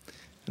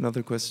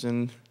 Another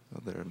question. Oh,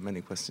 there are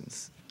many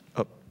questions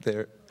up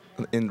there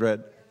in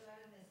red.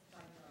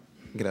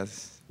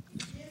 Gracias.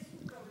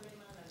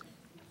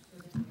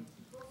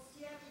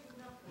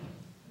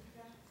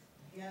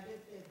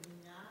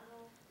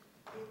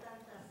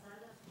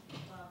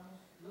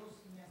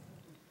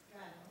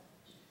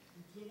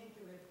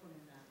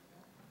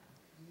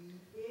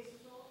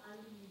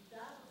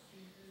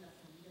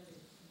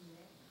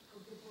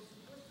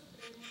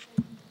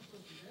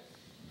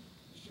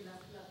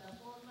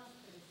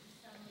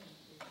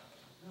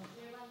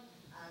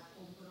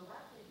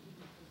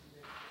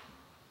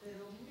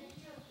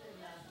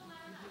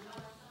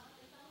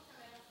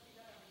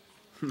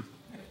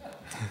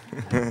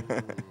 They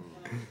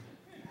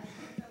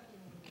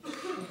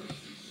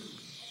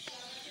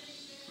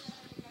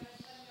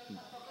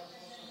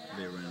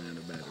ran out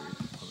of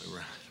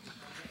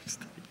batteries.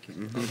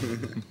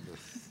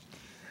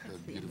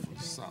 That beautiful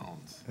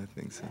sound. I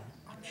think so.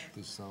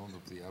 The sound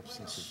of the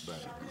absence of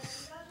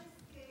batteries.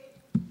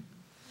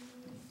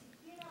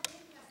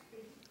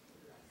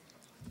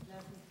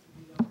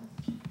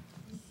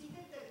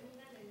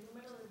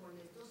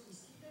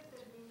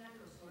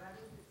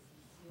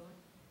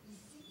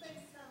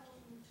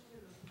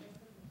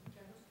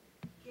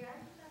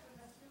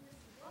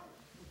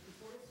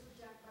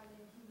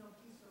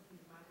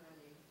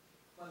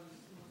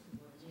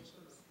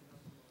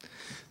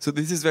 So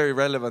this is very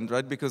relevant,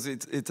 right? Because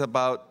it's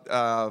about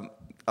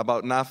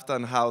NAFTA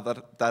and how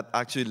that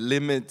actually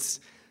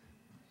limits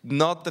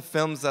not the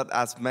films that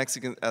as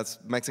Mexican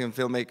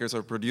filmmakers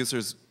or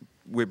producers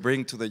we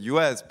bring to the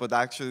U.S., but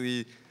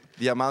actually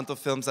the amount of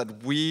films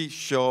that we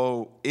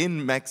show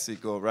in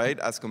Mexico, right,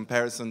 as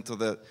comparison to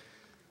the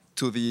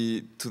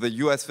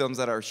U.S. films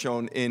that are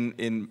shown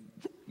in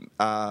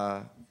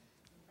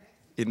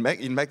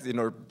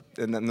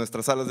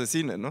nuestras salas de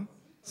cine, ¿no?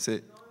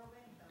 Sí,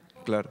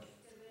 claro.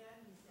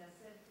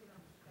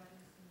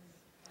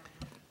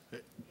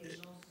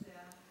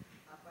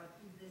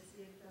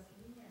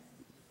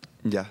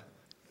 Ya,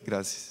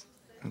 gracias.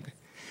 Okay.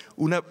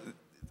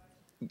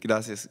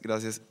 Gracias.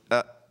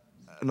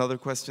 Another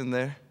question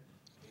there?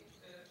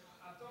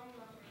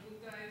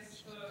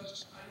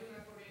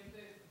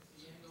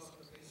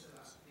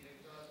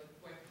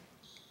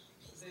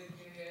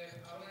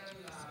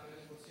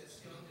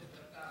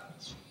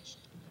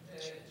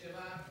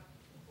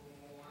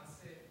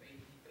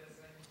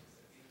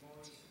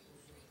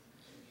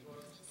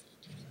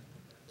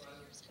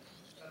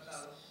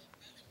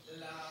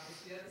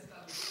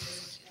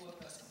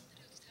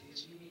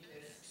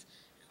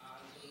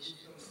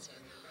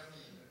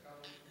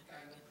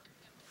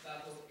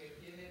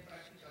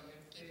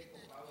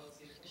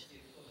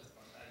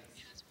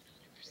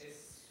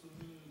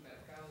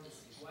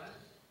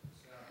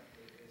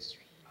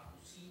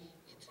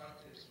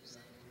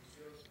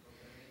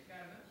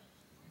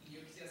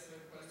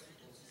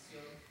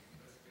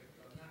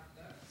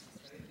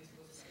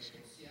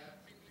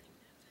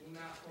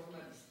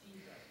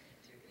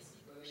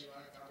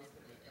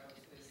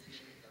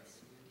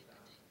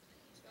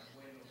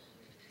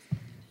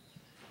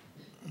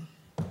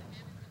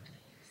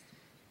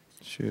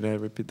 Should I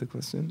repeat the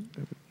question?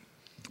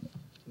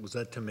 Was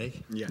that to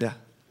me? Yeah.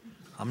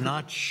 I'm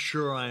not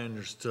sure I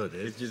understood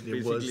it. It's just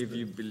basically if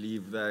you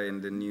believe that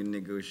in the new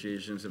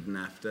negotiations of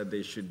NAFTA,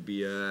 there should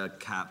be a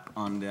cap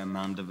on the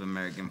amount of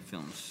American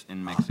films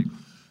in Mexico.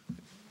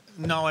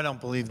 No, I don't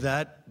believe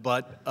that,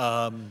 but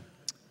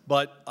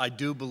I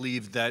do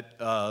believe that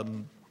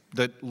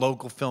that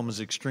local film is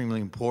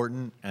extremely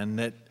important, and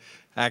that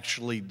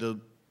actually,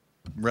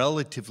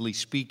 relatively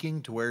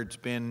speaking, to where it's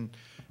been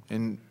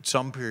in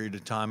some period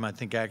of time, I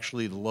think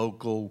actually the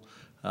local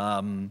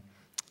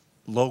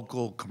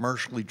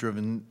commercially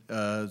driven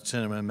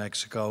cinema in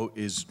Mexico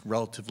is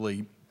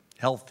relatively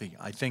healthy.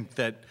 I think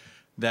that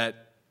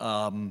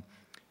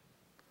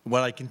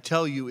what I can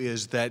tell you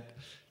is that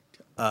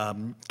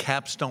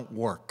caps don't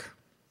work.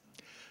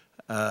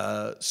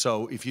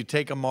 So if you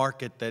take a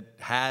market that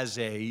has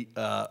a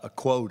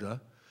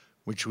quota,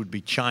 which would be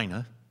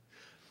China,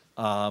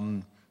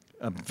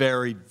 a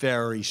very,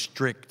 very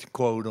strict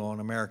quota on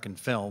American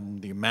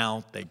film, the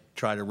amount, they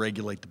try to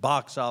regulate the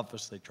box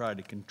office, they try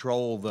to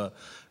control the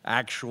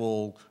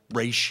actual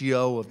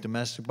ratio of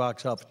domestic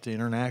box office to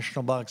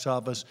international box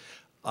office.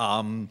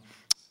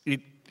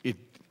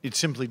 It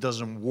simply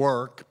doesn't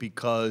work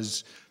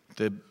because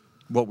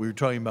what we were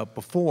talking about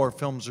before,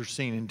 films are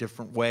seen in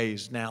different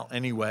ways now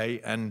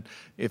anyway, and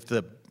if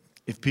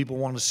people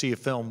want to see a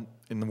film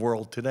in the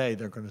world today,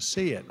 they're going to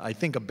see it. I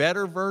think a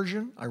better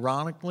version,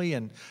 ironically,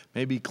 and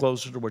maybe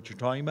closer to what you're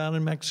talking about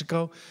in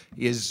Mexico,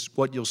 is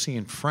what you'll see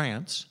in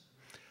France.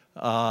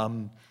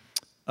 France,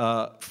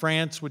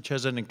 which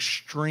has an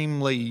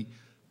extremely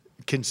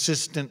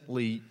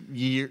consistently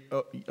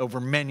over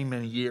many,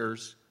 many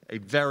years, a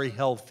very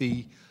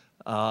healthy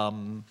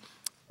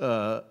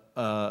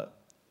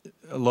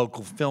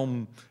local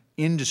film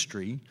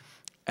industry.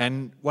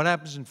 And what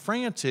happens in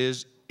France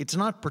is it's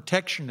not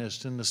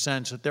protectionist in the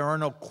sense that there are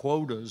no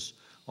quotas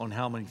on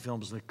how many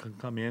films that can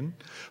come in,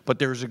 but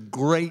there's a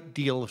great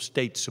deal of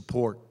state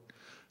support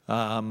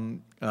for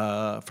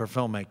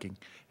filmmaking,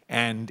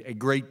 and a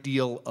great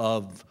deal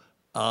of,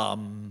 I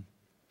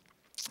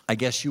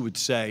guess you would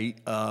say,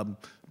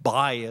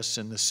 bias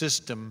in the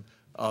system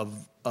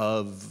of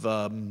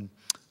the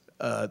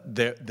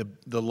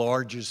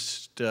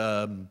largest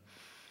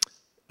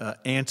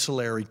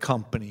ancillary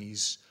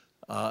companies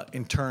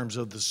in terms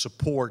of the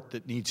support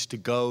that needs to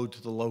go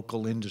to the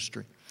local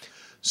industry.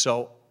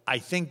 So I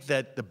think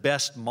that the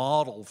best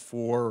model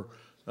for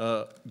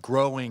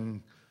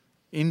growing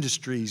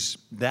industries,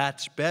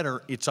 that's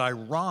better. It's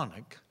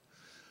ironic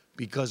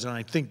because, and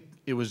I think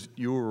it was,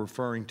 you were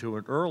referring to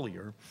it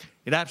earlier,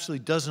 it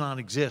absolutely does not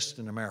exist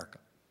in America.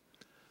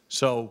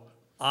 So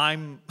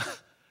I'm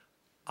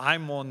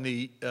on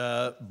the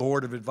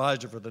board of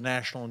advisor for the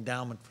National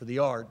Endowment for the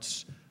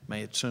Arts.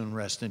 May it soon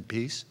rest in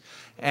peace.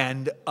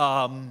 And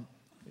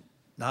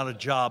not a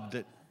job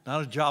with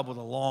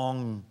a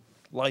long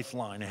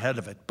lifeline ahead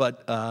of it,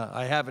 but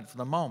I have it for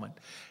the moment.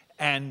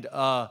 And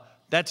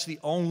that's the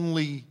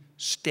only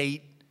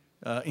state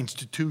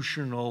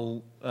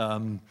institutional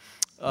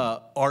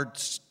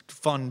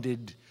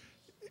arts-funded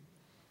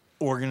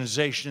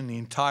organization in the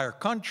entire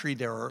country.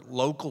 There are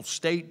local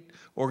state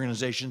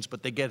organizations,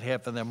 but they get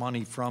half of their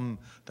money from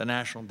the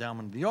National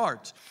Endowment of the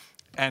Arts.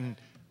 And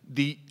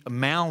the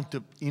amount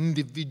of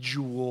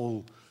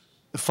individual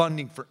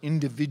funding for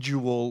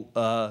individual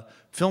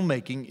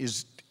filmmaking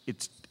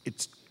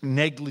it's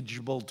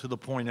negligible to the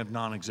point of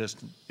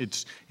non-existent.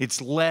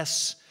 It's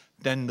less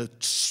than the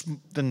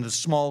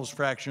smallest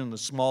fraction in the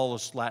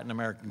smallest Latin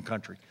American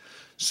country.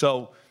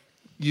 So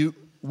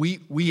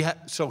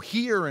so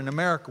here in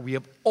America we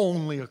have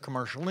only a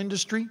commercial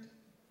industry,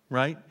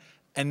 right?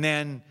 And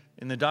then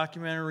in the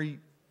documentary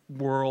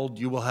world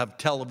you will have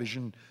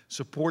television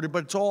supported,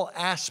 but it's all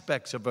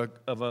aspects of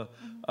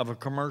a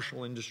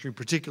commercial industry,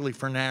 particularly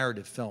for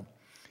narrative film.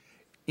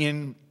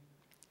 In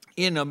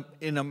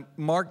a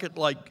market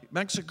like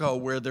Mexico,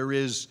 where there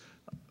is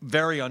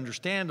very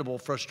understandable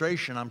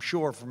frustration, I'm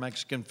sure, for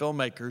Mexican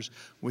filmmakers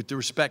with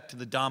respect to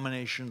the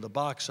domination of the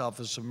box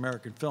office of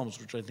American films,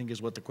 which I think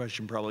is what the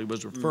question probably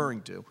was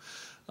referring to.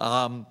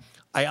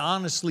 I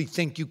honestly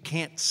think you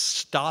can't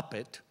stop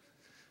it,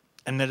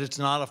 and that it's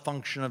not a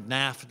function of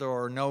NAFTA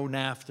or no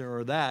NAFTA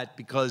or that,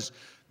 because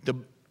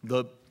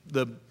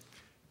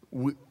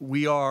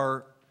we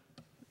are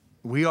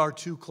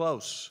too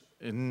close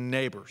in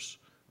neighbors.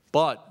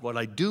 But what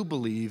I do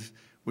believe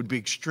would be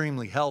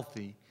extremely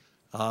healthy,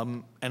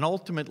 and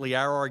ultimately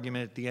our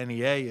argument at the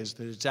NEA is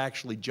that it's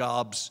actually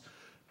job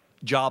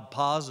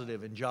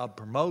positive and job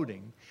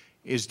promoting,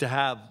 is to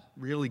have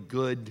really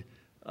good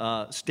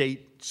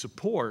state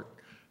support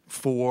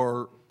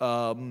for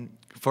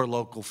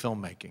local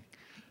filmmaking.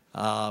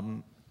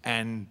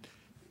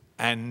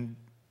 And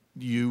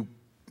you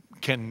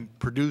can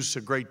produce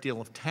a great deal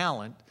of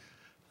talent.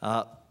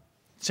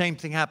 Same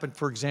thing happened,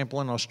 for example,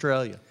 in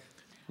Australia.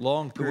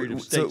 Long period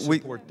of state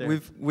support there.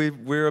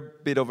 We're a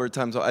bit over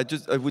time, so I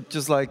would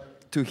just like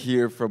to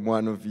hear from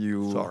one of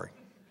you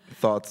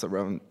thoughts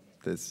around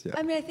this. Yeah.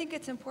 I mean, I think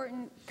it's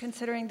important,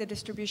 considering the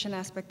distribution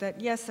aspect, that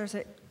yes,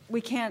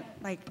 we can't,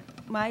 like,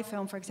 my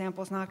film, for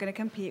example, is not going to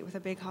compete with a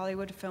big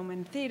Hollywood film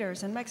in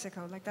theaters in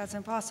Mexico. Like, that's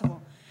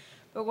impossible.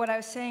 But what I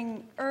was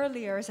saying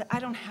earlier is that I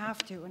don't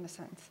have to, in a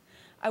sense.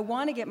 I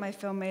want to get my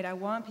film made. I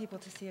want people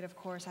to see it, of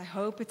course. I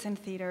hope it's in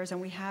theaters, and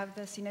we have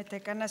the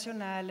Cineteca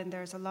Nacional, and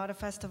there's a lot of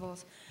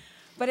festivals.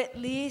 But at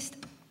least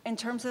in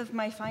terms of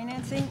my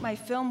financing, my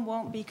film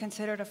won't be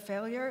considered a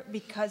failure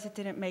because it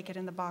didn't make it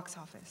in the box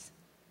office.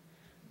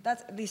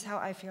 That's at least how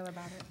I feel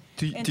about it.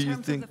 In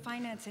terms of the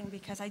financing,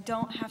 because I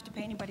don't have to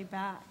pay anybody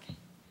back.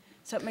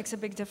 So it makes a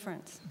big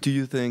difference. Do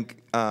you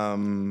think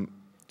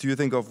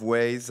of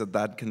ways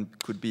that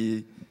could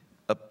be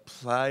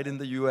applied in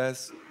the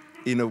U.S.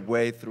 in a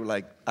way through,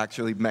 like,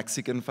 actually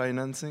Mexican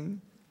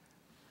financing?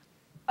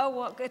 Oh,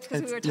 well, it's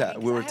because we were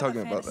talking. Yeah, we were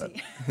talking about that.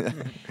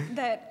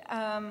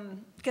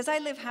 Because I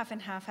live half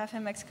and half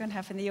in Mexico and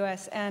half in the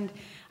U.S., and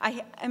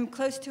I am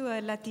close to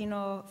a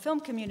Latino film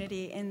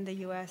community in the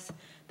U.S.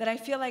 that I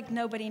feel like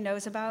nobody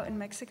knows about in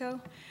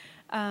Mexico.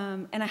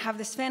 And I have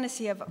this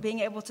fantasy of being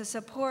able to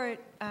support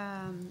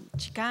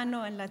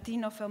Chicano and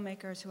Latino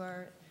filmmakers who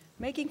are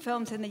making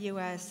films in the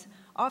U.S.,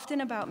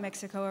 often about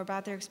Mexico or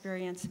about their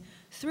experience,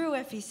 through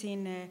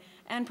FECine,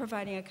 and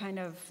providing a kind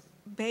of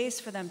base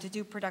for them to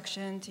do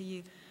production.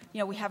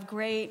 We have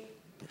great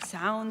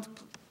sound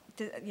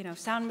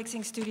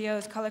mixing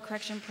studios, color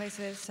correction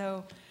places.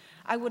 So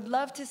I would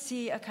love to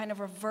see a kind of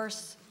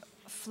reverse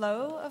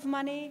flow of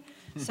money,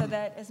 so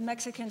that as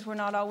Mexicans, we're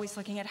not always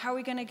looking at how are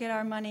we going to get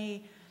our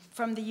money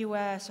from the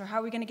US, or how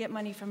are we going to get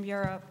money from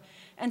Europe.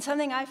 And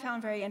something I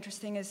found very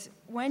interesting is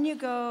when you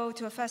go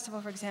to a festival,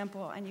 for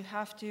example, and you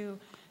have to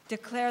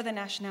declare the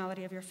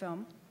nationality of your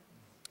film,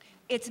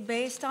 it's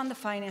based on the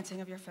financing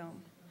of your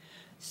film.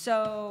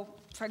 So,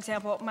 for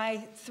example,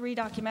 my 3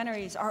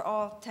 documentaries are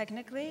all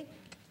technically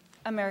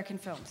American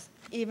films,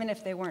 even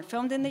if they weren't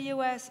filmed in the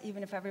US,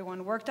 even if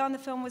everyone worked on the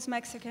film was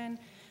Mexican,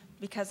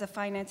 because the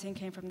financing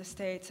came from the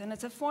States. And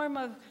it's a form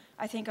of,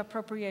 I think,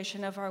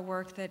 appropriation of our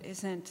work that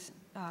isn't,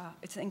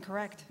 it's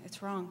incorrect,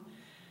 it's wrong.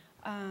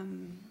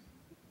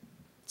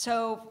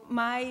 So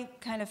my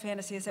kind of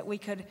fantasy is that we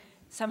could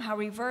somehow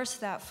reverse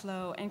that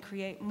flow and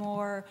create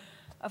more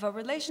of a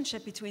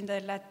relationship between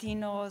the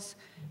Latinos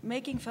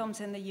making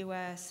films in the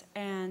US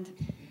and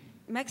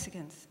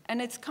Mexicans. And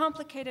it's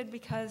complicated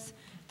because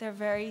they're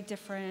very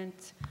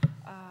different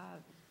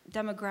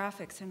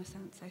demographics, in a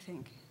sense, I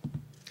think.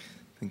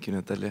 Thank you,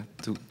 Natalia.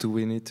 Do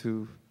we need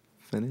to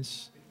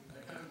finish? I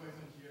have a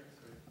question here.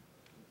 Sorry.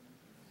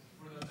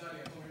 For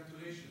Natalia,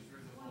 congratulations,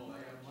 first of all.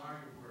 I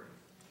admire your work.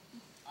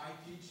 I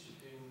teach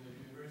in the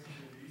university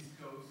in the East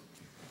Coast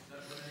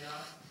that when I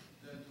ask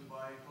them to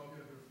buy a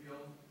copy of your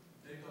film,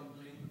 they don't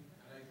blink,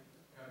 and I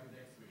come in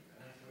next week,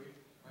 and I show it.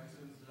 My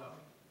students love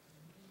it.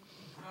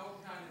 How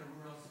can a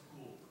rural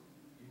school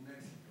in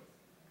Mexico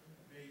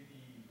pay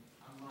the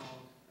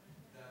amount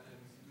that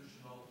an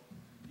institutional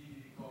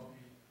DVD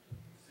copy,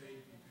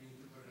 say, between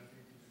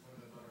 $250 to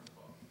 $200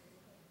 costs?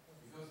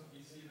 Because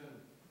it's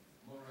even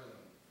more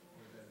relevant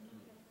for them to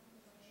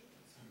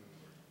see your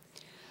work.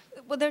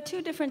 Well, there are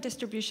 2 different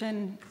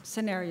distribution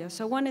scenarios.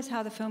 So one is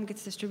how the film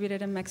gets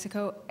distributed in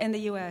Mexico and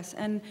the US.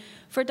 And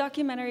for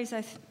documentaries,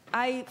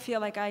 I feel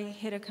like I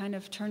hit a kind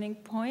of turning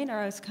point, or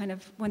I was kind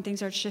of when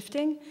things are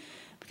shifting,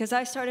 because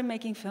I started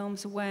making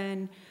films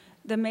when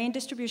The main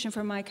distribution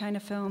for my kind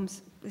of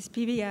films is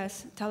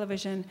PBS,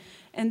 television,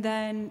 and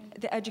then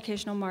the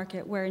educational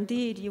market, where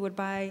indeed you would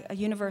buy a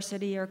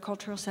university or a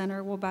cultural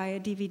center will buy a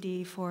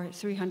DVD for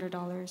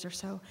 $300 or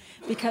so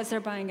because they're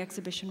buying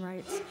exhibition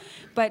rights.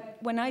 But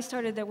when I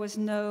started, there was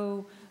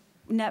no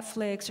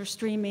Netflix or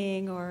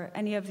streaming or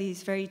any of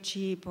these very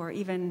cheap, or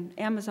even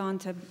Amazon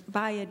to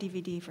buy a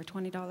DVD for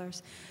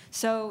 $20.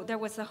 So there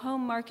was the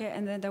home market,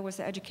 and then there was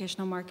the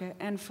educational market.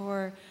 And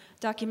for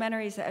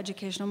documentaries, the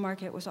educational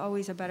market was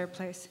always a better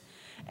place.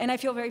 And I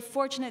feel very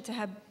fortunate to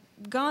have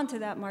gone to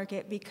that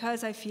market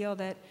because I feel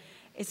that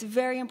it's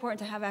very important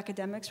to have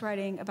academics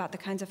writing about the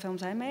kinds of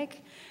films I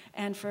make,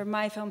 and for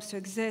my films to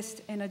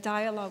exist in a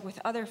dialogue with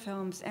other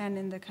films and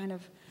in the kind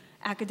of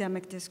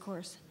academic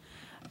discourse.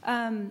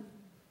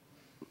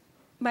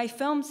 My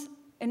films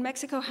in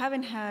Mexico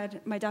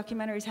my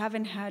documentaries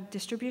haven't had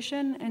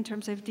distribution in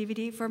terms of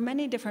DVD for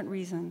many different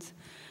reasons.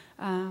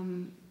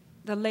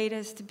 The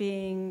latest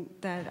being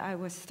that I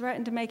was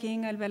threatened to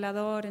making El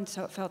Velador, and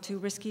so it felt too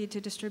risky to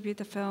distribute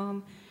the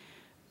film.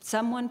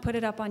 Someone put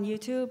it up on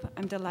YouTube.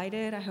 I'm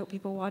delighted. I hope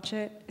people watch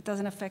it. It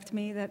doesn't affect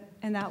me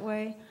in that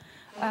way.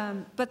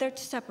 But they're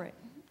separate.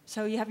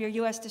 So you have your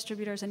US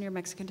distributors and your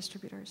Mexican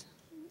distributors.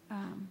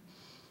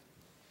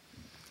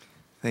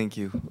 Thank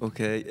you.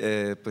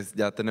 Okay, pues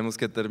ya tenemos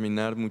que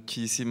terminar.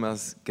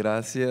 Muchísimas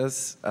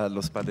gracias a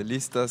los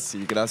panelistas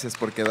y gracias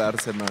por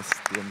quedarse más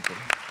tiempo.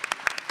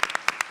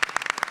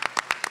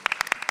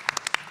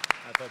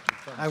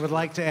 I would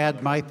like to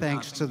add my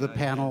thanks to the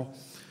panel.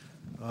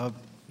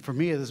 For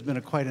me, it has been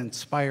a quite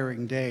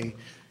inspiring day.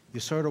 You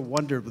sort of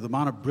wondered, with the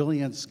amount of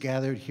brilliance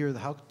gathered here,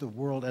 how could the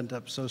world end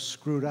up so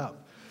screwed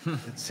up?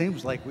 It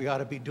seems like we ought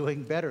to be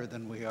doing better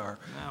than we are.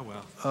 Ah,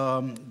 well.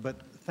 But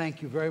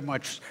thank you very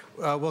much.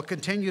 We'll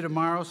continue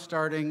tomorrow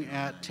starting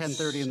at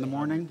 10:30 in the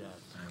morning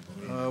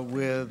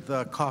with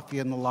coffee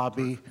in the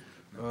lobby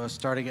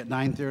starting at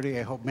 9:30.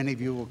 I hope many of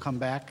you will come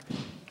back.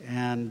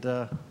 And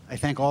I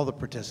thank all the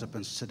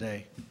participants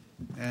today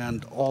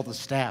and all the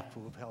staff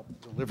who have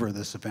helped deliver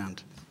this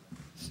event.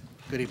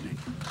 Good evening.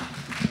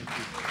 Thank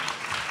you.